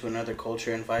 but rude to another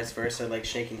culture, and vice versa, like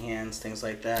shaking hands, things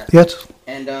like that. Yes.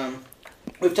 And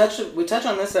we touched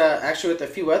on this actually with a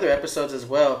few other episodes as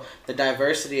well. The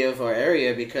diversity of our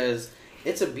area, because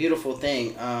it's a beautiful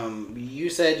thing.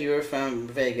 You said you were from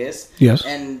Vegas. Yes.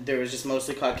 And there was just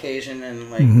mostly Caucasian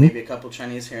and maybe a couple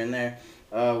Chinese here and there.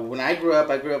 When I grew up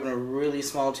in a really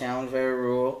small town, very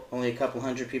rural, only a couple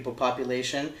hundred people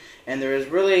population, and there was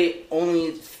really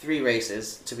only 3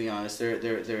 races, to be honest.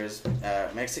 There's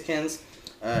Mexicans,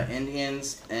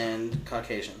 Indians, and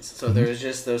Caucasians. So there was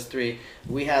just those 3.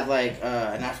 We had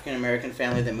an African American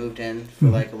family that moved in for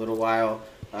a little while.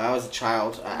 I was a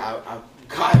child.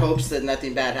 God hopes that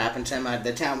nothing bad happened to him. I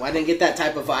didn't get that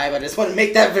type of vibe. I just want to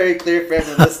make that very clear for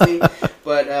everyone listening.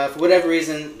 But for whatever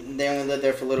reason, they only lived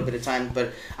there for a little bit of time.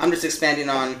 But I'm just expanding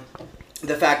on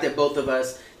the fact that both of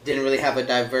us didn't really have a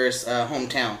diverse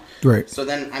hometown. Right. So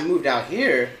then I moved out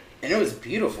here, and it was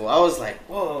beautiful. I was like,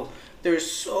 whoa, there's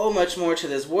so much more to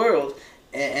this world.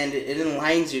 And it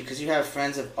enlightens you because you have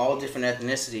friends of all different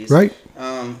ethnicities. Right.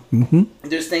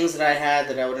 There's things that I had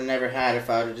that I would have never had if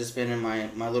I would have just been in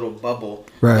my little bubble.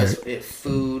 Right.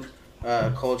 Food,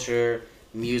 culture,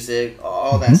 music,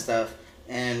 all that stuff.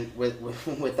 And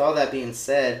with all that being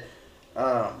said,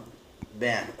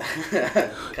 man.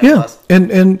 Yeah. Lost.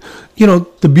 And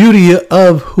the beauty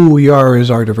of who we are is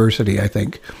our diversity, I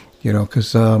think.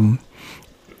 Because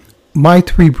my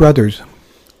 3 brothers,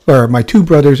 or my 2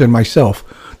 brothers and myself,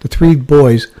 the 3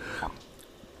 boys,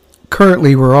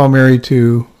 currently we're all married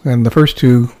to, and the first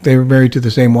 2, they were married to the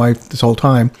same wife this whole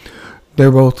time.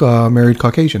 They're both married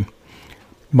Caucasian.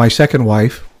 My second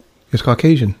wife is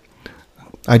Caucasian.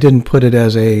 I didn't put it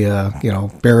as a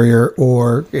barrier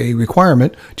or a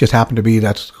requirement. Just happened to be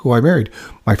that's who I married.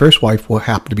 My first wife will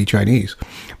happen to be Chinese,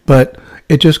 but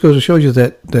it just goes to show you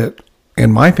that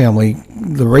in my family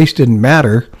the race didn't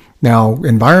matter. Now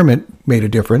environment made a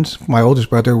difference. My oldest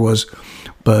brother went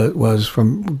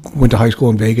to high school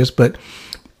in Vegas, but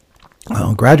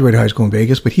graduated high school in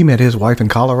Vegas. But he met his wife in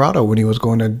Colorado when he was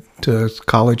going to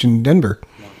college in Denver.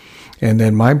 And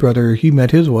then my brother, he met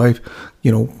his wife,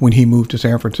 when he moved to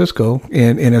San Francisco.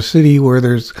 And in a city where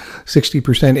there's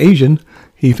 60% Asian,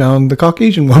 he found the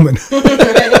Caucasian woman.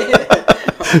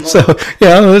 So,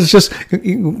 it's just,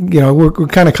 we're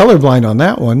kind of colorblind on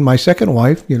that one. My second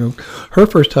wife, her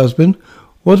first husband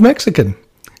was Mexican.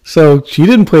 So she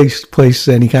didn't place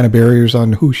any kind of barriers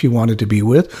on who she wanted to be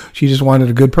with. She just wanted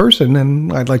a good person,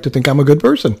 and I'd like to think I'm a good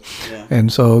person. Yeah.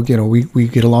 And so, we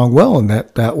get along well, and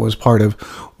that was part of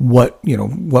what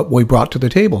we brought to the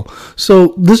table.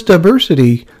 So this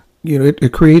diversity,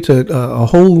 it creates a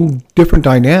whole different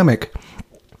dynamic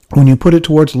when you put it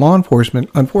towards law enforcement.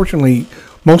 Unfortunately,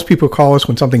 most people call us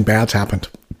when something bad's happened.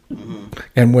 Mm-hmm.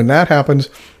 And when that happens,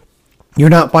 you're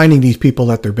not finding these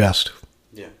people at their best.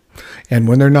 And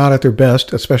when they're not at their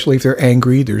best, especially if they're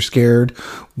angry, they're scared,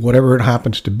 whatever it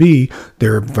happens to be,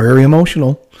 they're very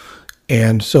emotional.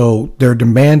 And so they're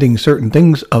demanding certain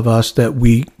things of us that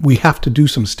we have to do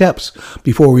some steps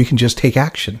before we can just take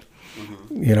action.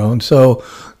 Mm-hmm. And so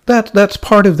that's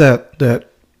part of that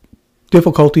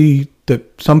difficulty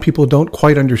that some people don't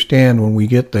quite understand when we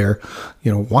get there.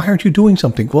 Why aren't you doing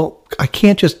something? Well, I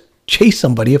can't just chase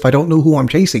somebody if I don't know who I'm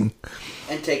chasing.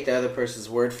 And take the other person's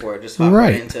word for it. Just hop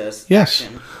right into action. Yes.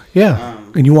 Yeah.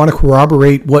 And you want to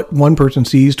corroborate what one person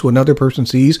sees to another person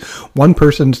sees. One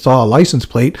person saw a license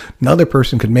plate. Another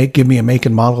person could give me a make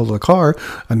and model of the car.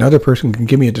 Another person can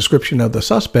give me a description of the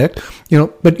suspect.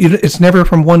 But it's never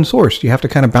from one source. You have to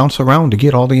kind of bounce around to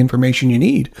get all the information you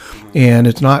need. Mm-hmm. And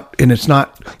it's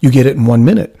not you get it in 1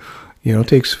 minute. It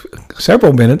takes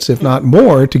several minutes, if not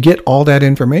more, to get all that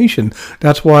information.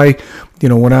 That's why,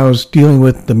 when I was dealing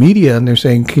with the media and they're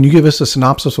saying, can you give us a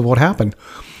synopsis of what happened?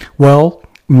 Well,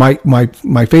 my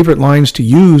favorite lines to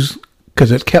use,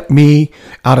 because it kept me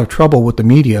out of trouble with the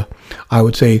media, I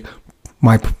would say,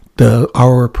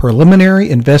 Our preliminary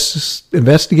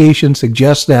investigation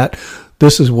suggests that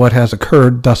this is what has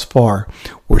occurred thus far.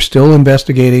 We're still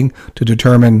investigating to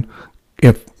determine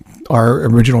if our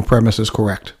original premise is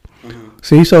correct. Mm-hmm.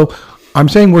 See, so I'm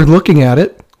saying we're looking at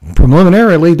it.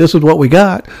 Preliminarily, this is what we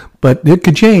got, but it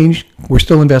could change. We're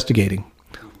still investigating.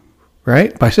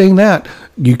 Right? By saying that,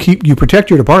 you protect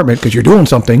your department because you're doing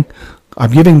something.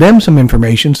 I'm giving them some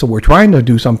information, so we're trying to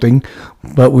do something,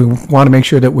 but we want to make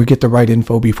sure that we get the right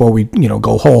info before we,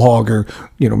 go whole hog, or,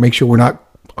 make sure we're not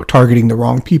targeting the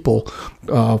wrong people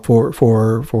for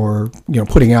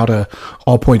putting out a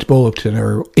all points bulletin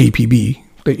or APB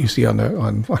that you see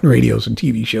on radios and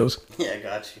TV shows. Yeah,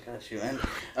 got you. And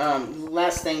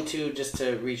last thing too, just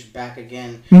to reach back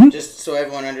again, just so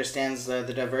everyone understands the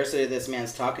diversity this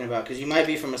man's talking about, because you might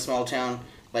be from a small town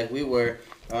like we were.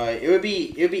 It would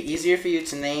be easier for you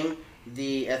to name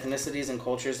the ethnicities and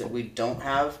cultures that we don't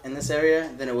have in this area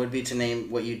than it would be to name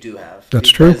what you do have. That's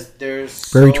true. There's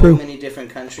so many different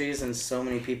countries and so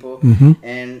many people,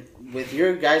 and with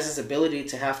your guys' ability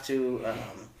to have to,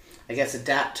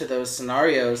 adapt to those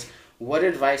scenarios, what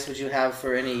advice would you have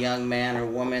for any young man or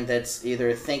woman that's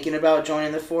either thinking about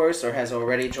joining the force or has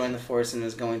already joined the force and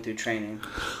is going through training?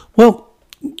 Well,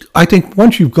 I think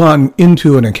once you've gone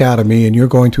into an academy and you're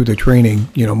going through the training,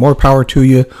 more power to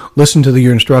you. Listen to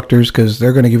your instructors, because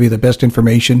they're going to give you the best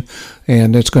information,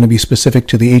 and it's going to be specific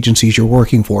to the agencies you're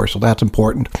working for. So that's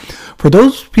important. For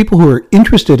those people who are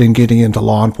interested in getting into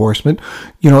law enforcement,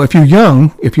 if you're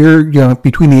young, if you're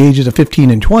between the ages of 15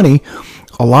 and 20,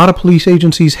 a lot of police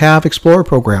agencies have Explorer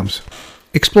programs.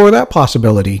 Explore that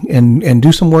possibility and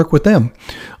do some work with them.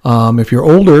 If you're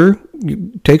older,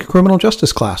 take a criminal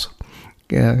justice class.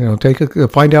 Yeah,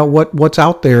 find out what's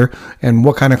out there and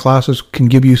what kind of classes can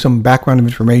give you some background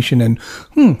information and,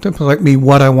 like me,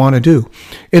 what I want to do.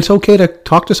 It's okay to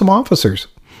talk to some officers,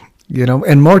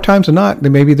 and more times than not,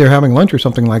 maybe they're having lunch or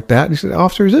something like that. And you say,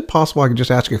 officer, is it possible I could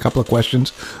just ask you a couple of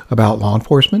questions about law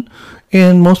enforcement?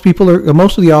 And most of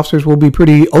the officers will be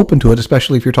pretty open to it,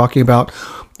 especially if you're talking about,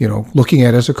 looking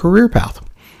at it as a career path.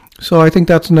 So I think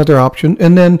that's another option.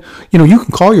 And then, you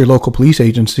can call your local police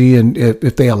agency, and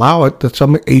if they allow it, that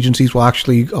some agencies will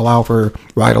actually allow for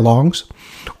ride-alongs,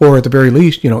 or at the very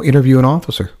least, interview an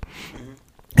officer.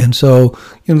 And so,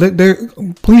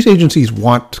 police agencies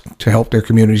want to help their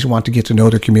communities, want to get to know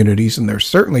their communities, and they're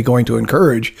certainly going to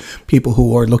encourage people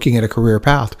who are looking at a career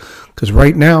path. Because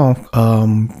right now,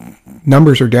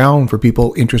 numbers are down for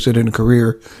people interested in a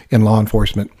career in law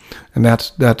enforcement, and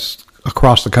that's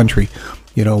across the country.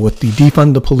 With the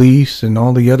defund the police and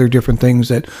all the other different things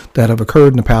that have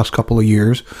occurred in the past couple of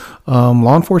years,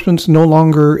 law enforcement's no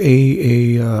longer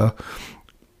a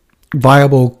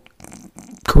viable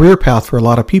career path for a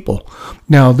lot of people.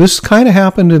 Now, this kind of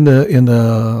happened in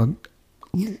the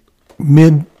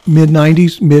mid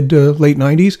 90s, late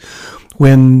 90s,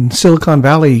 when Silicon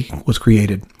Valley was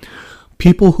created.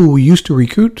 People who we used to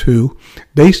recruit to,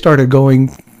 they started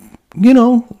going,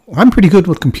 I'm pretty good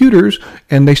with computers,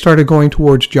 and they started going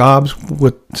towards jobs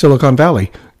with Silicon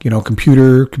Valley,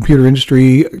 computer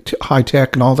industry, high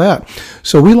tech, and all that.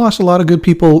 So we lost a lot of good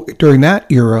people during that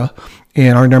era,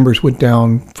 and our numbers went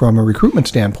down from a recruitment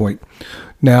standpoint.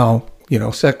 Now,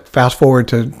 fast forward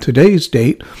to today's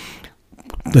date,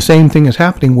 the same thing is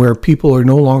happening where people are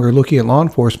no longer looking at law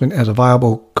enforcement as a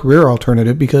viable career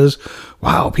alternative because,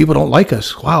 wow, people don't like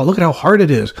us. Wow, look at how hard it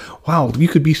is. Wow, you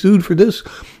could be sued for this.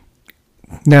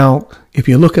 Now, if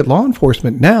you look at law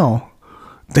enforcement now,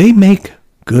 they make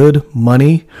good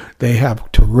money. They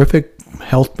have terrific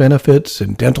health benefits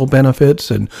and dental benefits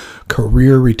and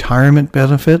career retirement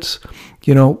benefits.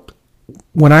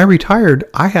 When I retired,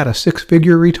 I had a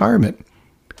 6-figure retirement.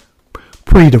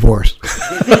 Pre-divorce.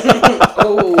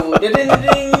 Oh, ding.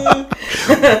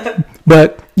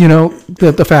 But,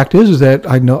 the fact is that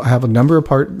I have a number of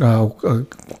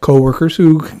co-workers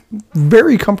who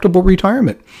very comfortable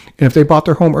retirement. And if they bought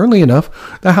their home early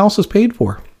enough, the house is paid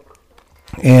for.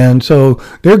 And so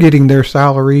they're getting their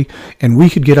salary, and we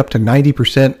could get up to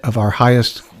 90% of our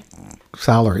highest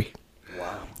salary.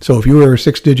 Wow. So if you were a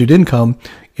 6-digit income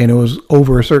and it was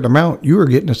over a certain amount, you were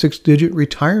getting a 6-digit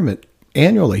retirement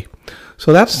annually.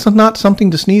 So that's not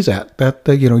something to sneeze at. That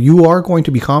you are going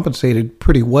to be compensated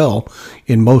pretty well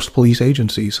in most police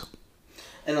agencies.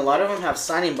 And a lot of them have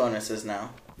signing bonuses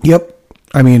now. Yep.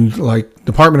 I mean, like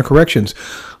Department of Corrections.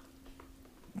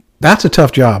 That's a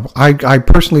tough job. I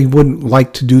personally wouldn't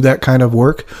like to do that kind of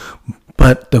work,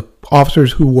 but the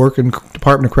officers who work in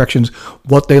Department of Corrections,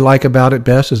 what they like about it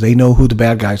best is they know who the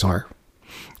bad guys are.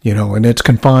 And it's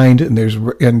confined,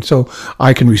 and so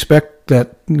I can respect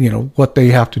that, what they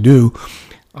have to do.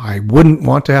 I wouldn't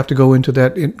want to have to go into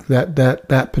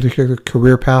that particular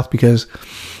career path, because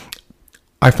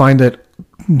I find that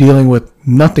dealing with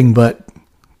nothing but,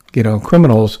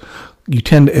 criminals, you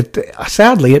tend to,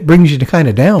 sadly, it brings you to kind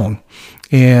of down.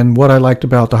 And what I liked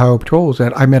about the Highway Patrol is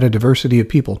that I met a diversity of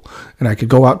people, and I could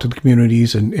go out to the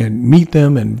communities and meet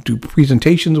them and do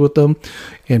presentations with them,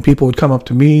 and people would come up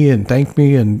to me and thank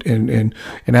me and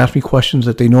ask me questions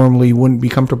that they normally wouldn't be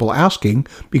comfortable asking,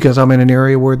 because I'm in an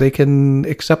area where they can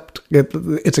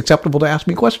it's acceptable to ask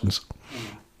me questions.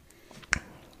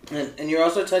 And you're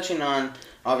also touching on,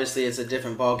 obviously it's a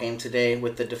different ballgame today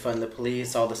with the defund the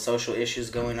police, all the social issues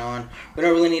going on. We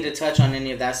don't really need to touch on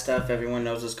any of that stuff. Everyone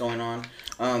knows what's going on.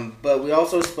 But we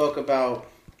also spoke about,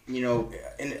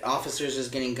 officers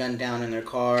just getting gunned down in their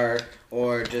car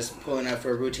or just pulling up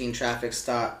for a routine traffic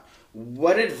stop.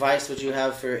 What advice would you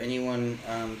have for anyone,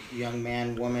 young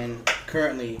man, woman,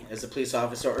 currently as a police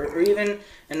officer, or even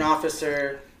an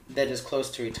officer that is close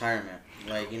to retirement?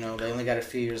 Like, they only got a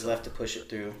few years left to push it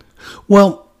through.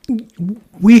 Well,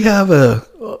 we have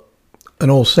an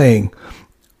old saying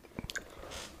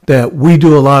that we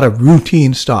do a lot of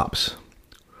routine stops.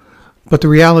 But the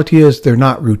reality is they're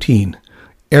not routine.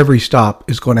 Every stop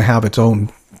is going to have its own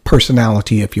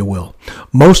personality, if you will.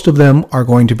 Most of them are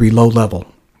going to be low level,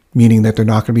 meaning that they're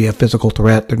not going to be a physical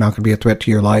threat. They're not going to be a threat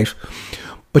to your life.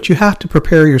 But you have to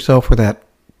prepare yourself for that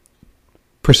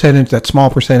percentage, that small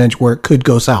percentage where it could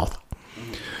go south.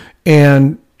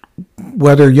 And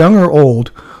whether young or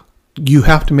old, you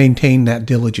have to maintain that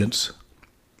diligence,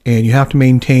 and you have to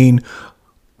maintain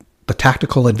the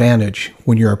tactical advantage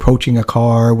when you're approaching a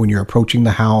car, when you're approaching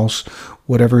the house,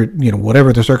 whatever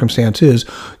the circumstance is.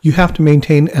 You have to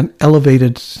maintain an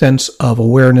elevated sense of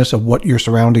awareness of what your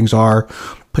surroundings are,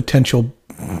 potential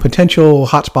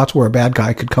hotspots where a bad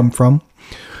guy could come from.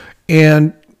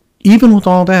 And even with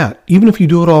all that, even if you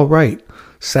do it all right,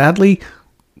 sadly,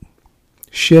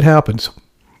 shit happens.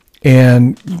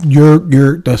 And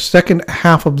you're the second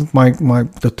half of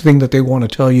the thing that they want to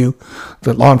tell you,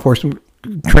 that law enforcement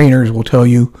trainers will tell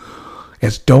you,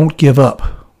 is don't give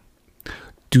up.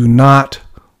 Do not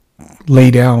lay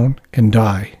down and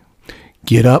die.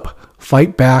 Get up,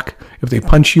 fight back. If they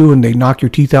punch you and they knock your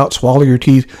teeth out, swallow your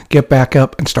teeth, get back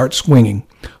up and start swinging.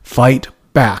 Fight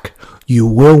back. You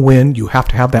will win. You have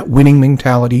to have that winning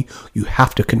mentality. You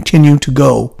have to continue to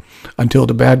go until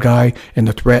the bad guy and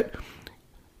the threat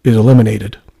is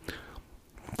eliminated.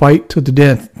 Fight to the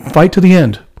death. Fight to the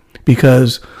end,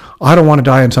 because I don't want to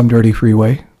die on some dirty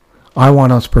freeway. I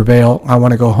want us to prevail. I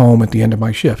want to go home at the end of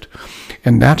my shift.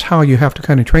 And that's how you have to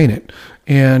kind of train it.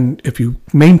 And if you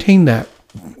maintain that,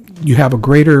 you have a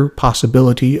greater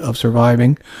possibility of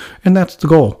surviving. And that's the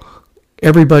goal.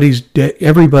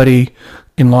 Everybody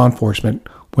in law enforcement,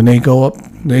 when they go up,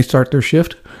 they start their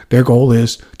shift, their goal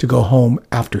is to go home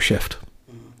after shift.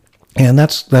 And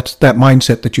that's that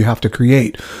mindset that you have to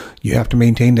create. You have to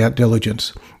maintain that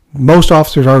diligence. Most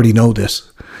officers already know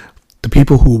this. The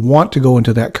people who want to go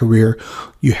into that career,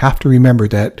 you have to remember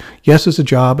that, yes, it's a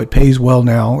job, it pays well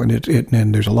now, and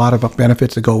and there's a lot of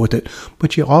benefits that go with it,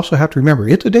 but you also have to remember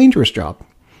it's a dangerous job.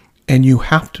 And you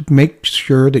have to make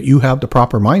sure that you have the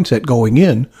proper mindset going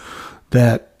in,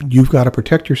 that you've got to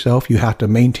protect yourself, you have to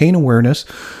maintain awareness,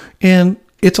 and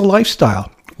it's a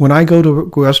lifestyle. When I go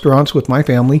to restaurants with my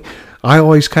family, I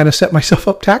always kind of set myself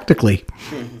up tactically,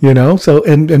 so,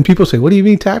 and people say, what do you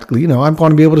mean tactically? I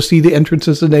want to be able to see the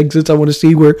entrances and exits. I want to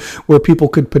see where people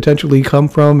could potentially come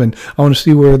from. And I want to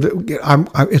see where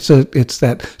it's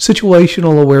that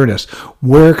situational awareness.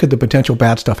 Where could the potential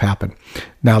bad stuff happen?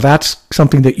 Now that's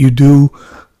something that you do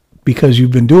because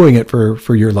you've been doing it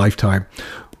for your lifetime.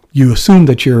 You assume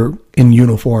that you're in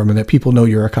uniform and that people know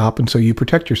you're a cop. And so you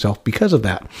protect yourself because of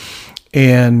that.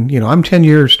 And, I'm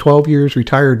 12 years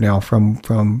retired now from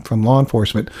law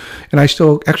enforcement, and I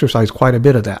still exercise quite a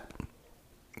bit of that.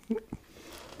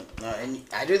 And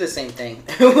I do the same thing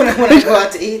when I go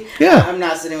out to eat. Yeah. I'm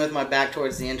not sitting with my back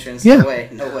towards the entrance. Yeah.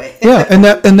 No way. Yeah. And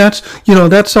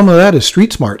that's some of that is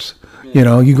street smarts.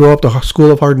 You grow up the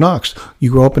school of hard knocks.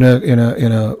 You grow up in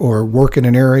a or work in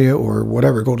an area or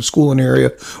whatever, go to school in an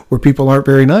area where people aren't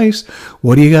very nice.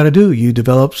 What do you got to do? You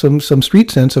develop some street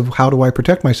sense of how do I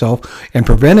protect myself and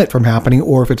prevent it from happening,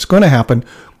 or if it's going to happen,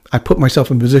 I put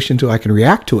myself in position so I can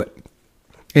react to it.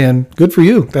 And good for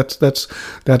you. That's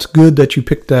good that you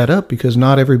picked that up, because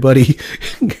not everybody.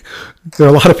 There are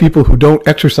a lot of people who don't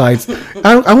exercise.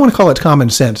 I want to call it common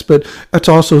sense, but it's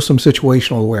also some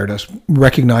situational awareness,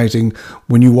 recognizing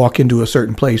when you walk into a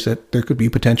certain place that there could be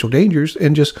potential dangers,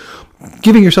 and just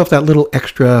giving yourself that little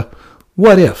extra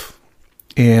what if.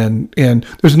 And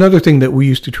there's another thing that we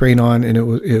used to train on, and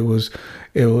it was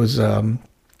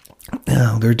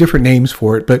Now, there are different names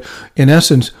for it, but in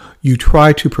essence, you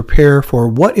try to prepare for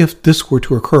what if this were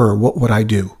to occur, what would I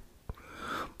do?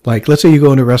 Like, let's say you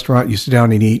go into a restaurant, you sit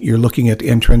down and eat, you're looking at the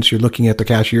entrance, you're looking at the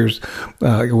cashiers,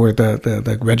 where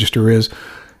the register is.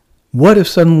 What if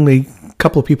suddenly a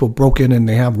couple of people broke in and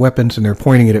they have weapons and they're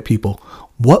pointing it at people?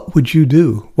 What would you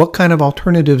do? What kind of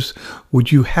alternatives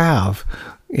would you have?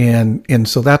 And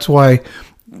so that's why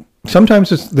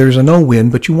sometimes there's a no-win,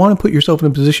 but you want to put yourself in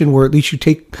a position where at least you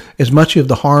take as much of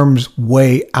the harm's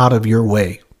way out of your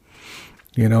way.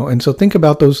 And so think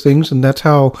about those things, and that's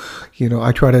how,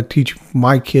 I try to teach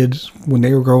my kids when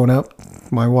they were growing up.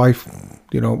 My wife,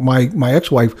 my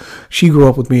ex-wife, she grew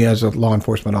up with me as a law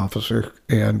enforcement officer,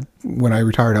 and when I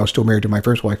retired, I was still married to my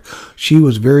first wife. She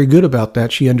was very good about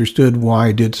that. She understood why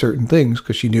I did certain things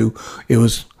because she knew it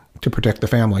was to protect the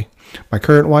family. My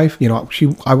current wife,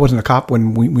 I wasn't a cop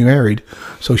when we married,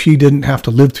 so she didn't have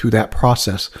to live through that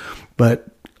process, but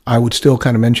I would still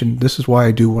kind of mention, this is why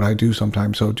I do what I do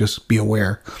sometimes, so just be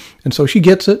aware. And so she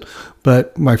gets it,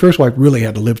 but my first wife really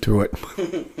had to live through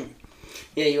it.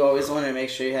 Yeah, you always want to make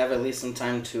sure you have at least some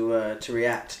time to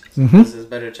react. Because it's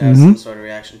better to have some sort of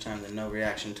reaction time than no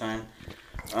reaction time.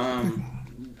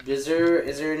 Is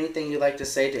there anything you'd like to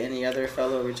say to any other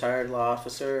fellow retired law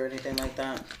officer or anything like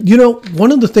that?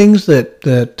 One of the things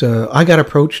that I got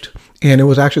approached, and it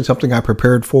was actually something I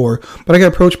prepared for, but I got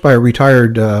approached by a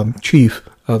retired chief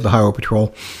of the Highway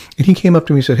Patrol, and he came up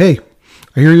to me and said, "Hey,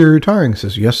 I hear you're retiring." He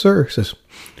says, "Yes, sir." He says,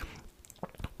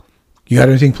 "You got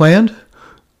anything planned?"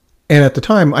 And at the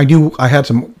time, I knew I had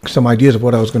some ideas of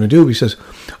what I was going to do. He says,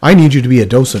 "I need you to be a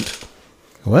docent."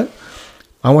 What?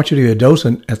 "I want you to be a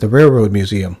docent at the Railroad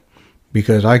Museum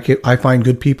because I find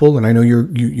good people, and I know you're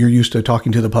used to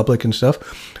talking to the public and stuff.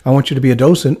 I want you to be a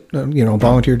docent,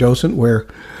 volunteer docent, where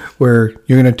you're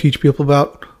going to teach people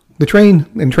about the train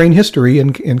and train history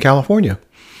in California."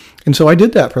 And so I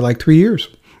did that for like 3 years.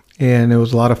 And it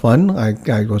was a lot of fun.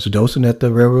 I was a docent at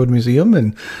the Railroad Museum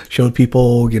and showed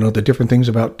people, the different things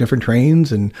about different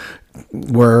trains, and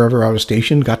wherever I was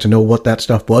stationed, got to know what that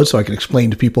stuff was so I could explain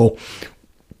to people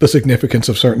the significance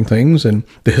of certain things and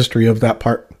the history of that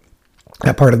part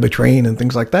of the train and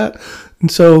things like that.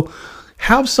 And so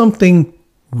have something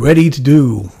ready to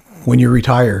do when you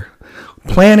retire.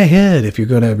 Plan ahead if you're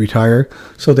going to retire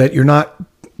so that you're not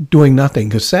doing nothing,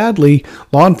 because sadly,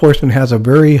 law enforcement has a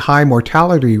very high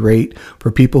mortality rate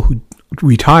for people who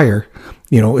retire.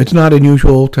 It's not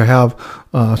unusual to have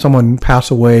someone pass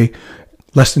away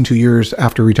less than 2 years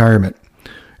after retirement.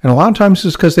 And a lot of times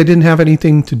it's because they didn't have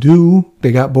anything to do.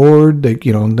 They got bored.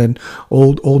 And then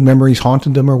old memories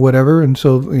haunted them or whatever. And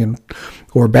so,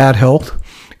 or bad health.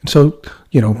 And so,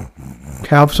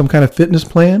 have some kind of fitness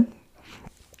plan.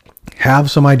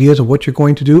 Have some ideas of what you're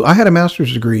going to do. I had a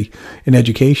master's degree in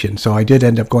education, so I did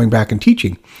end up going back and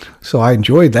teaching. So I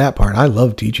enjoyed that part. I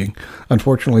love teaching.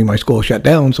 Unfortunately, my school shut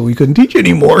down, so we couldn't teach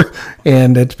anymore.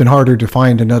 And it's been harder to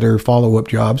find another follow-up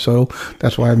job, so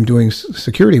that's why I'm doing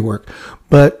security work.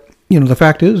 But, the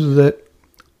fact is that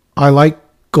I like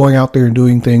going out there and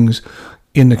doing things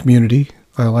in the community.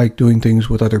 I like doing things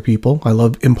with other people. I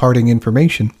love imparting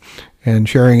information and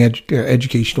sharing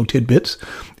educational tidbits,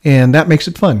 and that makes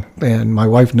it fun. And my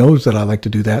wife knows that I like to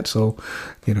do that, so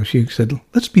she said,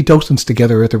 "Let's be docents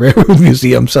together at the Railroad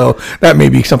Museum." So that may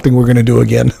be something we're going to do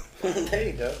again. There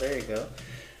you go.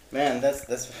 Man,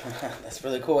 that's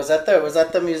really cool. Was that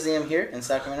the museum here in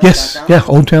Sacramento? Yes, downtown? yeah,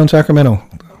 Old Town Sacramento.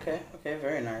 Okay,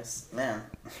 very nice, man.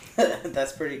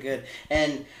 That's pretty good.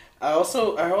 And I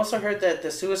also heard that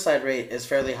the suicide rate is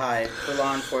fairly high for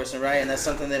law enforcement, right? And that's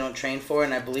something they don't train for,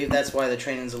 and I believe that's why the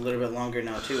training's a little bit longer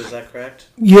now too. Is that correct?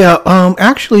 Yeah.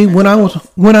 Actually, when I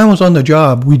was on the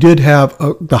job, we did have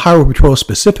the Highway Patrol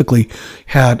specifically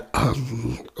had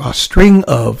a string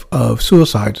of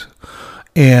suicides,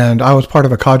 and I was part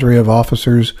of a cadre of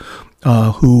officers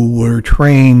who were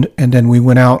trained, and then we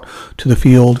went out to the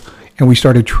field and we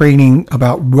started training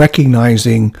about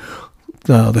recognizing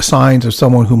the signs of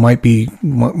someone who might be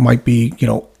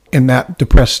in that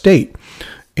depressed state.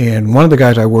 And one of the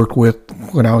guys I worked with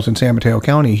when I was in San Mateo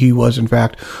County, he was in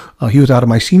fact he was out of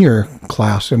my senior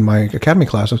class in my academy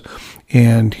classes,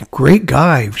 and great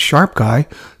guy, sharp guy.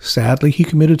 Sadly, he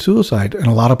committed suicide, and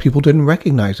a lot of people didn't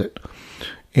recognize it.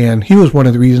 And he was one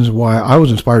of the reasons why I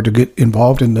was inspired to get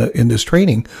involved in this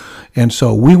training. And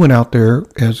so we went out there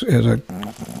as a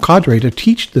cadre to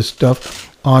teach this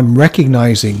stuff on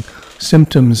recognizing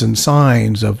symptoms and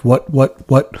signs of what's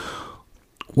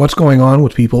going on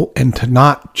with people, and to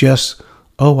not just,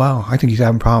 "Oh wow, I think he's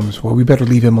having problems. Well, we better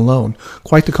leave him alone."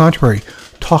 Quite the contrary.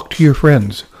 Talk to your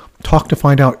friends. talk to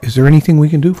find out, is there anything we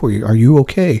can do for you? Are you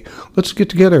okay? Let's get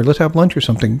together. Let's have lunch or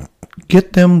something.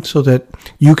 Get them so that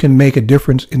you can make a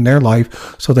difference in their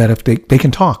life so that if they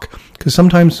can talk. Because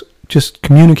sometimes just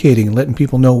communicating and letting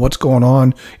people know what's going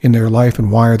on in their life and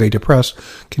why are they depressed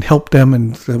can help them,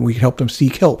 and then we can help them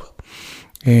seek help.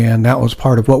 And that was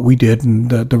part of what we did. And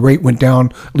the rate went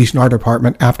down, at least in our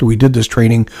department, after we did this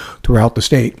training throughout the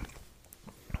state.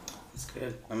 That's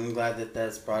good. I'm glad that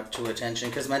that's brought to attention,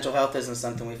 because mental health isn't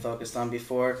something we focused on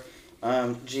before.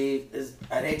 I'd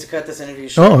hate to cut this interview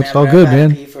short. It's all good,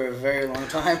 man. Pee for a very long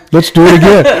time. Let's do it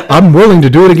again. I'm willing to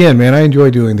do it again, man. I enjoy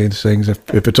doing these things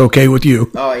if it's okay with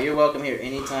you. Oh, you're welcome here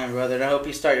anytime, brother. And I hope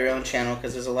you start your own channel,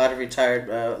 because there's a lot of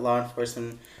retired law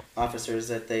enforcement officers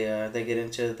that they get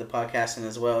into the podcasting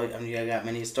as well. I mean, I got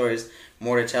many stories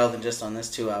more to tell than just on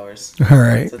this 2 hours. All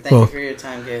right. So thank you for your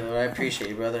time, Gaylord. I appreciate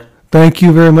you, brother. Thank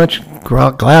you very much.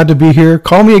 Glad to be here.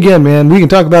 Call me again, man. We can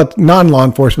talk about non-law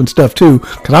enforcement stuff too,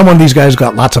 because I'm one of these guys who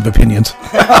got lots of opinions.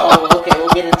 Oh, okay. We'll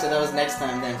get into those next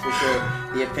time then, for sure.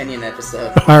 The opinion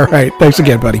episode. All right. Thanks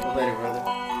again, buddy. Later,